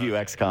 I believe you,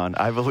 ex-con.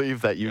 I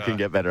believe that you can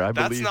get better.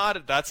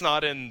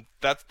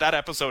 That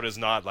episode is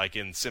not like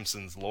in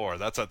Simpsons lore.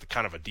 That's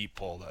kind of a deep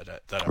pull. That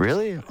episode.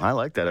 Really? I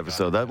like that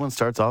episode. That one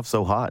starts off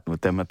so hot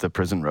with them at the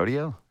prison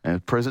rodeo.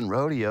 And prison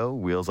rodeo,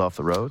 wheels off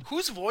the road.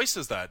 Whose voice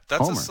is that?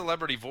 That's Homer. A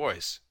celebrity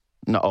voice.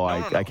 No,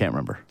 I can't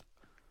remember.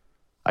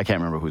 I can't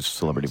remember whose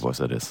celebrity voice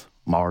that is.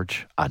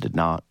 Marge, I did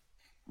not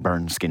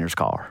burn Skinner's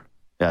car.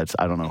 I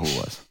don't know who it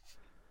was.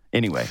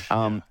 Anyway,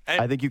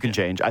 I think you can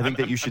change. I think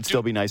that you should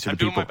still be nicer to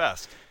people. I'm doing my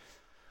best.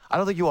 I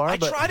don't think you are. I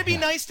try to be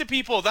nice to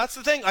people. That's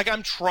the thing. Like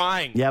I'm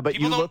trying. Yeah, but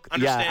people you look. Don't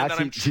understand yeah, actually,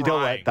 that I'm trying. You know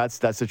what?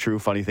 That's the true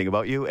funny thing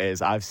about you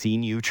is I've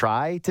seen you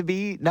try to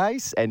be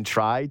nice and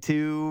try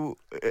to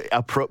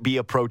be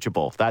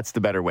approachable. That's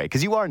the better way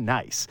because you are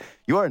nice.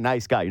 You are a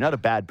nice guy. You're not a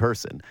bad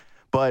person,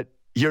 but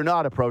you're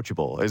not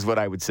approachable, is what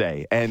I would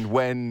say. And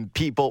when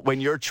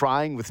you're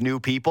trying with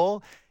new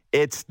people,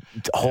 it's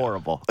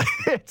horrible.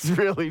 It's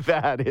really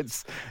bad.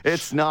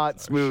 It's not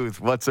smooth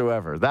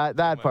whatsoever.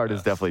 That part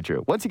is definitely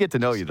true. Once you get to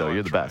know you, though,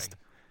 you're the best.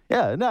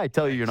 Yeah, and I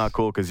tell you you're not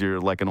cool because you're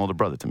like an older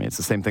brother to me. It's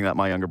the same thing that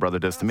my younger brother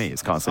does to me.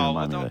 It's constantly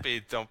reminding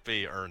me. Don't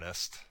be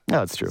earnest.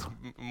 Yeah, it's true. It's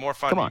more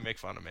fun when you make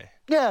fun of me.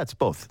 Yeah, it's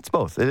both. It's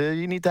both.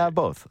 You need to have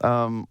both.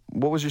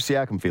 What was your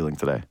Siakam feeling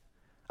today?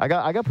 I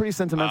got pretty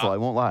sentimental. I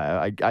won't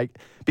lie.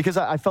 Because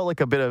I felt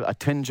like a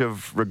tinge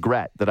of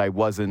regret that I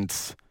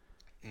wasn't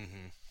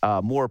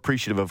more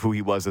appreciative of who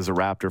he was as a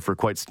Raptor for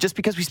just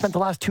because we spent the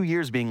last 2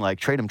 years being like,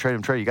 trade him.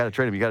 You got to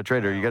trade him. You got to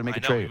trade her. You got to make a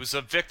trade. He was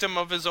a victim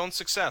of his own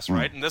success,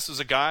 right? And this was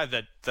a guy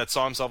that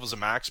saw himself as a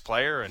max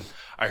player. And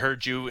I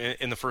heard you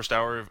in the first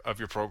hour of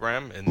your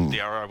program, and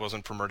the hour I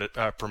wasn't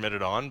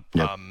permitted on.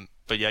 Yep.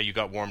 But yeah, you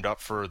got warmed up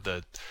for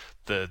the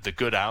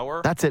good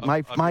hour. That's it.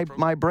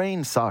 My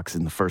brain sucks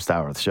in the first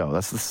hour of the show.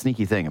 That's the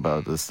sneaky thing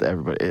about this.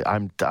 Everybody,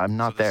 I'm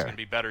not there. It's gonna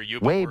be better.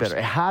 Way better.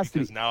 It has to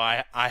be. Now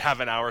I have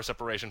an hour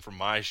separation from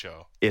my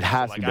show. It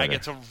has to be better. I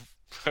get to.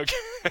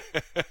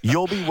 Okay.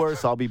 You'll be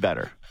worse. I'll be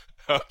better.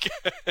 Okay.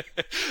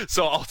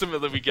 So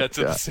ultimately, we get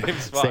to the same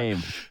spot.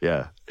 Same.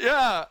 Yeah.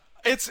 Yeah.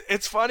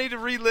 It's funny to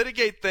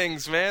relitigate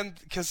things, man,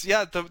 because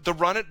the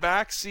run it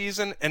back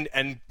season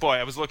and boy,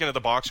 I was looking at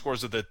the box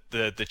scores of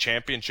the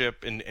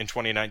championship in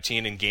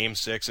 2019 in Game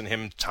 6 and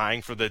him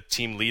tying for the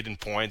team lead in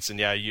points, and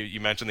you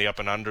mentioned the up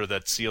and under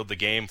that sealed the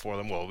game for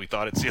them. Well, we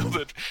thought it sealed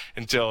it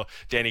until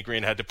Danny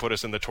Green had to put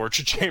us in the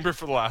torture chamber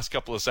for the last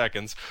couple of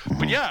seconds.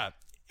 But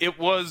it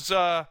was.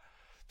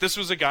 This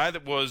was a guy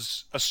that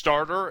was a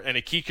starter and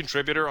a key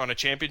contributor on a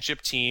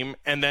championship team,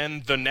 and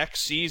then the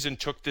next season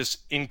took this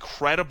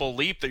incredible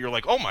leap that you're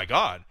like, oh my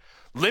God,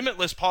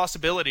 limitless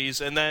possibilities.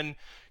 And then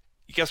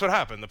guess what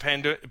happened?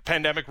 The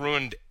pandemic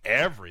ruined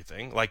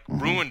everything,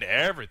 ruined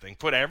everything,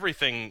 put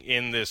everything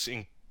in this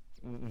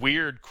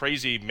weird,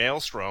 crazy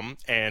maelstrom,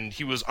 and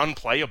he was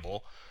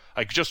unplayable.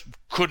 Just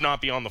could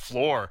not be on the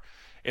floor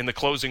in the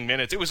closing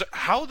minutes. It was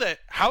how did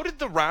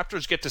the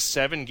Raptors get to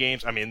 7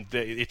 games? I mean,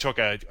 it took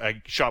a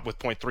shot with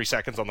 0.3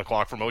 seconds on the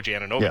clock from OG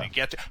Anunoby to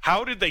get to.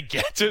 How did they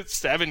get to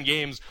 7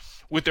 games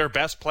with their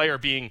best player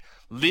being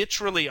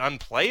literally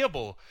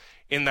unplayable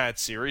in that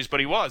series? But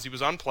he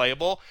was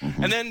unplayable,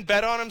 and then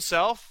bet on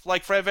himself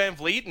like Fred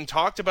VanVleet and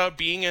talked about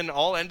being an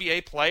all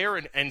NBA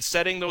player and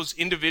setting those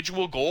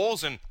individual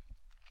goals and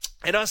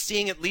us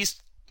seeing at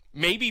least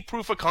maybe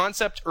proof of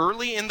concept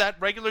early in that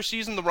regular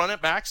season, the run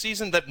it back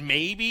season, that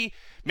maybe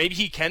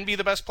he can be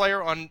the best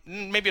player on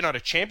maybe not a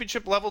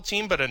championship level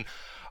team, but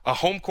a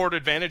home court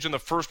advantage in the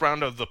first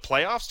round of the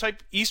playoffs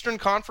type Eastern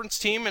Conference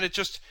team. And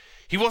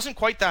he wasn't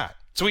quite that.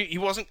 So he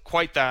wasn't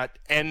quite that.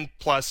 And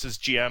plus his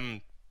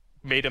GM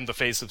made him the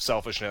face of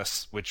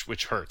selfishness,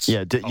 which hurts.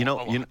 Yeah. You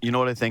know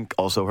what I think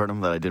also hurt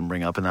him that I didn't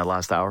bring up in that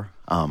last hour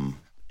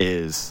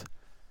is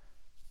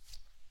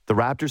the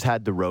Raptors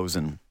had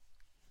DeRozan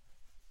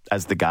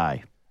as the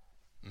guy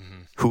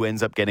who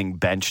ends up getting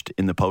benched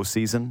in the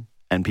postseason,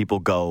 and people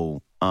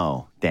go,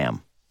 oh,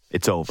 damn,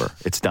 it's over.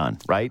 It's done,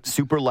 right?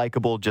 Super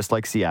likable, just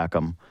like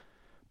Siakam.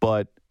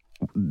 But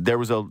there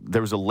was a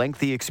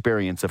lengthy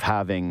experience of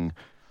having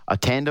a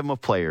tandem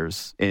of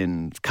players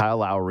in Kyle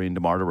Lowry and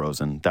DeMar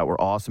DeRozan that were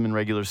awesome in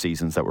regular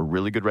seasons, that were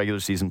really good regular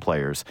season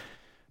players,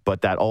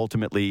 but that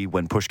ultimately,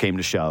 when push came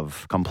to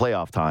shove, come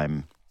playoff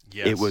time,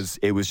 it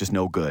was just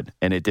no good,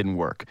 and it didn't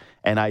work.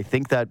 And I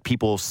think that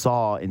people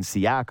saw in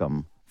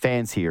Siakam,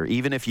 fans here,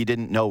 even if you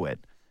didn't know it,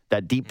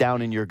 that deep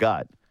down in your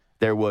gut,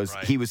 there was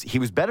he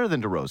was better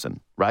than DeRozan,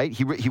 right?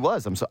 He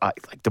was.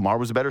 DeMar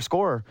was a better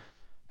scorer.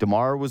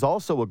 DeMar was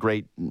also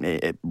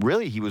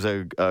he was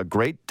a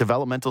great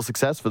developmental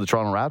success for the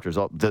Toronto Raptors.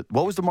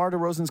 What was DeMar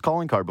DeRozan's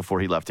calling card before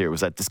he left here? It was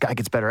that this guy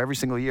gets better every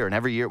single year, and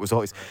every year it was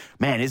always,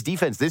 man, his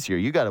defense this year,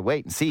 you got to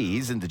wait and see.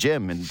 He's in the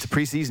gym, and it's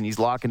preseason, he's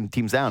locking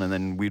teams down, and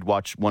then we'd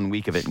watch 1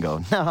 week of it and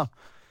go, no,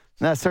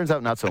 it turns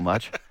out not so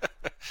much.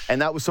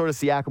 And that was sort of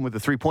Siakam with the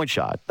three-point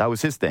shot. That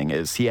was his thing,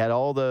 is he had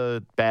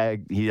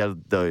he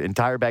had the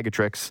entire bag of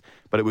tricks,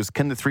 but it was,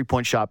 can the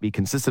three-point shot be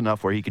consistent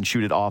enough where he can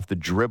shoot it off the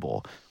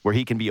dribble, where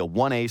he can be a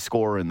 1A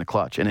scorer in the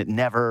clutch? And it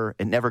never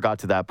got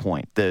to that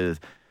point. The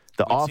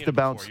off the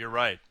bounce. You're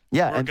right.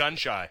 Yeah, we're gun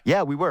shy.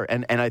 Yeah, we were.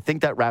 And I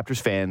think that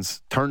Raptors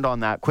fans turned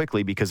on that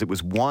quickly because it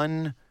was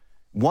one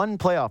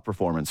playoff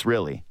performance,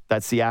 really,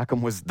 that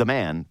Siakam was the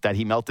man that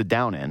he melted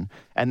down in.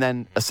 And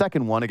then a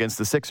second one against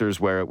the Sixers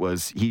where it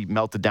was he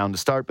melted down to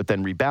start but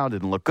then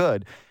rebounded and looked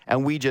good.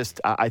 And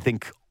I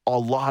think a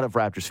lot of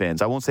Raptors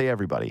fans, I won't say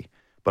everybody,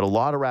 but a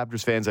lot of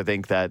Raptors fans, I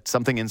think that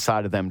something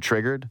inside of them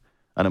triggered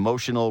an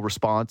emotional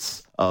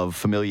response of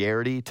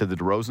familiarity to the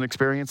DeRozan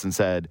experience and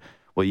said,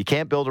 well, you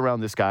can't build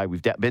around this guy.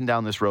 We've been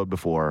down this road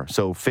before,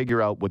 so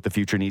figure out what the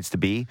future needs to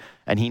be.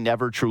 And he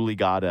never truly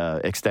got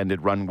an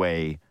extended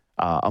runway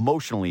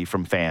emotionally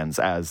from fans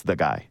as the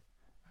guy.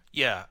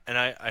 Yeah, and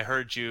I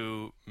heard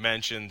you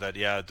mention that,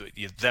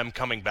 them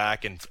coming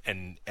back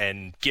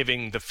and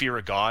giving the fear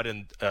of God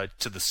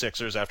to the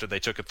Sixers after they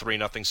took a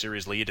 3-0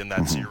 series lead in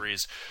that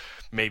series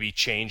maybe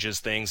changes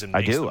things and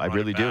makes them I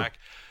really back. do.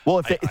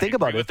 Well, think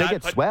about it. If they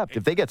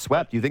get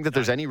swept, do you think that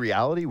there's any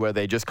reality where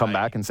they just come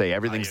back and say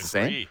everything's the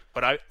same?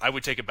 But I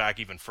would take it back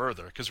even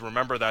further, because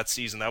remember that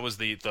season, that was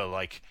the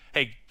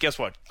hey, guess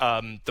what?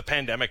 The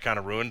pandemic kind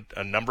of ruined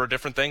a number of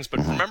different things,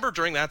 but remember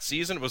during that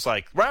season, it was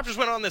like Raptors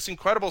went on this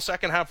incredible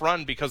second half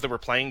run because they were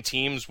playing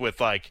teams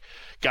with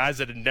guys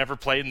that had never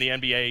played in the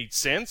NBA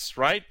since,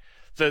 right?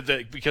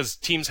 Because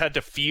teams had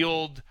to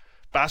field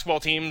basketball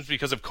teams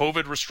because of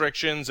COVID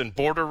restrictions and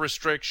border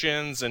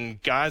restrictions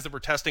and guys that were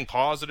testing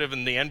positive,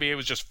 and the NBA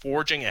was just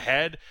forging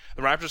ahead.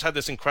 The Raptors had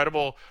this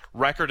incredible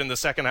record in the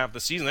second half of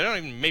the season. They don't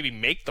even maybe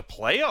make the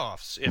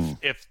playoffs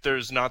if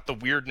there's not the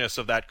weirdness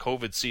of that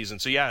COVID season.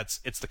 So yeah,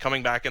 it's the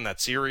coming back in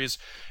that series,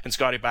 and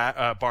Scotty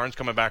Barnes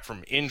coming back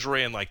from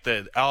injury, and like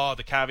the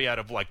caveat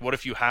of like, what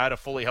if you had a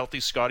fully healthy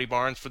Scotty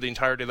Barnes for the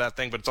entirety of that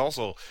thing? But it's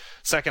also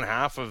second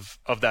half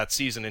of that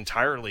season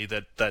entirely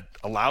that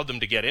allowed them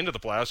to get into the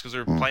playoffs because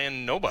they're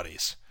playing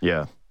nobodies.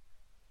 Yeah.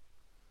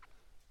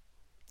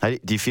 Do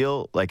you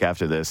feel like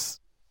after this,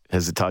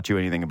 has it taught you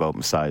anything about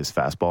Masai's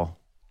fastball?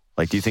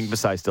 Like, do you think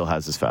Masai still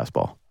has his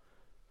fastball?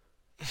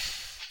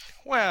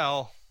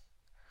 Well,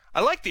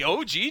 I like the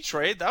OG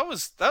trade. That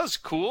was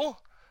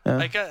cool. Yeah.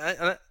 Like,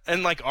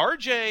 and like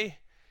RJ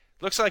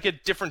looks like a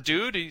different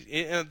dude.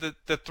 The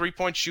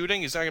 3-point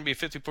shooting, he's not going to be a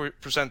 50%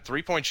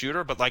 3-point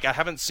shooter, but like I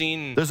haven't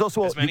seen. There's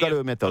also, you got to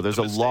admit though, there's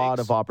a lot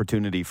of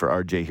opportunity for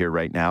RJ here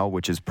right now,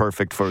 which is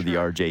perfect for the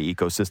RJ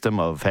ecosystem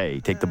of, hey,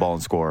 take the ball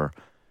and score.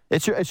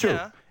 It's true.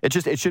 Yeah.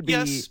 It should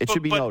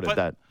be noted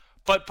that.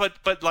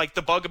 But like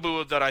the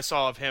bugaboo that I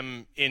saw of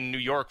him in New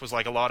York was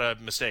like a lot of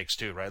mistakes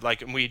too, right?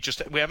 Like we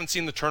haven't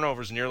seen the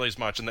turnovers nearly as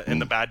much,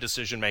 and the bad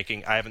decision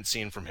making I haven't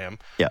seen from him.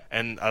 Yeah.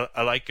 And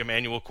I like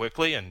Emmanuel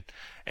quickly and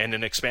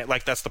an expand,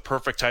 like that's the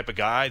perfect type of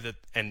guy that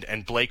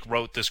and Blake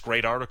wrote this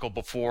great article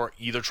before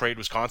either trade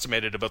was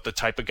consummated about the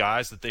type of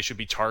guys that they should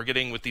be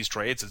targeting with these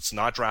trades. It's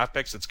not draft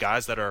picks, it's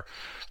guys that are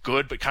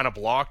good but kind of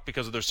blocked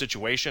because of their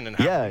situation and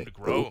have room to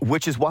grow.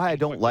 Which is why I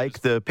don't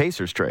like the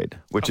Pacers trade.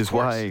 Which is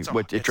why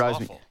it drives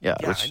me. Yeah,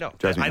 I know.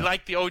 I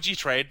like the OG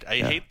trade. I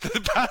hate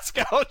the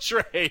Pascal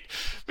trade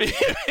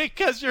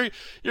because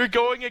you're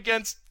going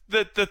against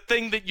the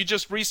thing that you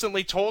just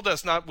recently told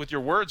us, not with your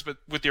words, but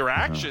with your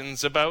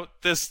actions about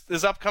this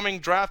upcoming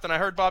draft. And I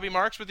heard Bobby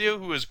Marks with you,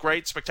 who is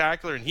great,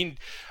 spectacular, and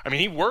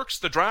he works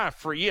the draft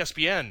for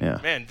ESPN. Yeah.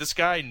 Man, this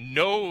guy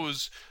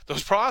knows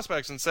those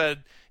prospects and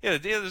said,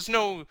 there's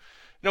no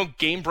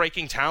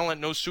game-breaking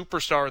talent, no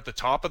superstar at the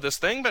top of this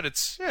thing, but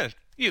it's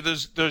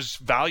there's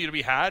value to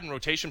be had and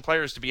rotation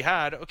players to be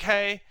had.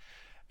 Okay,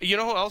 you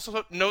know who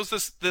also knows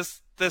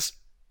this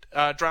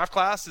draft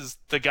class is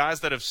the guys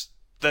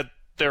that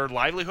their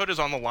livelihood is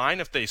on the line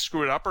if they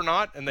screw it up or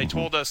not, and they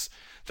told us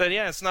that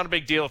it's not a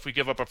big deal if we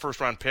give up a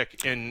first-round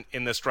pick in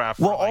this draft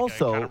for a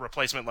kind of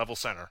replacement level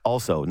center.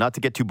 Also, not to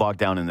get too bogged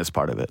down in this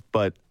part of it,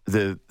 but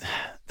the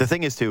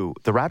thing is too,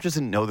 the Raptors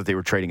didn't know that they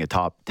were trading a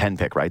top 10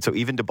 pick, right? So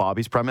even to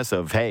Bobby's premise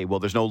of, hey, well,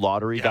 there's no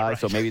lottery guy, right.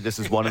 So maybe this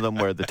is one of them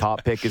where the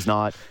top pick is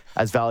not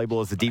as valuable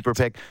as the deeper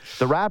pick.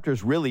 The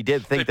Raptors really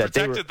did think that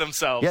they protected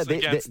themselves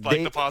against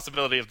the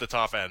possibility of the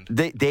top end.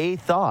 They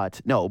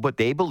thought, but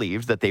they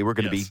believed that they were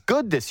going to be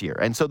good this year,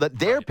 and so that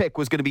their pick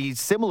was going to be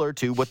similar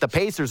to what the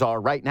Pacers are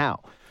right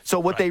now. So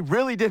what they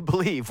really did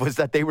believe was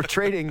that they were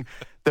trading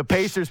the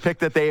Pacers pick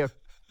that they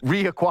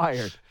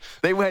reacquired.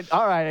 They went,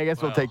 all right, I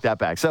guess we'll take that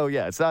back. So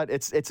yeah, it's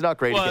not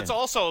great. Well, again. It's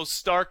also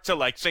stark to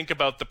like think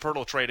about the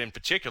Pirtle trade in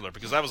particular,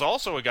 because that was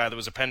also a guy that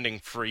was a pending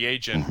free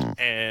agent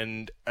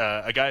and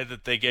a guy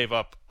that they gave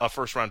up a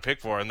first round pick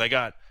for, and they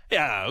got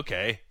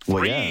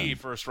three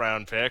first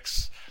round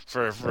picks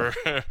for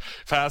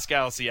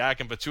Pascal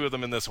Siakam, but two of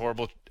them in this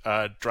horrible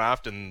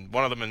draft, and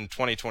one of them in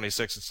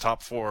 2026. It's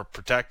top 4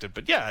 protected.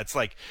 But yeah, it's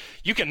like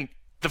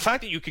the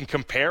fact that you can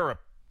compare a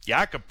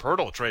Jakob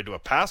Pirtle trade to a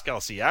Pascal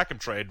Siakam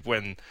trade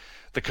when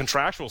the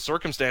contractual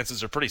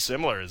circumstances are pretty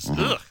similar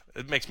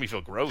it makes me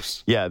feel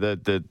gross. Yeah,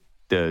 the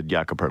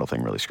Jakob Pirtle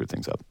thing really screwed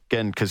things up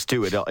again, because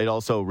too it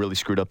also really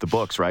screwed up the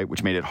books, right,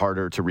 which made it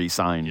harder to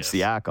re-sign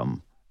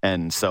Siakam,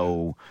 and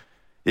so.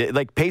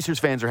 Like Pacers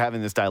fans are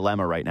having this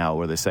dilemma right now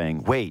where they're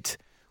saying, wait,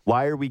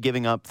 why are we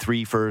giving up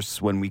 3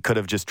 firsts when we could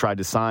have just tried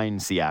to sign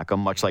Siakam,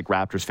 much like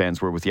Raptors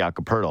fans were with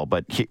Jakob Pirtle?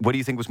 But what do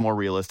you think was more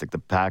realistic?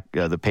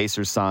 The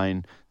Pacers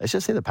sign, I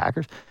should say the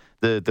Packers,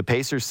 the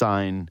Pacers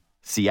sign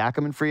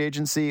Siakam in free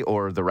agency,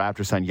 or the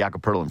Raptors signed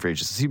Jakob Pirtle in free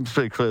agency? It seems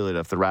pretty clearly that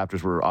if the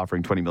Raptors were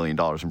offering $20 million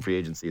in free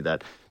agency,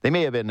 that they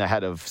may have been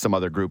ahead of some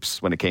other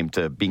groups when it came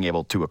to being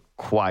able to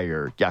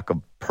acquire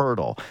Jakob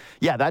Pirtle.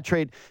 Yeah, that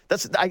trade,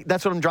 that's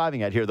what I'm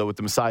driving at here, though, with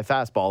the Masai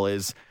fastball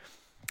is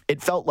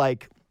it felt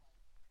like,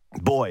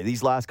 boy,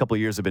 these last couple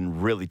of years have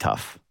been really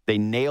tough. They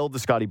nailed the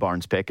Scotty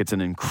Barnes pick. It's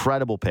an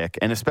incredible pick,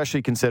 and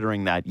especially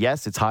considering that,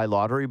 yes, it's high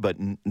lottery, but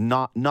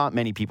not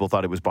many people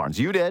thought it was Barnes.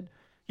 You did.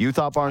 You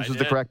thought Barnes was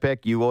the correct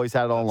pick. You always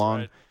had it all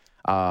along.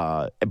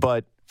 Right.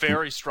 But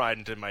very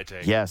strident in my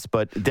take. Yes,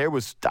 but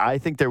I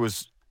think there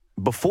was,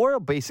 before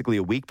basically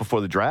a week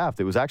before the draft,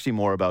 it was actually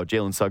more about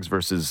Jalen Suggs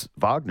versus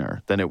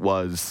Wagner than it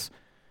was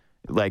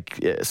like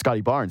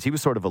Scotty Barnes. He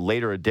was sort of a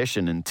later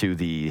addition into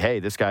the, hey,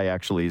 this guy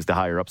actually is the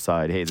higher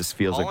upside. Hey, this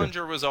feels like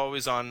Hollinger was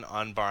always on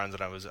Barnes,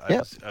 and I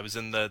was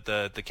in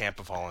the camp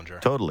of Hollinger.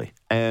 Totally.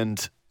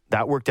 And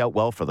that worked out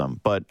well for them.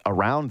 But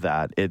around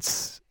that,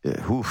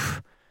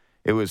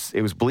 It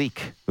was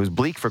bleak. It was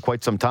bleak for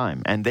quite some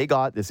time. And they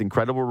got this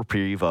incredible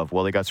reprieve of,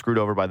 they got screwed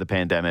over by the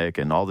pandemic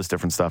and all this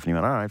different stuff. And you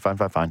went, all right,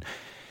 fine.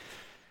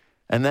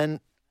 And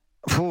then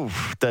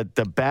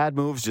The bad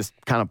moves just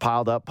kind of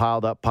piled up.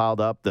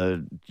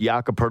 The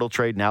Siakam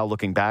trade, now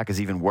looking back,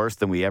 is even worse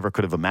than we ever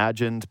could have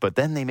imagined. But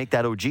then they make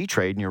that OG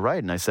trade, and you're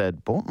right. And I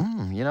said,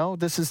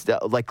 this is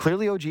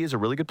clearly OG is a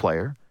really good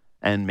player.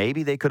 And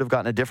maybe they could have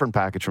gotten a different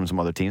package from some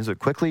other teams. But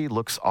Quickly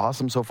looks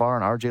awesome so far,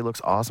 and RJ looks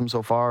awesome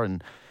so far.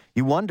 And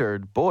you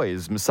wondered, boy,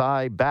 is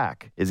Masai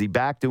back? Is he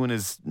back doing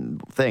his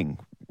thing,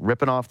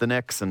 ripping off the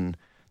Knicks? And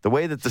the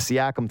way that the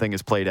Siakam thing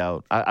has played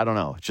out, I don't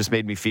know. It just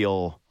made me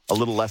feel a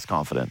little less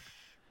confident.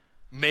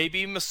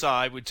 Maybe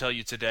Masai would tell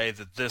you today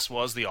that this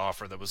was the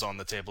offer that was on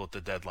the table at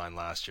the deadline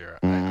last year.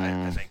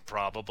 I think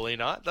probably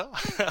not, though.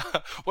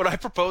 What I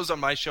proposed on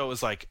my show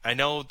is I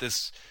know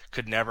this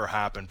could never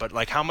happen,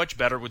 but how much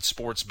better would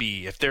sports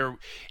be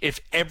if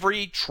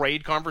every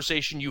trade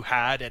conversation you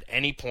had at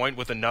any point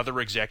with another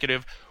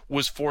executive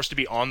was forced to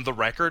be on the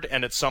record,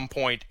 and at some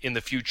point in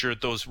the future,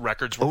 those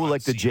records were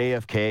like the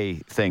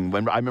JFK thing.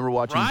 When I remember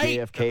watching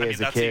JFK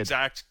as a that's kid. The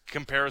exact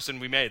comparison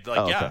we made.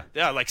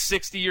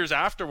 60 years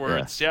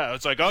afterwards. Yeah,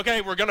 it's okay,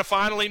 we're gonna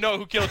finally know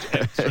who killed you.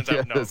 It turns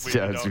out, no,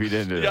 we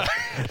didn't know.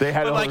 They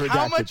had all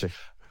redacted.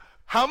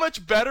 How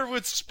much better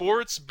would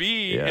sports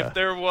be if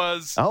there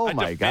was a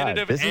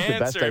definitive this is answer? The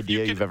best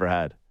idea you've ever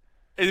had.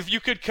 If you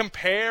could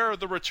compare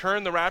the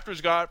return the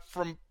Raptors got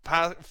for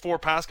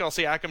Pascal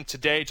Siakam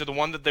today to the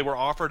one that they were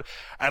offered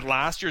at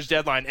last year's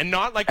deadline, and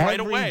not right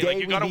away. Every day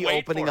you got to we'd be wait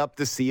opening up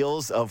the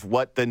seals of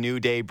what the new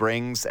day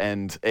brings,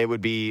 and it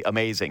would be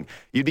amazing.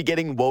 You'd be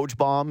getting Woj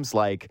bombs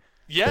today.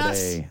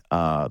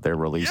 They're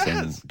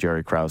releasing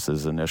Jerry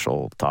Krause's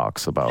initial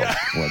talks about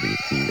whether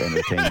he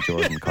entertained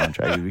Jordan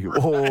contract.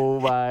 Oh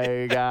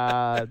my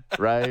God!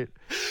 Right?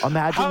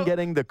 Imagine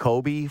getting the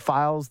Kobe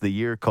files. The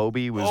year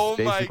Kobe was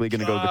basically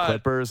going to go to the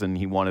Clippers, and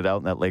he wanted out,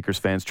 and that Lakers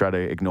fans try to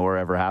ignore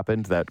ever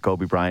happened. That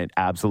Kobe Bryant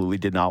absolutely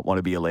did not want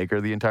to be a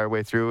Laker the entire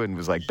way through, and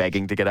was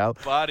begging to get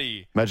out.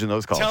 Buddy, imagine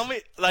those calls. Tell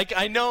me,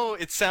 I know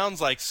it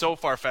sounds so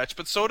far fetched,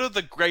 but so do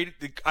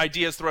the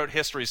ideas throughout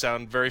history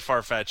sound very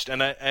far fetched,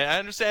 and I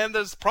understand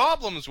there's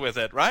problems with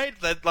it, right?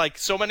 That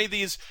so many of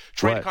these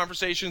trade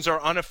conversations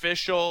are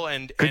unofficial,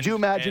 and could you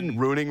imagine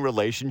ruining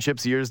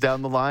relationships years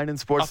down the line in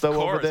sports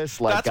over this?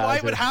 That's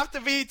why it would have to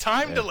be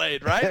time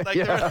delayed, right?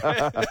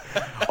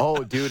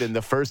 Oh, dude! And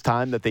the first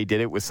time that they did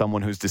it with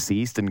someone who's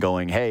deceased and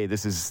going, "Hey,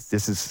 this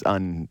is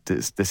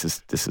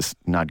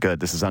not good.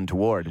 This is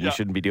untoward. We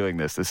shouldn't be doing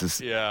this. This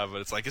is." Yeah,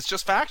 but it's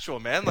just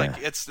factual, man.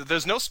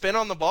 There's no spin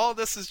on the ball.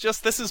 This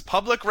is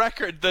public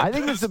record. I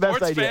think this is the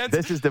best idea.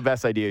 This is the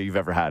best idea you've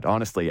ever had.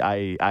 Honestly,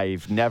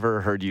 I've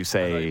never heard you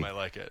say. I thought you might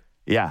like it.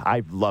 Yeah,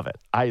 I love it.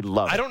 I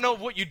don't know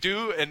what you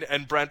do,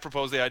 and Brent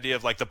proposed the idea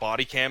of the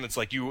body cam. It's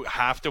you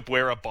have to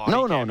wear a body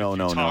cam.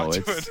 No.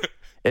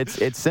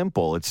 It's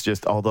simple. It's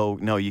just,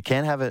 although you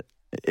can't have it.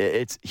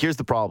 Here's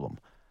the problem.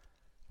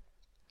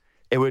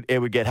 It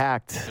would get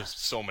hacked. There's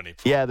so many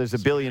problems. Yeah, there's a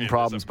billion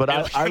problems. But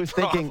I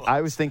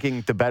was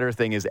thinking the better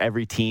thing is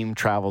every team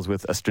travels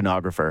with a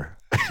stenographer.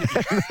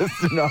 The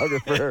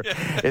stenographer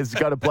has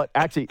got to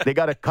actually they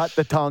got to cut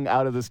the tongue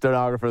out of the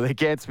stenographer. They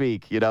can't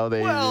speak.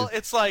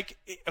 It's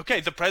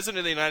the president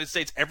of the United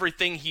States.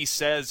 Everything he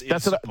says is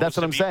that's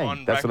what I'm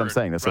saying. That's what I'm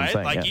saying. That's what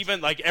I'm saying.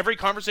 Even every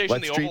conversation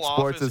in the Oval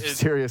Office treat sports as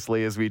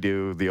seriously as we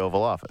do the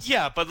Oval Office.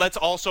 Yeah, but let's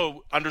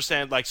also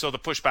understand. So the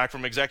pushback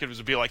from executives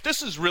would be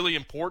this is really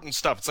important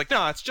stuff. It's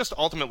no, it's just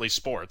ultimately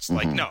sports.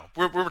 No,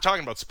 we're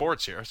talking about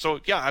sports here. So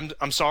yeah,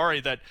 I'm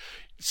sorry that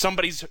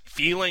somebody's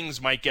feelings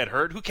might get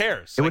hurt. Who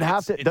cares? It would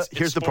have to.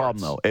 Here's the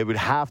problem, though. It would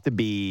have to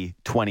be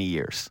 20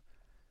 years.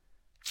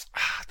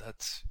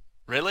 That's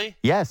really?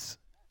 Yes,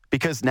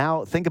 because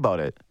now think about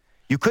it.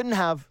 You couldn't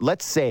have.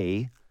 Let's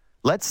say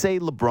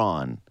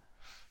LeBron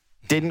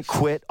didn't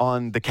quit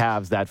on the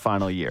Cavs that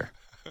final year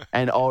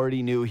and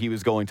already knew he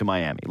was going to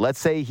Miami. Let's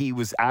say he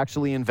was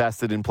actually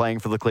invested in playing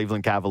for the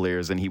Cleveland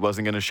Cavaliers and he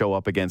wasn't going to show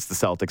up against the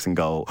Celtics and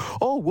go,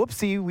 "Oh,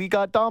 whoopsie, we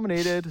got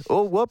dominated.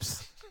 Oh,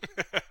 whoops.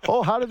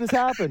 Oh, how did this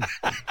happen?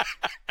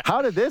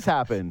 How did this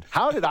happen?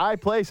 How did I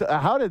play?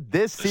 How did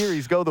this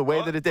series go the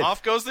way that it did?"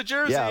 Off goes the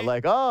jersey. Yeah,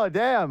 oh,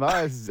 damn.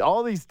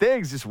 All these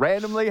things just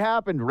randomly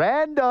happened.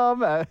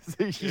 Random.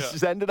 He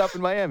just ended up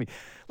in Miami.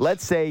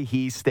 Let's say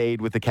he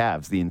stayed with the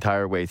Cavs the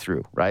entire way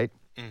through, right?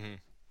 Mm-hmm.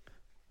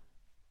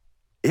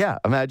 Yeah,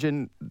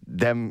 imagine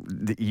them.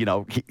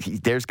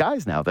 There's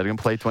guys now that are going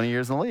to play 20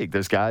 years in the league.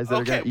 There's guys that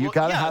are going to. You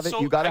got to have it.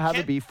 You got to have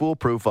it be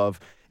foolproof of.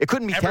 It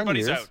couldn't be 10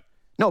 years. Out.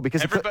 No,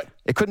 because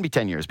it couldn't be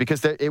 10 years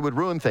because it would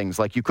ruin things.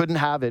 You couldn't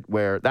have it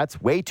where that's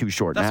way too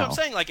short now. That's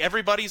what I'm saying.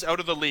 Everybody's out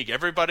of the league.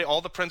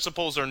 All the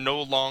principals are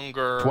no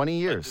longer 20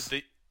 years.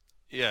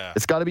 Yeah,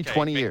 it's got to be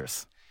 20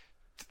 years.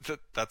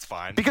 That's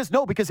fine.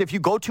 Because if you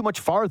go too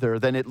much farther,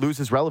 then it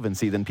loses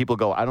relevancy. Then people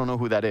go, "I don't know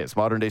who that is."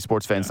 Modern day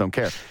sports fans don't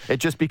care. It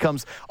just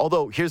becomes.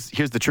 Although here's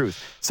the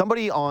truth.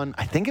 Somebody on,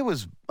 I think it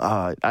was,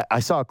 I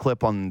saw a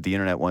clip on the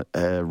internet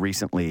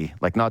recently,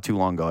 not too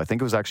long ago. I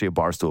think it was actually a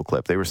Barstool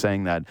clip. They were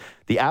saying that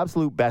the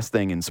absolute best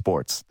thing in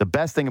sports, the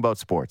best thing about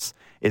sports,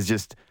 is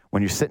just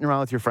when you're sitting around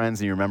with your friends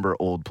and you remember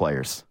old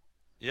players.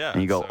 Yeah.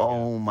 And you go,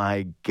 "Oh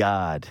my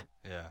God."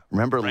 Yeah.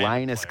 Remember Random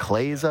Linus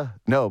players, Kleza?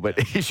 No, but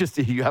he's just,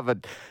 you have a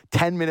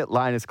 10-minute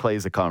Linus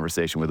Kleza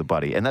conversation with a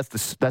buddy, and that's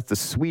the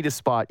sweetest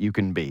spot you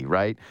can be,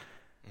 right?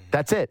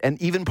 That's it. And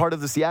even part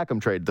of the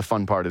Siakam trade, the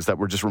fun part is that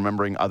we're just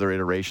remembering other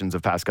iterations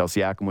of Pascal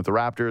Siakam with the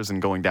Raptors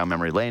and going down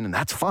memory lane, and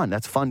that's fun.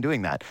 That's fun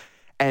doing that.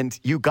 And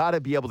you got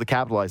to be able to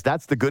capitalize.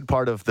 That's the good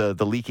part of the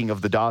leaking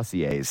of the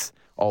dossiers,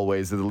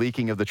 always, the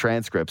leaking of the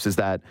transcripts, is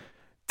that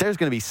there's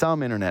going to be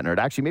some internet nerd.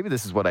 Actually, maybe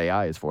this is what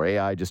AI is for.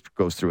 AI just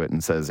goes through it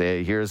and says,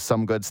 hey, here's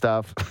some good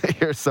stuff.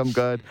 Here's some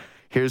good.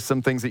 Here's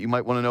some things that you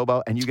might want to know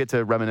about, and you get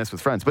to reminisce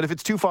with friends. But if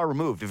it's too far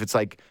removed, if it's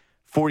like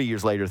 40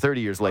 years later,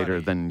 30 years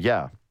later, then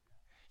yeah.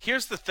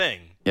 Here's the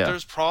thing. Yeah.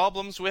 There's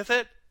problems with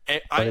it.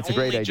 I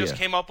only just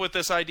came up with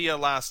this idea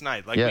last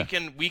night. Like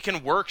we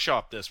can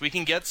workshop this. We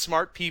can get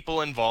smart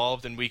people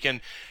involved, and we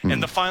can.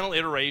 And the final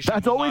iteration.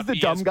 That's always the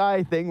dumb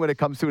guy thing when it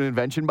comes to an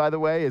invention. By the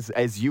way, is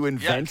as you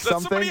invent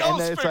something, and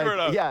then it's like,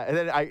 and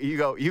then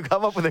you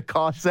come up with a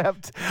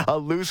concept, a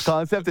loose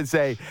concept, and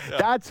say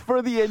that's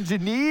for the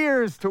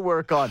engineers to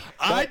work on.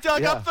 I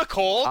dug up the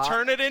coal,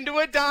 turn it into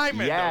a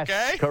diamond. Yes,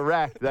 okay,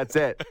 correct. That's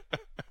it.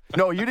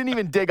 No, you didn't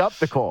even dig up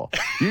the coal.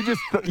 You just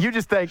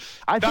think,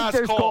 I think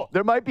there's coal.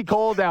 There might be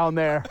coal down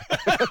there.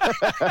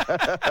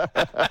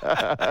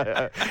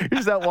 You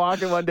just out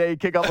walking one day,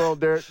 kick up a little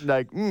dirt, and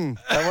like,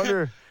 I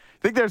wonder,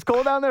 think there's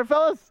coal down there,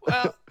 fellas?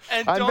 Well,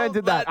 and I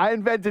invented that. I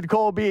invented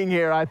coal being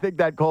here. I think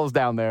that coal's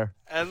down there.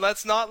 And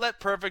let's not let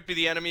perfect be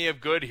the enemy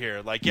of good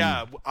here. Like,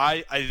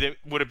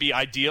 would it be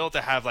ideal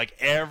to have like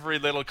every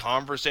little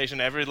conversation,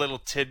 every little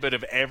tidbit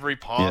of every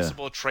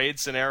possible trade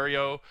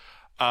scenario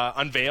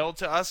unveiled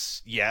to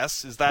us?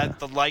 Yes. Is that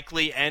the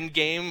likely end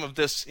game of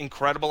this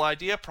incredible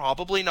idea?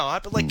 Probably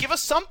not. But give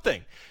us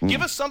something.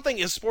 Give us something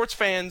as sports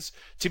fans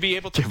to be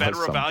able to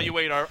better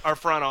evaluate our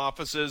front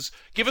offices.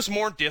 Give us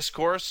more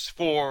discourse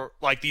for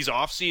like these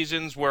off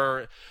seasons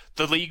where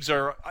the leagues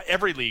are,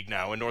 every league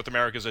now in North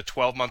America is a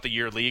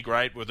 12-month-a-year league,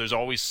 right? Where there's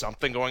always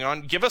something going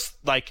on. Give us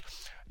like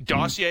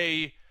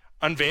dossier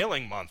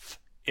unveiling month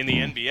in the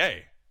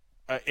NBA.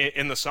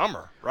 In the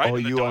summer, right? Oh,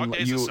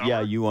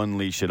 you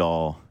unleash it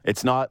all.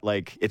 It's not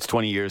like it's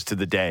 20 years to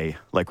the day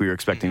like we were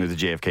expecting with the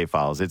JFK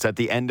files. It's at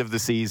the end of the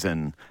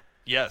season.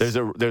 Yes.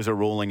 There's a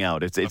rolling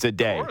out. It's a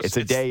day. Course. It's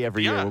a day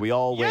every year where we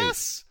all wait.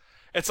 Yes.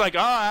 It's like,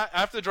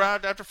 after the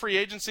draft, after free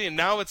agency, and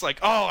now it's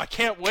like, I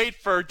can't wait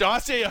for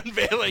dossier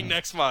unveiling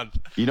next month.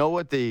 You know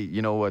what the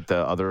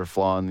other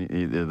flaw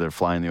in the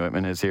fly in the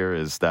ointment is here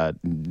is that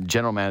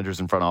general managers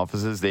and front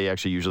offices, they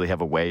actually usually have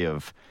a way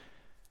of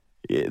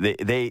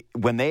They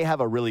when they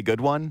have a really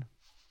good one,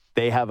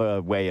 they have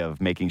a way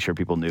of making sure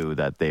people knew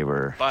that they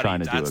were trying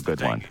to do a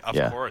good one.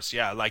 Of course,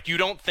 yeah. Like you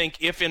don't think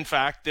if in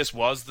fact this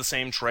was the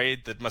same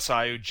trade that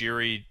Masai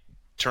Ujiri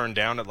turned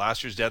down at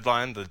last year's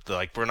deadline, that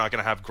like we're not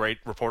going to have great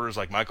reporters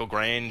like Michael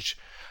Grange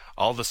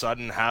all of a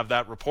sudden have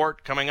that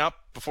report coming up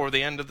before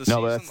the end of the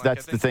season. No,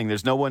 that's the thing.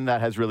 There's no one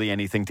that has really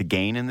anything to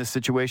gain in this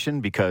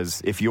situation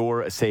because if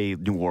you're, say,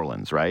 New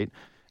Orleans, right?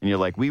 And you're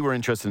like, we were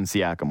interested in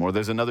Siakam, or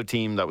there's another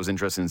team that was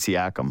interested in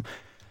Siakam.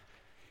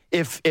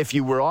 If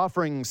you were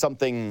offering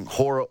something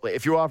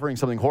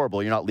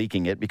horrible, you're not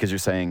leaking it because you're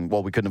saying,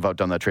 well, we couldn't have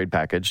outdone that trade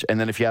package. And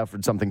then if you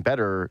offered something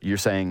better, you're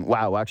saying,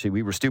 wow, actually,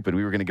 we were stupid.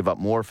 We were going to give up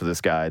more for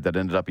this guy that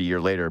ended up a year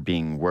later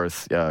being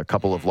worth a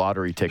couple of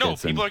lottery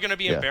tickets. No, people are going to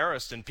be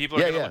embarrassed and people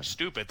are going to look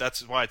stupid.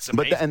 That's why it's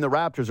amazing. And the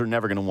Raptors are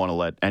never going to want to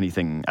let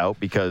anything out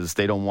because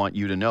they don't want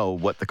you to know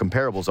what the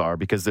comparables are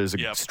because there's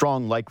a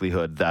strong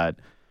likelihood that,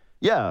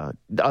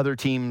 other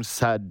teams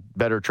had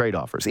better trade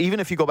offers. Even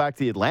if you go back to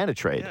the Atlanta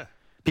trade. Yeah.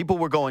 People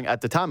were going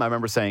at the time. I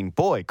remember saying,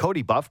 "Boy,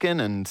 Cody Buffkin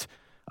and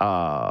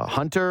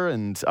Hunter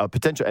and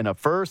potential and a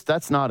first.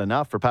 That's not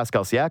enough for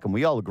Pascal Siakam."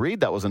 We all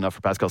agreed that was enough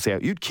for Pascal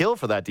Siakam. You'd kill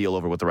for that deal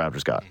over what the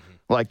Raptors got.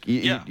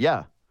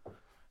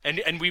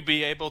 And we'd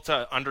be able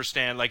to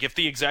understand, like, if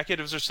the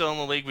executives are still in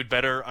the league, we'd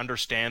better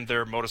understand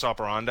their modus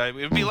operandi. It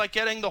would be like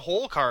getting the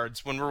hole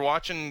cards when we're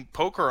watching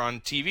poker on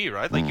TV,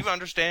 right? Like, you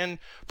understand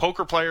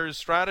poker players'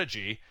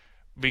 strategy.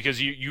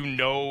 Because you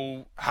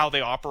know how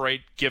they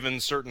operate given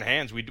certain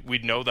hands.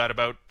 We'd know that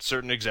about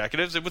certain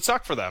executives. It would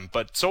suck for them,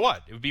 but so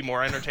what? It would be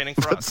more entertaining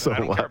for us. I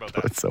don't care about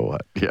that. But so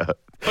what? Yeah.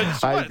 But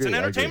so what? It's an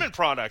entertainment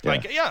product.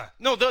 Yeah.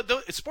 No,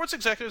 the sports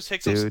executives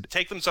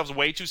take themselves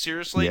way too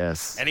seriously.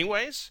 Yes.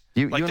 Anyways,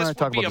 you and I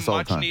talk about this all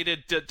the time. This would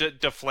be a much-needed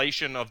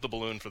deflation of the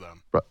balloon for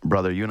them.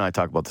 Brother, you and I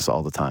talk about this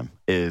all the time.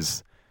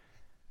 It's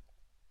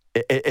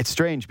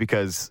strange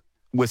because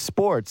with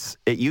sports,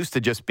 it used to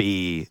just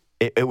be.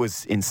 It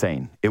was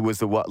insane. It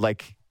was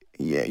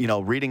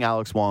reading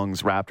Alex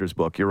Wong's Raptors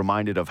book, you're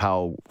reminded of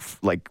how,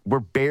 we're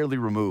barely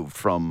removed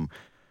from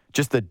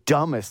just the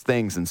dumbest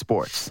things in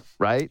sports,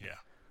 right?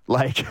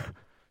 Yeah.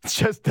 It's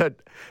just the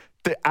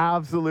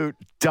absolute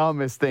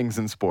dumbest things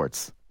in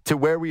sports to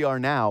where we are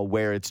now,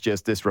 where it's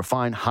just this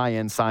refined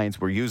high-end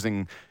science. We're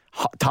using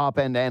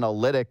top-end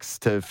analytics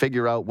to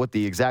figure out what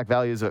the exact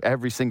values of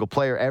every single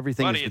player,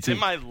 everything. Buddy, it's in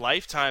my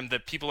lifetime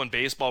that people in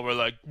baseball were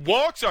like,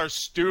 walks are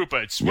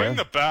stupid, swing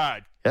the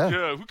bat.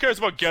 Yeah, who cares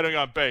about getting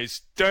on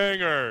base?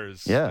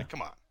 Dingers. Yeah. Like,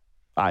 come on.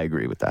 I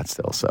agree with that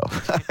still. So,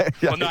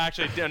 well, no,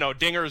 actually, no.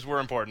 Dingers were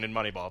important in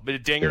Moneyball,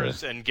 but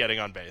dingers and getting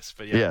on base.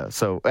 But yeah.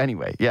 So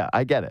anyway,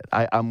 I get it.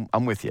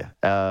 I'm with you.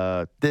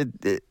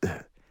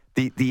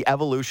 The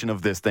evolution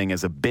of this thing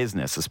as a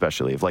business,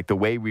 especially of like the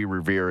way we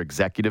revere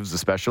executives,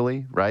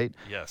 especially, right?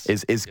 Yes.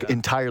 Is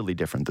entirely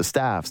different. The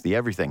staffs, the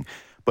everything.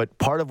 But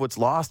part of what's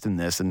lost in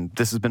this, and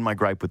this has been my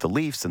gripe with the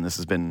Leafs, and this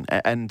has been,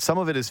 and some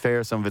of it is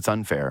fair, some of it's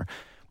unfair,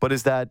 but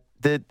is that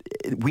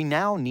we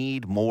now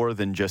need more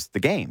than just the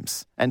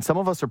games. And some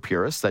of us are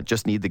purists that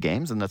just need the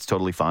games, and that's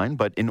totally fine.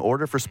 But in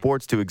order for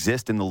sports to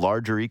exist in the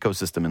larger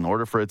ecosystem, in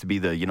order for it to be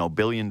the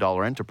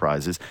billion-dollar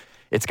enterprises,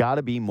 it's got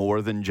to be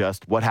more than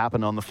just what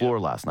happened on the floor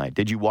last night.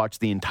 Did you watch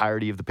the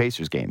entirety of the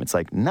Pacers game? It's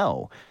like,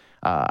 no.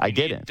 I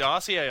didn't.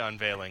 Dossier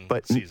unveiling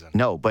but season.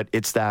 No, but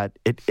it's that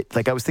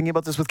like I was thinking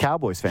about this with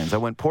Cowboys fans. I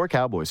went, poor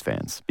Cowboys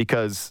fans,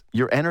 because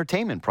your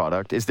entertainment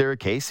product, is there a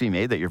case to be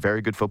made that your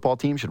very good football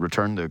team should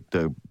return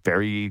the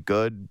very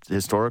good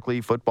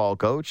historically football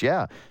coach?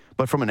 Yeah.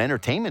 But from an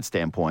entertainment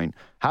standpoint,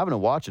 having to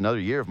watch another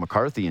year of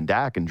McCarthy and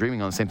Dak and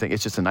dreaming on the same thing,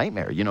 it's just a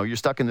nightmare. You're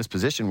stuck in this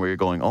position where you're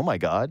going, oh my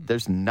God,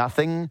 there's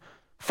nothing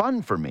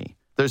fun for me.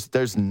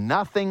 There's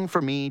nothing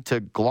for me to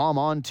glom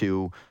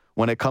onto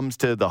when it comes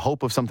to the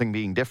hope of something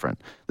being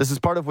different. This is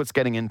part of what's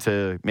getting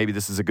into, maybe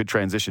this is a good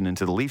transition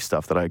into the Leaf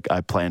stuff that I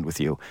planned with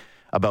you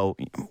about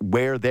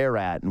where they're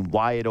at and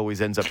why it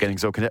always ends up getting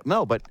so connected.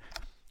 No, but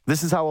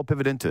this is how I'll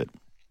pivot into it.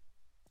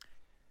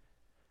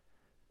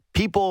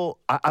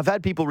 I've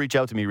had people reach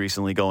out to me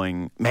recently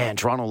going, man,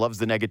 Toronto loves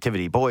the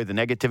negativity. Boy, the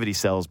negativity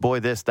sells.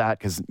 Boy, this, that,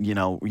 because,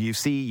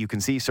 you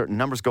can see certain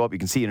numbers go up. You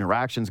can see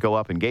interactions go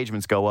up,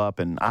 engagements go up.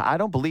 And I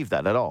don't believe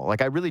that at all.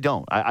 Like, I really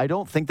don't. I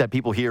don't think that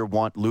people here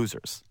want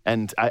losers.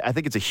 And I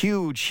think it's a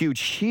huge, huge,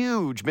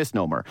 huge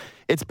misnomer.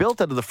 It's built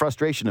out of the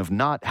frustration of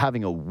not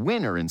having a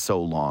winner in so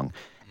long.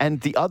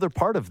 And the other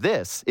part of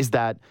this is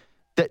that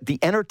the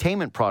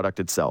entertainment product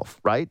itself,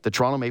 right? The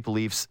Toronto Maple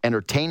Leafs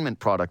entertainment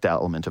product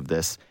element of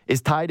this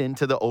is tied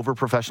into the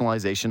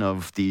over-professionalization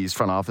of these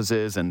front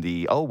offices and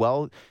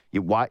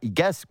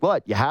guess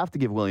what? You have to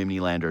give William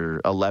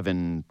Nylander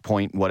 11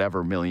 point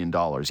whatever million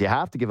dollars. You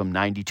have to give him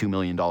 $92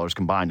 million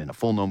combined in a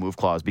full no-move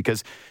clause,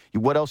 because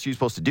what else are you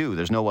supposed to do?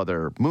 There's no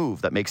other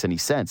move that makes any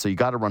sense. So you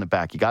got to run it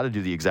back. You got to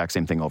do the exact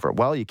same thing over.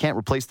 Well, you can't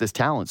replace this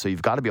talent, so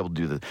you've got to be able to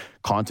do the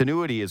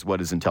continuity is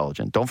what is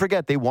intelligent. Don't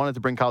forget, they wanted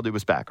to bring Kyle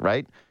Dubas back,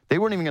 right? They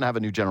weren't even going to have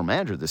a new general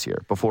manager this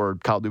year before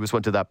Kyle Dubas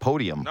went to that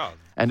podium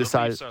and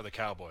decided. The Leafs are the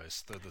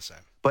Cowboys. They're the same.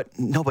 But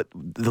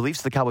the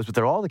Leafs are the Cowboys, but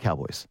they're all the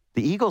Cowboys.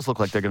 The Eagles look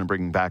like they're going to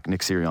bring back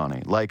Nick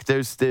Sirianni. Like,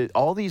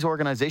 all these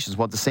organizations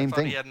want the same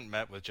thing. He hadn't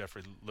met with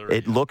Jeffrey Lurie.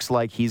 It looks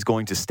like he's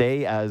going to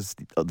stay as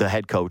the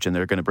head coach, and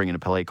they're going to bring in a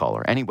play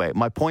caller. Anyway,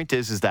 my point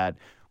is that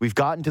we've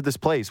gotten to this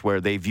place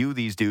where they view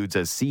these dudes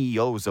as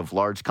CEOs of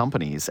large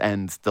companies,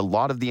 and a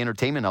lot of the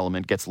entertainment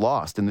element gets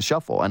lost in the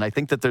shuffle. And I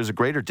think that there's a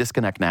greater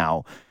disconnect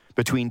now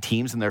between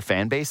teams and their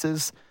fan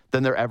bases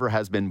than there ever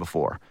has been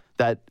before.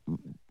 That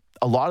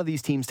a lot of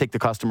these teams take the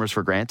customers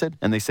for granted,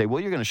 and they say,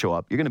 well, you're going to show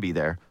up. You're going to be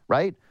there,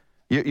 right?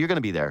 You're going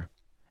to be there.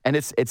 And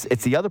it's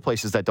the other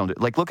places that don't do it.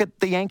 Like, look at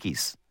the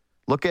Yankees.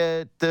 Look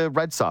at the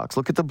Red Sox.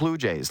 Look at the Blue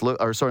Jays. Not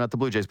the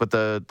Blue Jays, but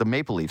the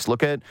Maple Leafs.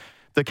 Look at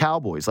the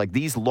Cowboys. Like,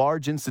 these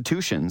large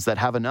institutions that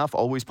have enough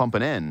always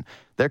pumping in,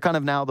 they're kind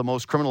of now the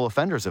most criminal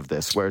offenders of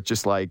this, where it's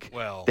just like,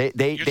 you're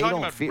talking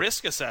about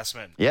risk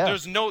assessment. Yeah.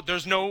 There's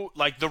no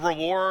like, the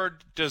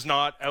reward does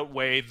not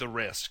outweigh the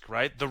risk,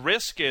 right? The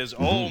risk is,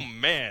 oh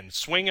man,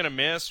 swing and a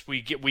miss.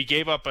 We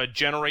gave up a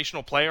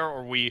generational player,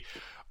 or we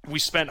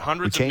spent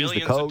hundreds of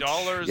millions of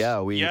dollars.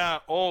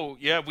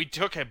 We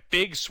took a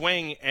big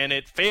swing and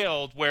it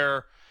failed,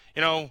 where,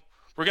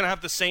 we're going to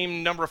have the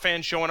same number of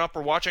fans showing up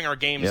or watching our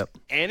games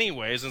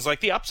anyways. And it's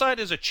like, the upside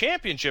is a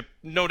championship,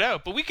 no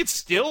doubt, but we could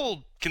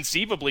still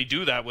conceivably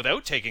do that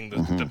without taking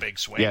the big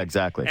swing. Yeah,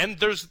 exactly. And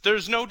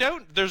there's no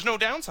doubt, there's no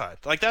downside.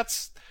 Like,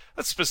 that's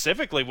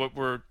specifically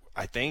what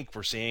I think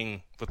we're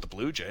seeing with the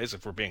Blue Jays,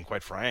 if we're being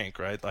quite frank,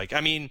 right? Like,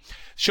 I mean,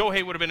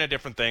 Shohei would have been a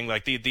different thing.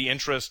 Like, the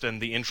interest and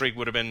the intrigue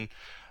would have been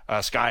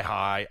sky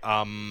high.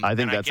 I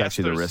think that's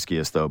actually the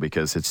riskiest, though,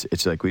 because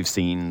it's like we've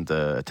seen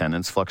the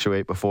attendance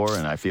fluctuate before,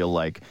 and I feel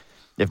like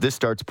if this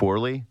starts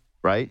poorly,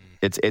 right?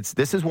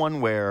 This is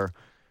one where,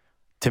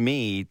 to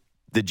me,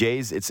 the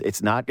Jays,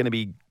 it's not going to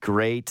be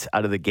great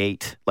out of the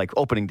gate. Like,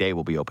 opening day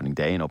will be opening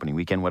day and opening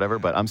weekend, whatever.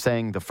 But I'm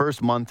saying the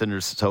first month and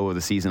or so of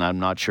the season, I'm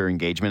not sure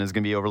engagement is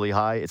going to be overly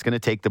high. It's going to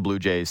take the Blue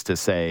Jays to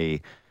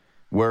say,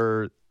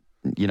 we're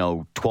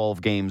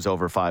 12 games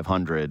over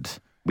 500.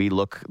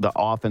 The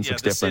offense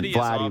looks different.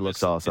 Vladdy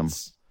looks awesome.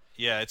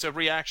 It's a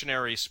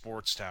reactionary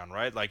sports town,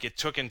 right? Like, it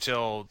took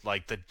until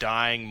like the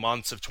dying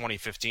months of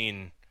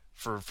 2015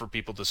 for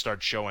people to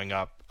start showing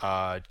up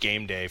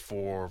game day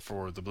for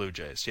the Blue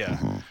Jays. Yeah.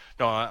 Mm-hmm.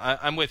 No,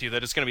 I'm with you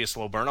that it's going to be a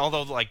slow burn.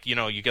 Although, like,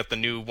 you get the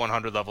new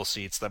 100 level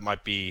seats, that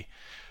might be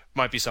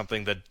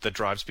something that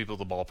drives people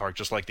to the ballpark,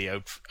 just like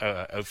the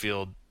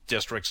outfield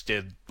districts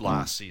did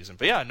last season.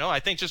 But yeah, no, I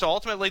think just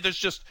ultimately there's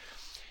just,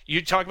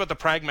 you talk about the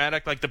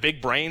pragmatic, like the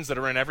big brains that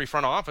are in every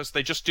front office.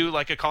 They just do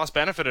like a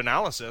cost-benefit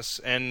analysis,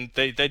 and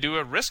they do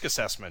a risk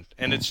assessment,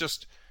 and it's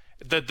just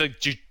the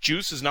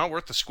juice is not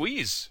worth the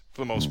squeeze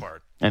for the most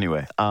part.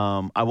 Anyway,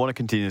 I want to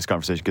continue this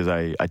conversation because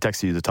I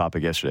texted you the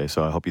topic yesterday,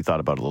 so I hope you thought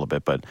about it a little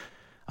bit. But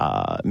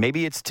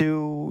maybe it's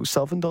too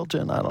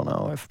self-indulgent. I don't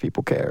know if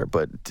people care,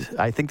 but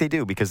I think they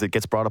do because it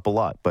gets brought up a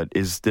lot. But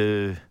is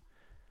the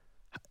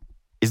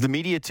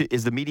media the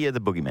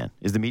boogeyman?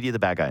 Is the media the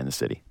bad guy in the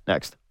city?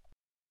 Next.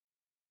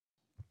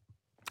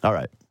 All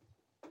right.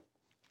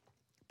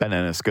 Ben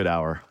Ennis, good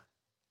hour.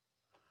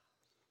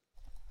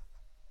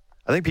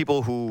 I think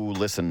people who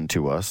listen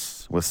to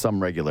us with some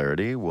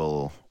regularity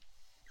will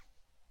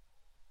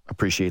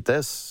appreciate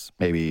this.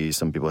 Maybe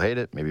some people hate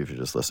it. Maybe if you're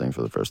just listening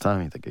for the first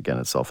time, you think, again,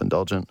 it's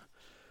self-indulgent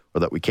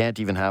or that we can't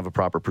even have a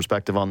proper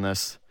perspective on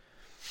this.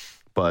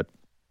 But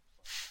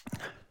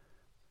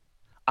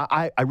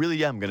I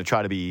really am going to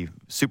try to be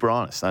super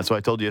honest. That's what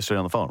I told you yesterday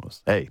on the phone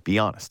was, hey, be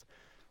honest.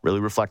 Really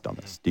reflect on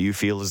this. Do you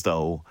feel as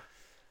though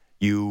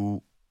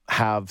you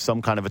have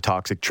some kind of a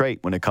toxic trait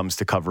when it comes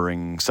to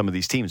covering some of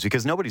these teams?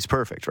 Because nobody's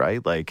perfect,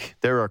 right? Like,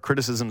 there are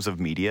criticisms of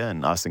media,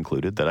 and us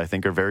included, that I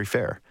think are very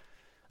fair.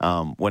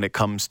 When it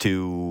comes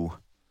to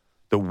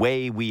the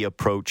way we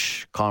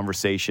approach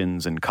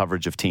conversations and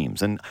coverage of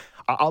teams. And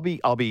I'll be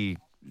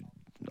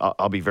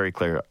very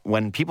clear.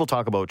 When people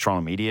talk about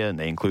Toronto media and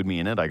they include me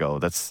in it, I go,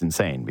 that's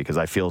insane because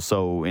I feel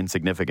so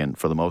insignificant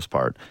for the most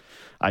part.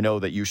 I know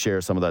that you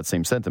share some of that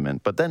same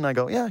sentiment, but then I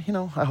go, yeah,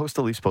 I host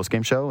the Leafs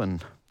postgame show,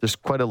 and there's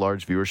quite a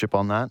large viewership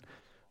on that,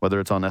 whether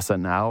it's on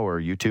SN Now or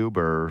YouTube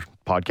or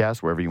podcast,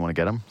 wherever you want to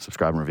get them,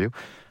 subscribe and review.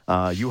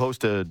 You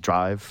host a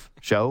drive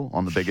show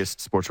on the biggest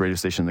sports radio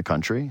station in the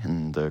country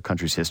and the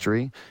country's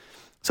history.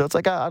 So it's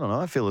like, I don't know,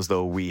 I feel as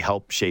though we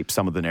help shape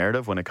some of the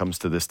narrative when it comes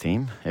to this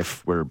team.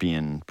 If we're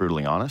being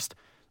brutally honest,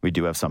 we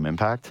do have some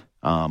impact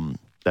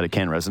that it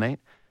can resonate.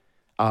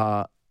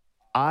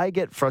 I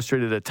get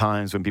frustrated at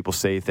times when people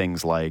say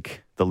things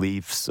like the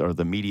Leafs or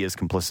the media is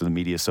complicit, the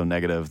media is so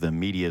negative, the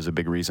media is a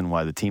big reason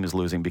why the team is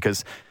losing,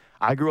 because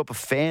I grew up a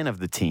fan of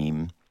the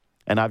team,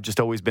 and I've just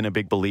always been a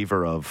big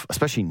believer of,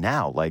 especially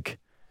now, like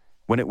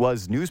when it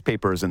was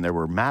newspapers and there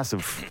were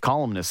massive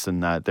columnists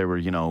and that there were,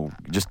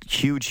 just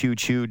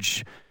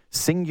huge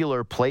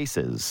singular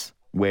places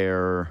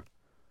where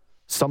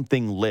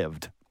something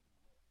lived,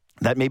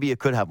 that maybe it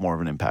could have more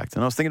of an impact.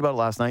 And I was thinking about it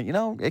last night.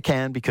 It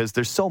can, because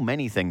there's so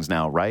many things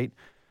now, right?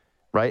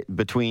 Right?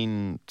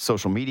 Between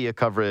social media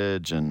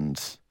coverage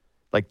and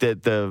like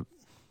the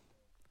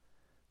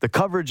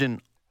coverage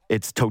in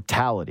its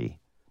totality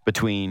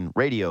between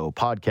radio,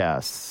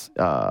 podcasts,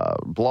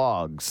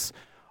 blogs,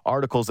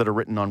 articles that are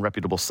written on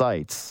reputable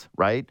sites,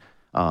 right?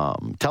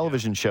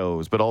 Television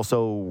shows, but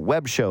also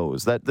web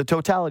shows. That the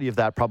totality of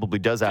that probably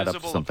does add up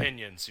to something. Visible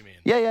opinions, you mean?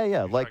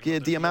 Yeah. Like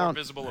the amount.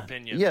 Visible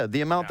opinion. Yeah,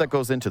 the amount that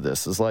goes into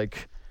this is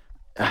like,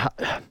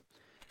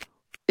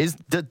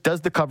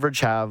 does the coverage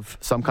have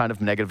some kind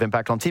of negative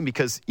impact on the team?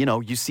 Because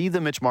you see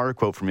the Mitch Marner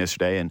quote from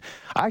yesterday, and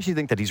I actually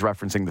think that he's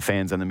referencing the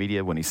fans and the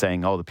media when he's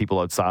saying, "Oh, the people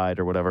outside"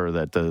 or whatever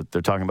that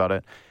they're talking about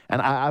it.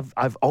 And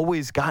I've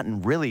always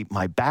gotten really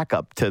my back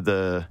up to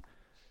the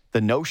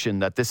notion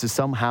that this is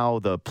somehow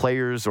the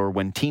players, or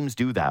when teams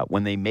do that,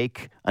 when they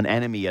make an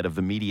enemy out of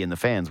the media and the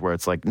fans, where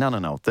it's like, no.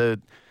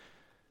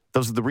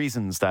 Those are the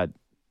reasons that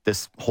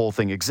this whole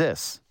thing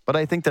exists. But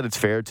I think that it's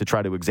fair to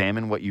try to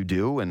examine what you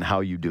do and how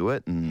you do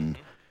it, and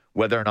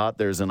whether or not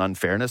there's an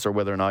unfairness, or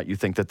whether or not you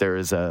think that there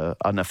is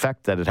an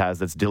effect that it has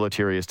that's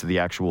deleterious to the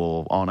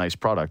actual on-ice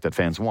product that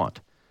fans want.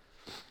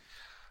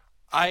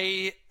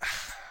 I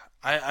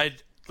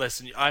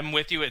listen, I'm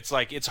with you. It's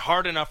like, it's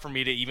hard enough for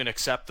me to even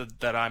accept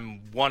that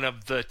I'm one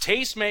of the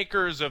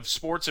tastemakers of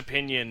sports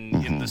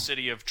opinion in the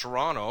city of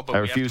Toronto. But I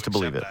refuse to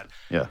believe it. That.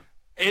 Yeah.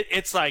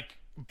 It's like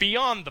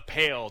beyond the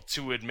pale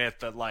to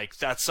admit that, like,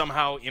 that's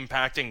somehow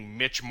impacting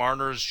Mitch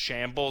Marner's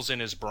shambles in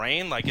his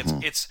brain. Like,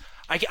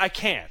 I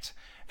can't.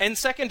 And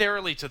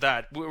secondarily to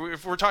that,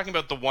 if we're talking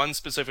about the one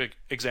specific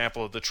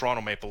example of the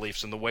Toronto Maple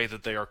Leafs and the way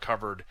that they are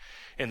covered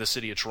in the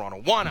city of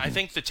Toronto, one, I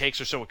think the takes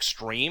are so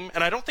extreme,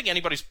 and I don't think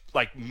anybody's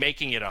like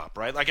making it up,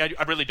 right? Like,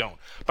 I really don't.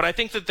 But I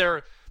think that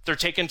they're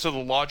taken to the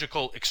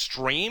logical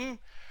extreme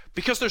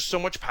because there's so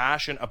much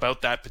passion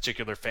about that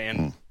particular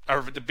fan,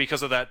 or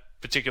because of that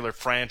particular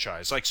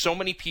franchise. Like, so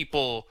many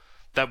people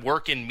that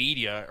work in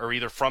media are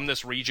either from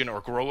this region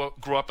or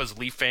grew up as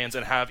Leaf fans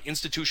and have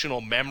institutional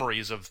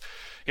memories of,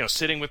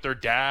 sitting with their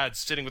dads,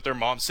 sitting with their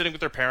moms, sitting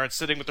with their parents,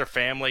 sitting with their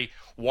family,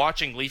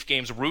 watching Leaf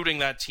games, rooting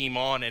that team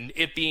on, and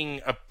it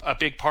being a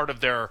big part of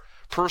their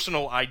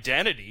personal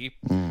identity,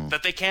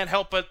 that they can't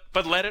help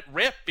but let it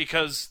rip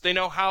because they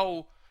know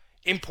how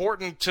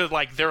important to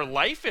like their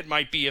life it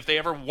might be if they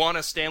ever won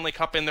a Stanley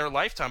Cup in their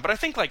lifetime. But I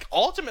think like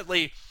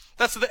ultimately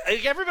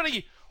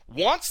everybody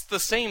wants the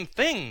same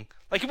thing.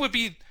 Like, it would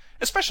be,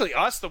 especially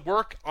us that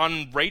work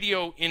on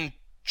radio in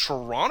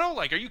Toronto,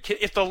 like, are you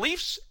kidding? If the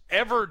Leafs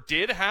ever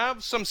did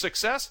have some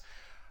success,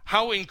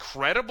 how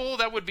incredible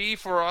that would be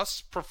for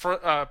us.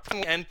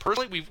 And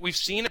personally, we've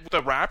seen it with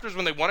the Raptors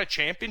when they won a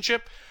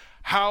championship,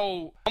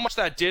 how much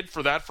that did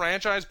for that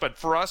franchise, but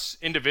for us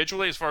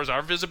individually, as far as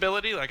our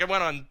visibility, like I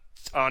went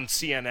on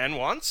CNN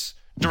once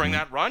during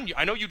that run.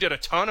 I know you did a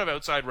ton of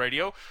outside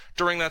radio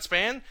during that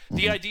span.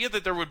 The idea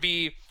that there would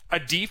be a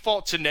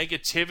default to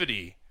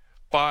negativity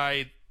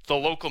by the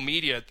local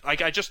media,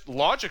 like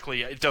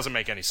logically, it doesn't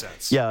make any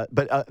sense. Yeah,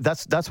 but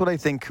that's what I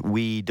think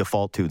we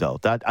default to, though.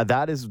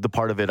 That is the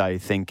part of it I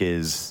think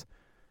is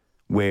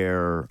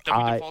where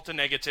we default to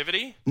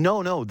negativity?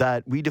 No,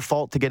 that we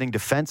default to getting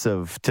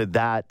defensive to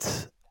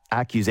that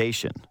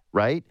accusation,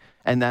 right?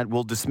 And that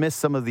will dismiss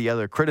some of the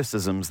other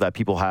criticisms that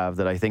people have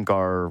that I think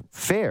are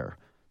fair.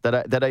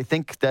 That I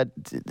think that.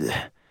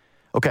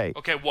 Okay.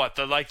 Okay, what?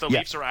 The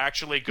Leafs are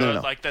actually good?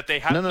 No. Like that they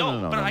have...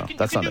 No. You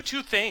can do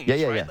two things,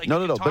 Yeah. right? Like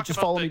No. But just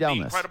follow me down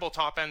this. Incredible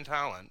top-end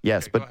talent.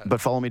 Yes, okay,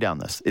 but follow me down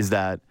this. Is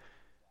that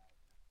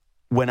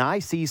when I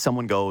see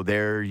someone go,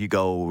 there you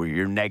go,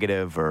 you're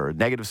negative or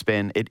negative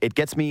spin, it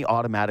gets me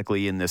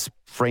automatically in this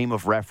frame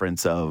of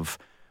reference of,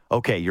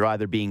 okay, you're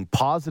either being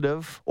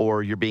positive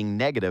or you're being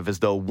negative, as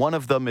though one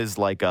of them is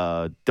like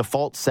a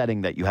default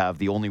setting that you have,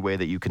 the only way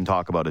that you can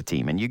talk about a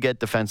team. And you get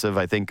defensive,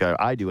 I think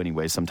I do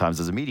anyway, sometimes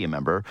as a media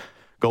member,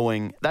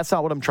 going, that's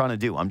not what I'm trying to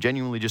do. I'm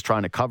genuinely just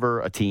trying to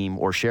cover a team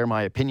or share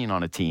my opinion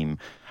on a team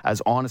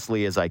as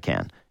honestly as I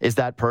can. Is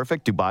that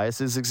perfect? Do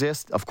biases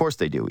exist? Of course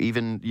they do.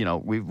 Even,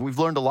 we've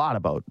learned a lot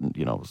about,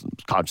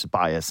 conscious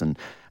bias and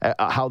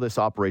how this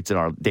operates in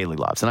our daily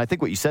lives. And I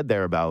think what you said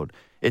there about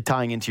it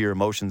tying into your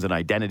emotions and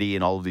identity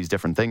and all of these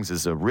different things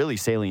is a really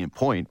salient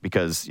point,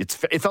 because it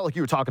felt like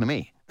you were talking to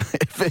me.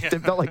 It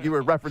felt like you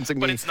were referencing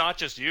me. But it's not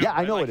just you. Yeah,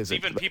 I know like, it isn't.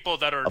 Even people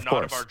that are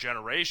not of our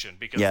generation,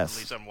 because yes. at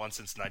least I'm one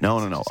since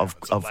 1967.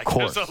 No. Of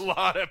course. There's a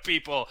lot of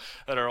people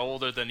that are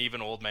older than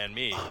even old man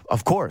me.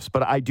 Of course.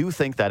 But I do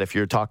think that if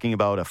you're talking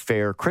about a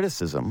fair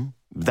criticism,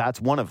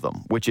 that's one of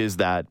them, which is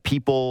that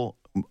people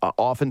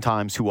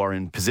oftentimes who are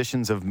in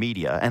positions of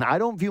media, and I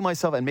don't view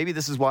myself, and maybe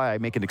this is why I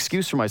make an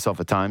excuse for myself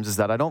at times, is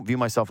that I don't view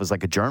myself as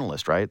like a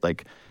journalist, right?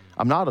 Like,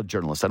 I'm not a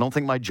journalist. I don't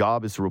think my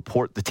job is to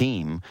report the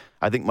team.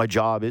 I think my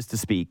job is to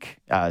speak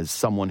as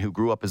someone who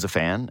grew up as a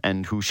fan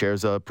and who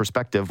shares a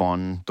perspective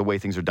on the way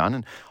things are done.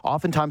 And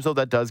oftentimes, though,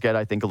 that does get,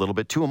 I think, a little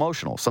bit too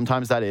emotional.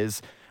 Sometimes that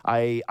is,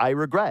 I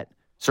regret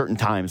certain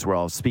times where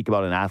I'll speak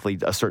about an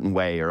athlete a certain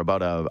way or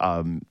about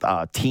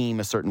a team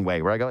a certain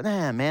way, where I go,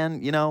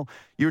 man,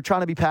 you're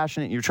trying to be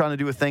passionate, you're trying to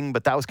do a thing,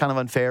 but that was kind of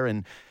unfair.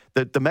 And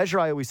the measure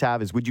I always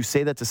have is, would you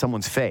say that to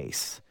someone's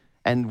face?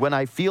 And when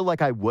I feel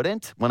like I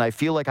wouldn't, when I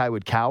feel like I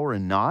would cower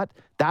and not,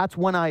 that's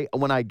when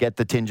I get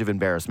the tinge of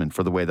embarrassment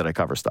for the way that I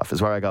cover stuff,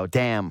 is where I go,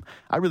 damn,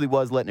 I really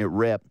was letting it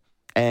rip.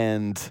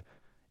 And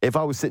if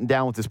I was sitting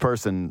down with this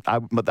person, I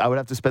would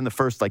have to spend the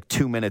first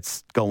 2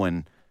 minutes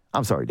going,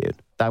 I'm sorry, dude.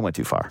 That went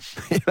too far.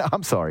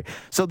 I'm sorry.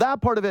 So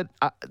that part of it,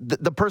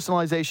 the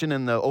personalization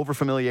and the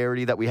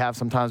overfamiliarity that we have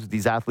sometimes with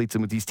these athletes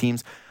and with these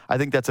teams, I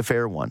think that's a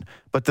fair one.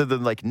 But the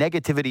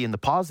negativity and the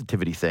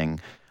positivity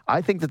thing,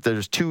 I think that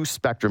there's two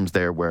spectrums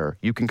there where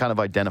you can kind of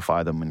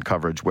identify them in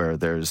coverage, where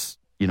there's,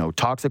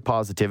 toxic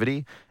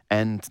positivity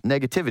and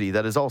negativity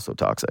that is also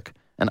toxic.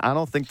 And I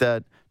don't think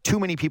that too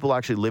many people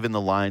actually live in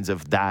the lines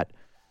of that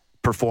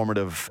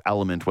performative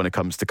element when it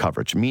comes to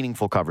coverage,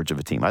 meaningful coverage of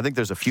a team. I think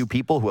there's a few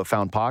people who have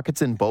found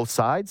pockets in both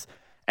sides,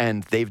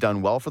 and they've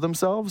done well for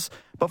themselves.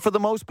 But for the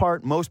most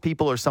part, most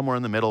people are somewhere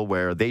in the middle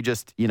where they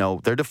just,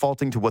 they're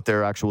defaulting to what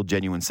their actual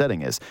genuine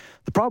setting is.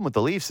 The problem with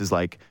the Leafs is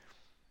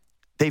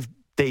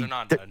they're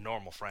not a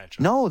normal franchise.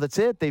 No, that's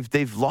it.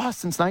 They've lost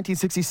since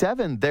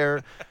 1967.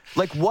 They're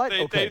like what?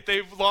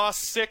 They've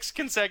lost 6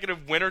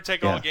 consecutive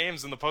winner-take-all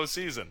games in the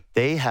postseason.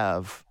 They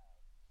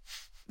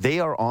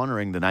are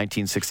honoring the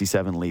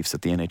 1967 Leafs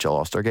at the NHL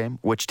All-Star Game,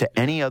 which to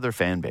any other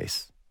fan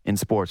base in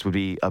sports would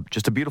be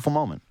just a beautiful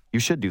moment. You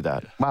should do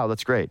that. Wow,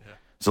 that's great. Yeah.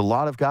 There's a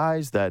lot of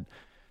guys that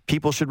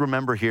people should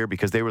remember here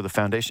because they were the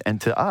foundation.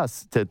 And to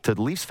us, to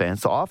the Leafs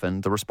fans, so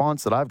often the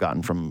response that I've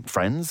gotten from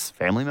friends,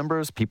 family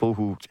members, people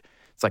who,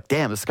 it's like,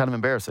 damn, this is kind of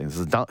embarrassing. This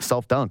is a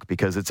self-dunk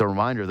because it's a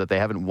reminder that they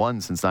haven't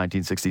won since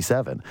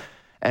 1967.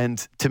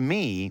 And to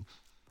me,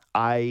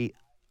 I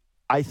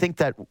think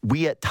that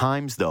we at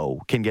times,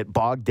 though, can get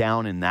bogged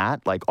down in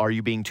that. Like, are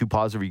you being too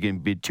positive? Are you going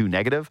to be too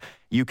negative?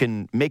 You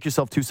can make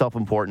yourself too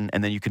self-important,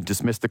 and then you can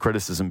dismiss the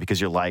criticism because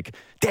you're like,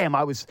 damn,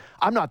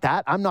 I'm not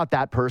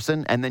that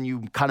person. And then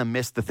you kind of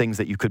miss the things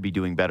that you could be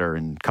doing better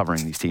in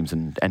covering these teams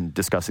and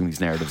discussing these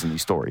narratives and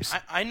these stories.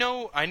 I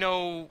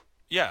know,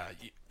 yeah.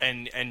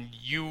 And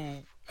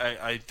you,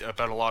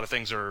 about a lot of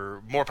things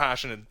are more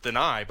passionate than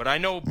I, but I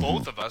know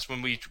both of us,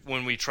 when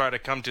we try to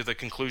come to the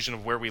conclusion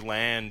of where we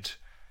land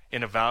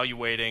in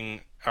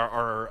evaluating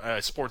our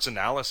sports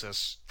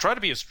analysis, try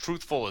to be as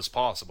truthful as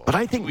possible. But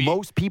I think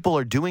most people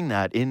are doing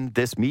that in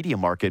this media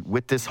market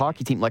with this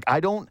hockey team. Like,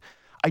 I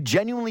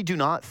genuinely do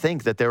not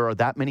think that there are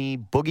that many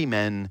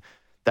boogeymen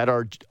that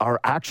are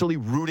actually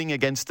rooting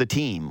against the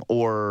team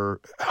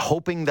or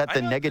hoping that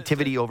the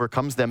negativity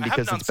overcomes them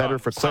because it's better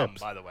for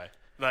clicks. By the way.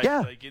 Like,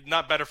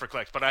 not better for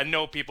clicks, but I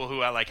know people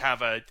who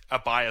have a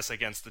bias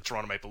against the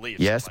Toronto Maple Leafs.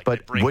 Yes,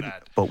 but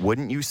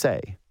wouldn't you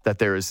say that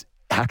there is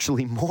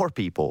actually more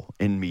people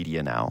in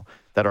media now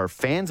that are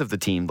fans of the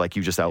team, like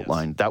you just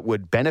outlined, that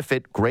would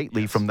benefit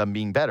greatly from them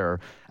being better.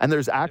 And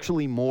there's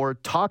actually more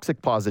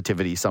toxic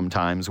positivity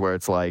sometimes where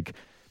it's like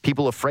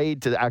people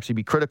afraid to actually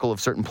be critical of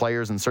certain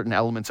players and certain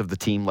elements of the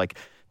team. Like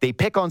they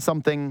pick on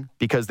something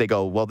because they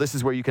go, well, this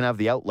is where you can have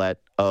the outlet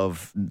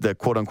of the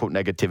quote unquote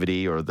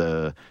negativity or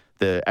the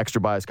extra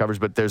bias coverage.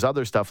 But there's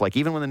other stuff, like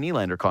even when the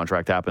Nylander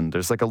contract happened,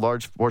 there's like a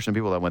large portion of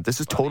people that went, this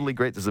is totally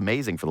great. This is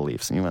amazing for the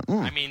Leafs. And you went,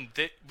 I mean,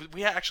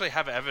 we actually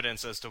have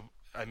evidence as to,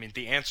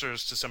 the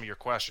answers to some of your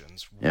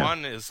questions. Yeah.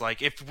 One is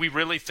like, if we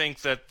really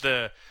think that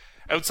the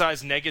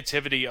outsized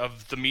negativity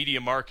of the media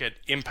market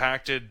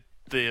impacted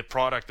the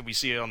product that we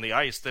see on the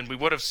ice, then we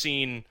would have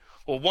seen,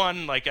 well,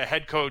 one, like a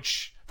head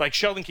coach, like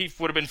Sheldon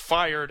Keefe would have been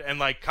fired, and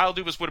like Kyle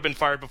Dubas would have been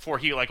fired before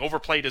he like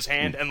overplayed his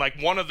hand, and like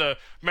one of the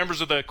members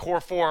of the core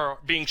four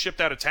being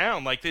shipped out of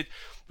town. Like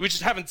we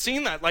just haven't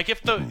seen that. Like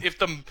if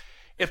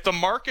the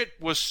market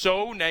was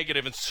so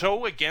negative and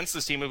so against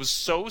this team, it was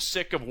so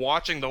sick of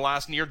watching the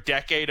last near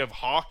decade of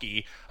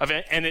hockey,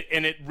 and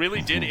it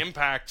really did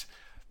impact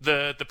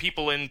the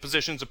people in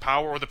positions of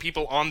power or the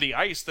people on the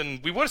ice, then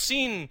we would have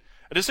seen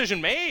a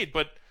decision made.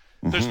 But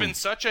there's been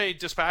such a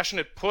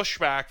dispassionate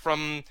pushback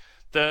from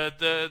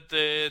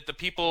the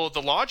people,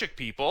 the logic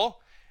people,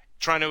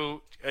 trying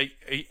to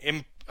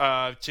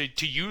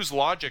use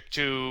logic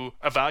to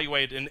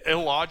evaluate an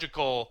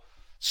illogical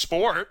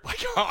sport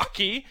like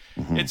hockey.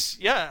 It's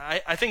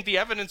I think the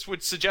evidence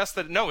would suggest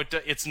that no,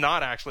 it's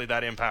not actually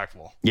that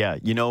impactful. Yeah,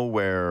 you know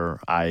where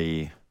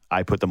I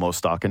put the most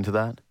stock into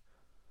that?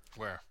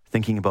 Where?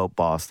 Thinking about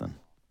Boston.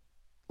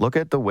 Look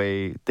at the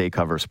way they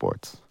cover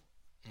sports.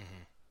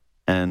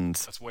 And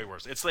that's way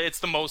worse. It's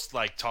the most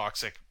like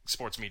toxic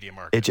sports media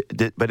market.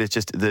 But it's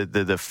just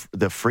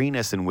the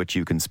freeness in which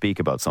you can speak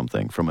about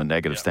something from a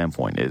negative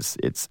standpoint is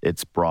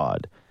it's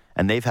broad,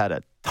 and they've had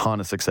a ton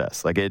of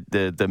success. Like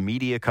the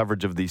media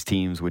coverage of these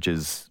teams, which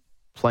is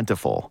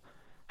plentiful,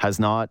 has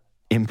not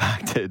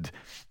impacted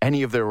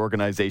any of their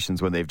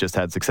organizations when they've just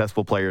had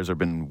successful players or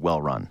been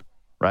well run.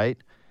 Right?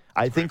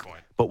 I think.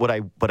 But what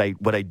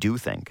I do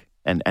think,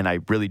 and I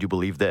really do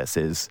believe this,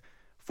 is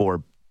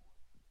for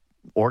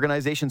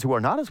organizations who are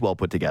not as well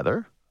put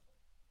together,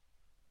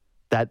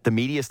 that the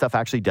media stuff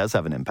actually does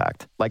have an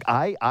impact. Like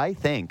I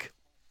think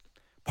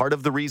part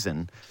of the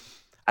reason,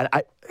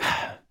 I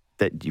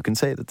that you can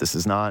say that this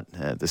is not,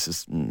 this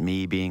is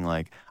me being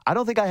like, I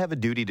don't think I have a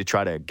duty to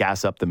try to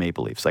gas up the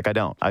Maple Leafs. Like I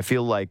don't. I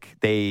feel like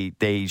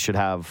they should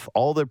have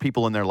all their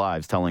people in their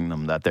lives telling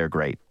them that they're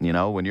great. You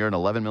know, when you're an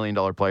 $11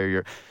 million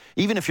player,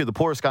 even if you're the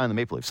poorest guy in the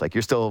Maple Leafs, like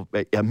you're still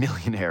a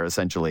millionaire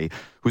essentially,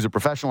 who's a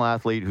professional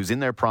athlete, who's in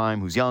their prime,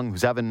 who's young,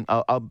 who's having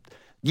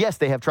yes,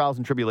 they have trials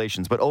and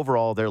tribulations, but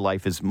overall their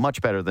life is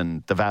much better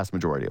than the vast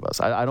majority of us.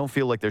 I don't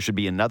feel like there should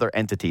be another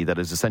entity that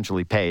is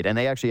essentially paid, and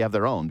they actually have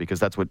their own, because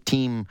that's what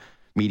team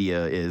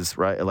media is,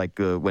 right? Like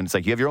when it's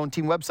like you have your own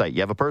team website, you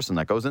have a person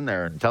that goes in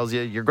there and tells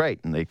you you're great,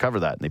 and they cover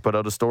that, and they put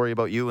out a story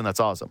about you, and that's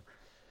awesome.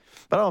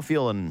 But I don't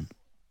feel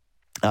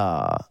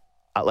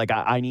like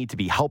I need to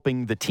be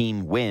helping the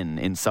team win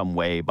in some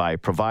way by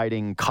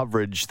providing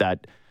coverage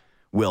that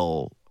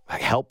will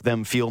help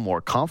them feel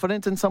more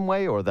confident in some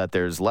way, or that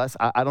there's less.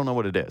 I don't know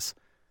what it is.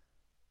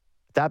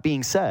 That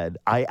being said,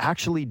 I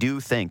actually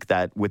do think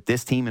that with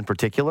this team in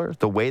particular,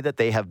 the way that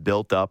they have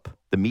built up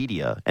the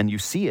media, and you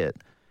see it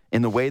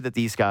in the way that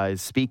these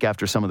guys speak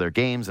after some of their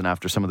games and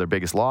after some of their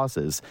biggest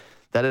losses,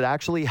 that it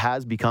actually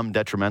has become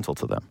detrimental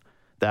to them.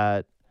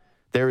 That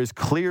there is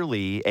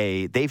clearly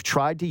they've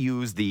tried to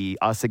use the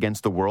us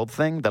against the world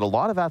thing that a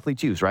lot of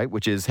athletes use, right?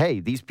 Which is, hey,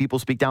 these people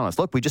speak down on us.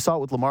 Look, we just saw it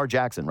with Lamar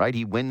Jackson, right?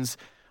 He wins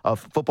a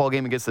football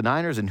game against the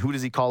Niners, and who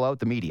does he call out?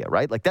 The media,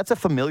 right? Like that's a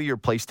familiar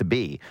place to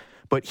be.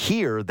 But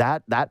here,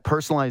 that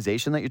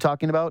personalization that you're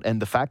talking about,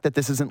 and the fact that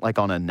this isn't like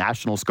on a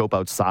national scope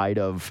outside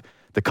of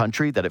the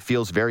country, that it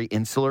feels very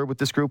insular with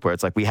this group, where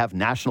it's like we have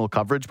national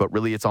coverage, but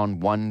really it's on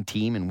one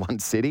team in one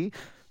city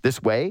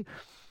this way,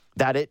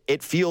 that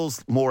it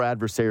feels more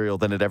adversarial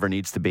than it ever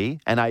needs to be.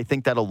 And I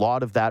think that a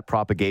lot of that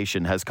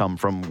propagation has come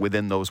from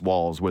within those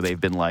walls, where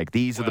they've been like,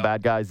 these are the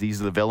bad guys,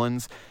 these are the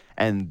villains,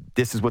 and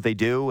this is what they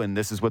do, and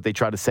this is what they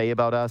try to say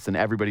about us, and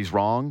everybody's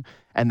wrong.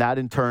 And that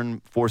in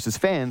turn forces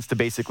fans to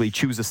basically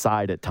choose a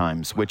side at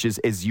times, which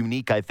is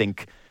unique, I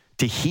think,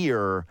 to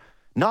hear,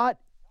 not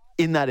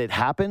in that it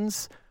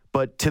happens,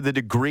 but to the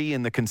degree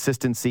and the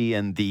consistency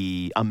and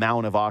the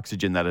amount of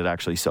oxygen that it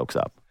actually soaks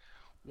up.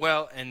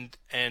 Well, and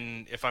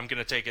if I'm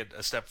going to take it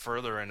a step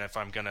further, and if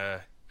I'm going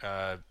to,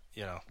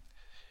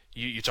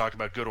 you talked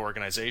about good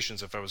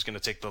organizations. If I was going to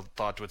take the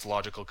thought to its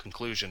logical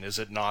conclusion, is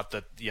it not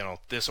that,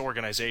 this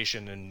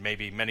organization and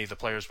maybe many of the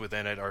players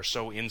within it are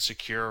so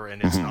insecure,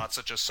 and it's not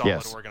such a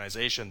solid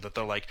organization that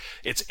they're like,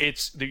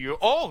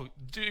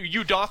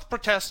 you doth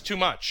protest too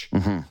much.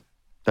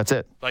 That's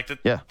it. Like that.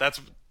 Yeah.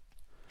 That's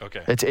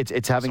okay.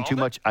 It's having too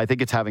much. I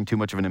think it's having too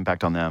much of an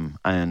impact on them.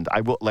 And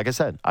I will, like I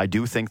said, I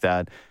do think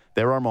that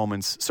there are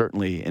moments,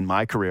 certainly in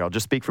my career, I'll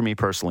just speak for me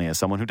personally as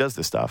someone who does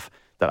this stuff,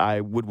 that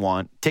I would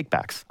want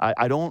takebacks.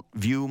 I don't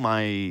view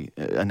my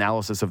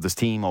analysis of this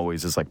team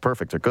always as like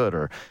perfect or good,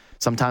 or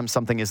sometimes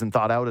something isn't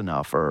thought out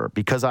enough, or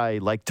because I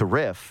like to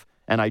riff,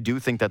 and I do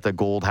think that the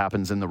gold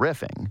happens in the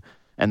riffing,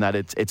 and that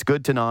it's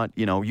good to not,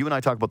 you and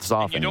I talk about this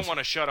often. You don't want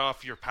to shut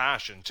off your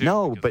passion, too.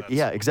 No, but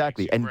yeah,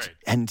 exactly.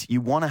 And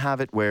you want to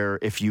have it where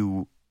if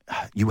you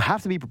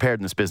have to be prepared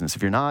in this business.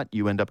 If you're not,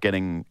 you end up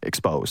getting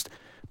exposed.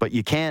 But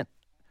you can't.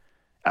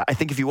 I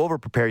think if you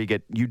over-prepare,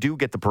 you do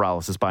get the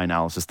paralysis by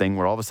analysis thing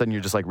where all of a sudden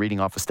you're just like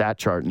reading off a stat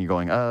chart and you're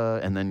going,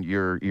 and then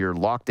you're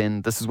locked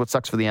in. This is what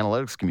sucks for the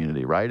analytics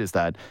community, right? Is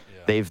that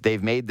they've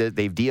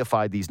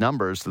deified these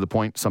numbers to the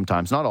point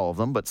sometimes, not all of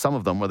them, but some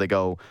of them where they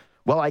go,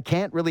 well, I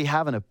can't really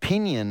have an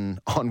opinion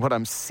on what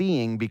I'm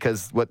seeing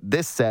because what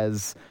this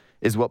says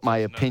is what my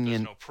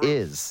opinion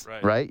is,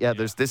 right? Yeah,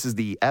 this is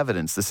the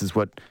evidence. This is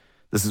what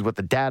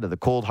the data, the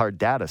cold hard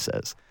data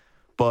says.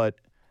 But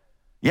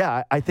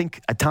yeah, I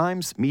think at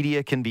times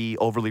media can be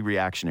overly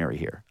reactionary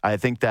here. I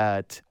think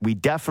that we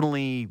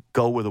definitely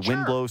go where the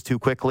wind blows too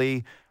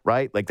quickly,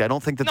 right? Like I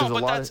don't think that there's a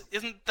lot.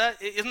 Isn't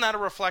that a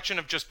reflection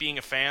of just being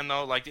a fan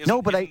though? Like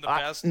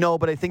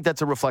but I think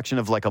that's a reflection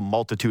of like a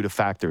multitude of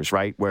factors,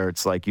 right? Where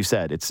it's like you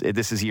said,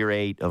 this is year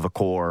 8 of a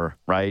core,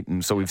 right?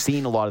 And so we've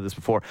seen a lot of this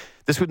before.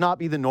 This would not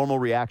be the normal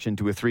reaction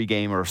to a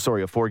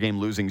 4-game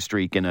losing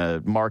streak in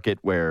a market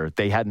where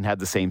they hadn't had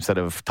the same set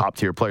of top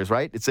tier players,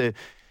 right?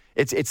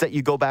 It's that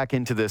you go back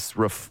into this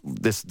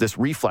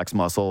reflex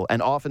muscle,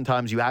 and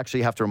oftentimes you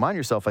actually have to remind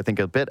yourself, I think,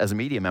 a bit as a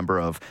media member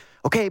of,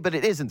 okay, but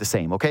it isn't the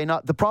same. Okay,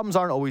 not the problems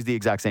aren't always the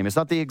exact same. It's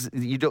not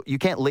you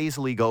can't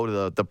lazily go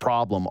to the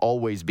problem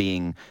always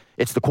being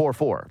it's the core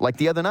 4. Like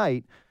the other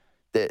night,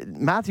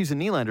 Matthews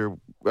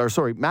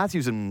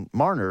and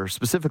Marner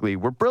specifically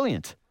were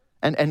brilliant,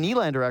 and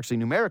Nylander actually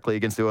numerically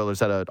against the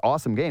Oilers had an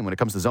awesome game when it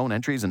comes to zone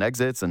entries and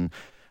exits and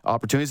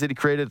opportunities that he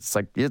created. It's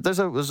like there's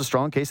a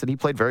strong case that he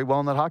played very well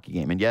in that hockey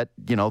game, and yet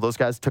those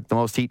guys took the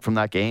most heat from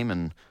that game,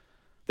 and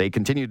they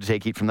continued to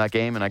take heat from that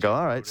game. And I go,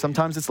 all right,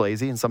 sometimes it's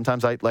lazy, and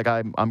sometimes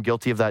I'm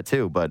guilty of that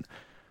too. But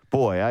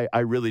boy, I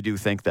really do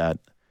think that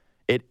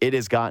it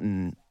has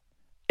gotten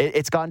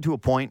to a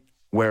point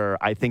where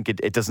I think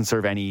it doesn't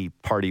serve any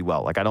party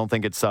well. Like I don't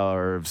think it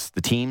serves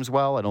the teams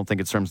well. I don't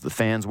think it serves the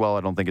fans well.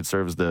 I don't think it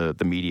serves the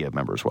media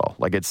members well.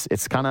 Like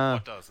it's kind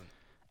of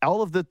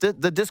all of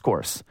the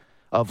discourse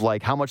of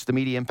like how much the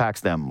media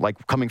impacts them,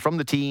 like coming from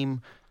the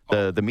team,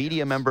 the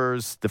media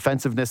members'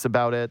 defensiveness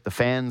about it, the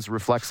fans'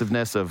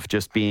 reflexiveness of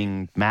just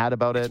being mad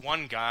about it. It's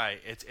one guy.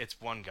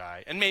 It's one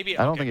guy, and maybe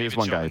I don't think it is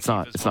one guy. It's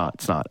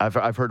not.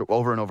 I've heard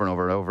over and over and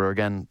over and over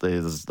again.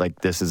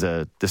 This is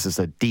a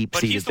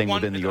deep-seated thing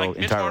within the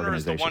entire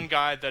organization. Is the one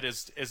guy that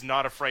is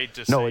not afraid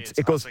to say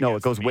it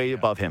goes way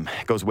above him.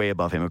 It goes way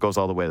above him. It goes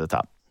all the way to the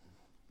top.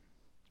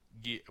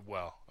 Yeah,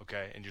 well,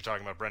 okay, and you're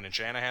talking about Brendan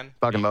Shanahan?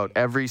 Talking about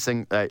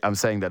everything. I'm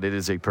saying that it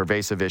is a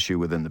pervasive issue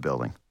within the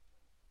building,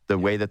 the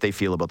way that they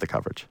feel about the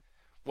coverage.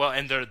 Well,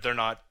 and they're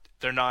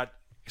not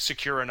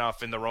secure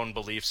enough in their own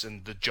beliefs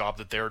and the job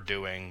that they're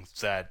doing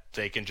that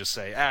they can just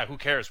say, who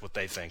cares what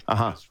they think?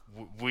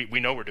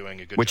 We know we're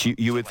doing a good job. Which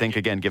you would think,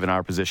 again, given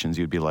our positions,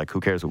 you'd be like, who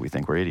cares what we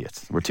think? We're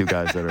idiots. We're two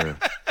guys that are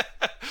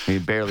we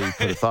barely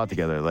put a thought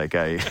together. Like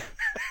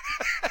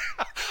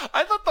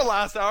I thought the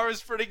last hour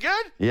was pretty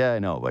good. Yeah, I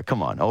know, but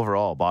come on.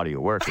 Overall body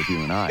of work with you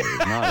and I is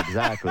not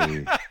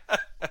exactly...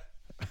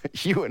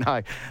 You and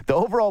I, the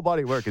overall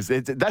body of work is,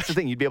 that's the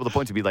thing. You'd be able to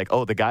point to be like,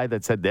 oh, the guy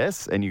that said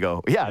this, and you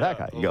go, yeah, that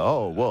guy. You go,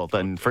 oh, well,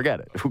 then forget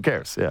it. Who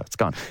cares? Yeah, it's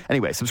gone.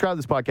 Anyway, subscribe to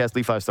this podcast,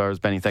 leave 5 stars.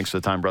 Benny, thanks for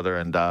the time, brother.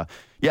 And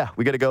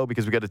we got to go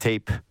because we got to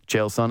tape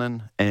Chael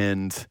Sonnen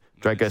and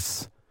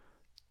Dragus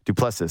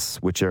Duplessis,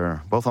 which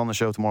are both on the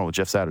show tomorrow with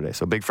Jeff Saturday.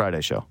 So big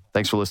Friday show.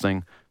 Thanks for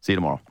listening. See you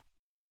tomorrow.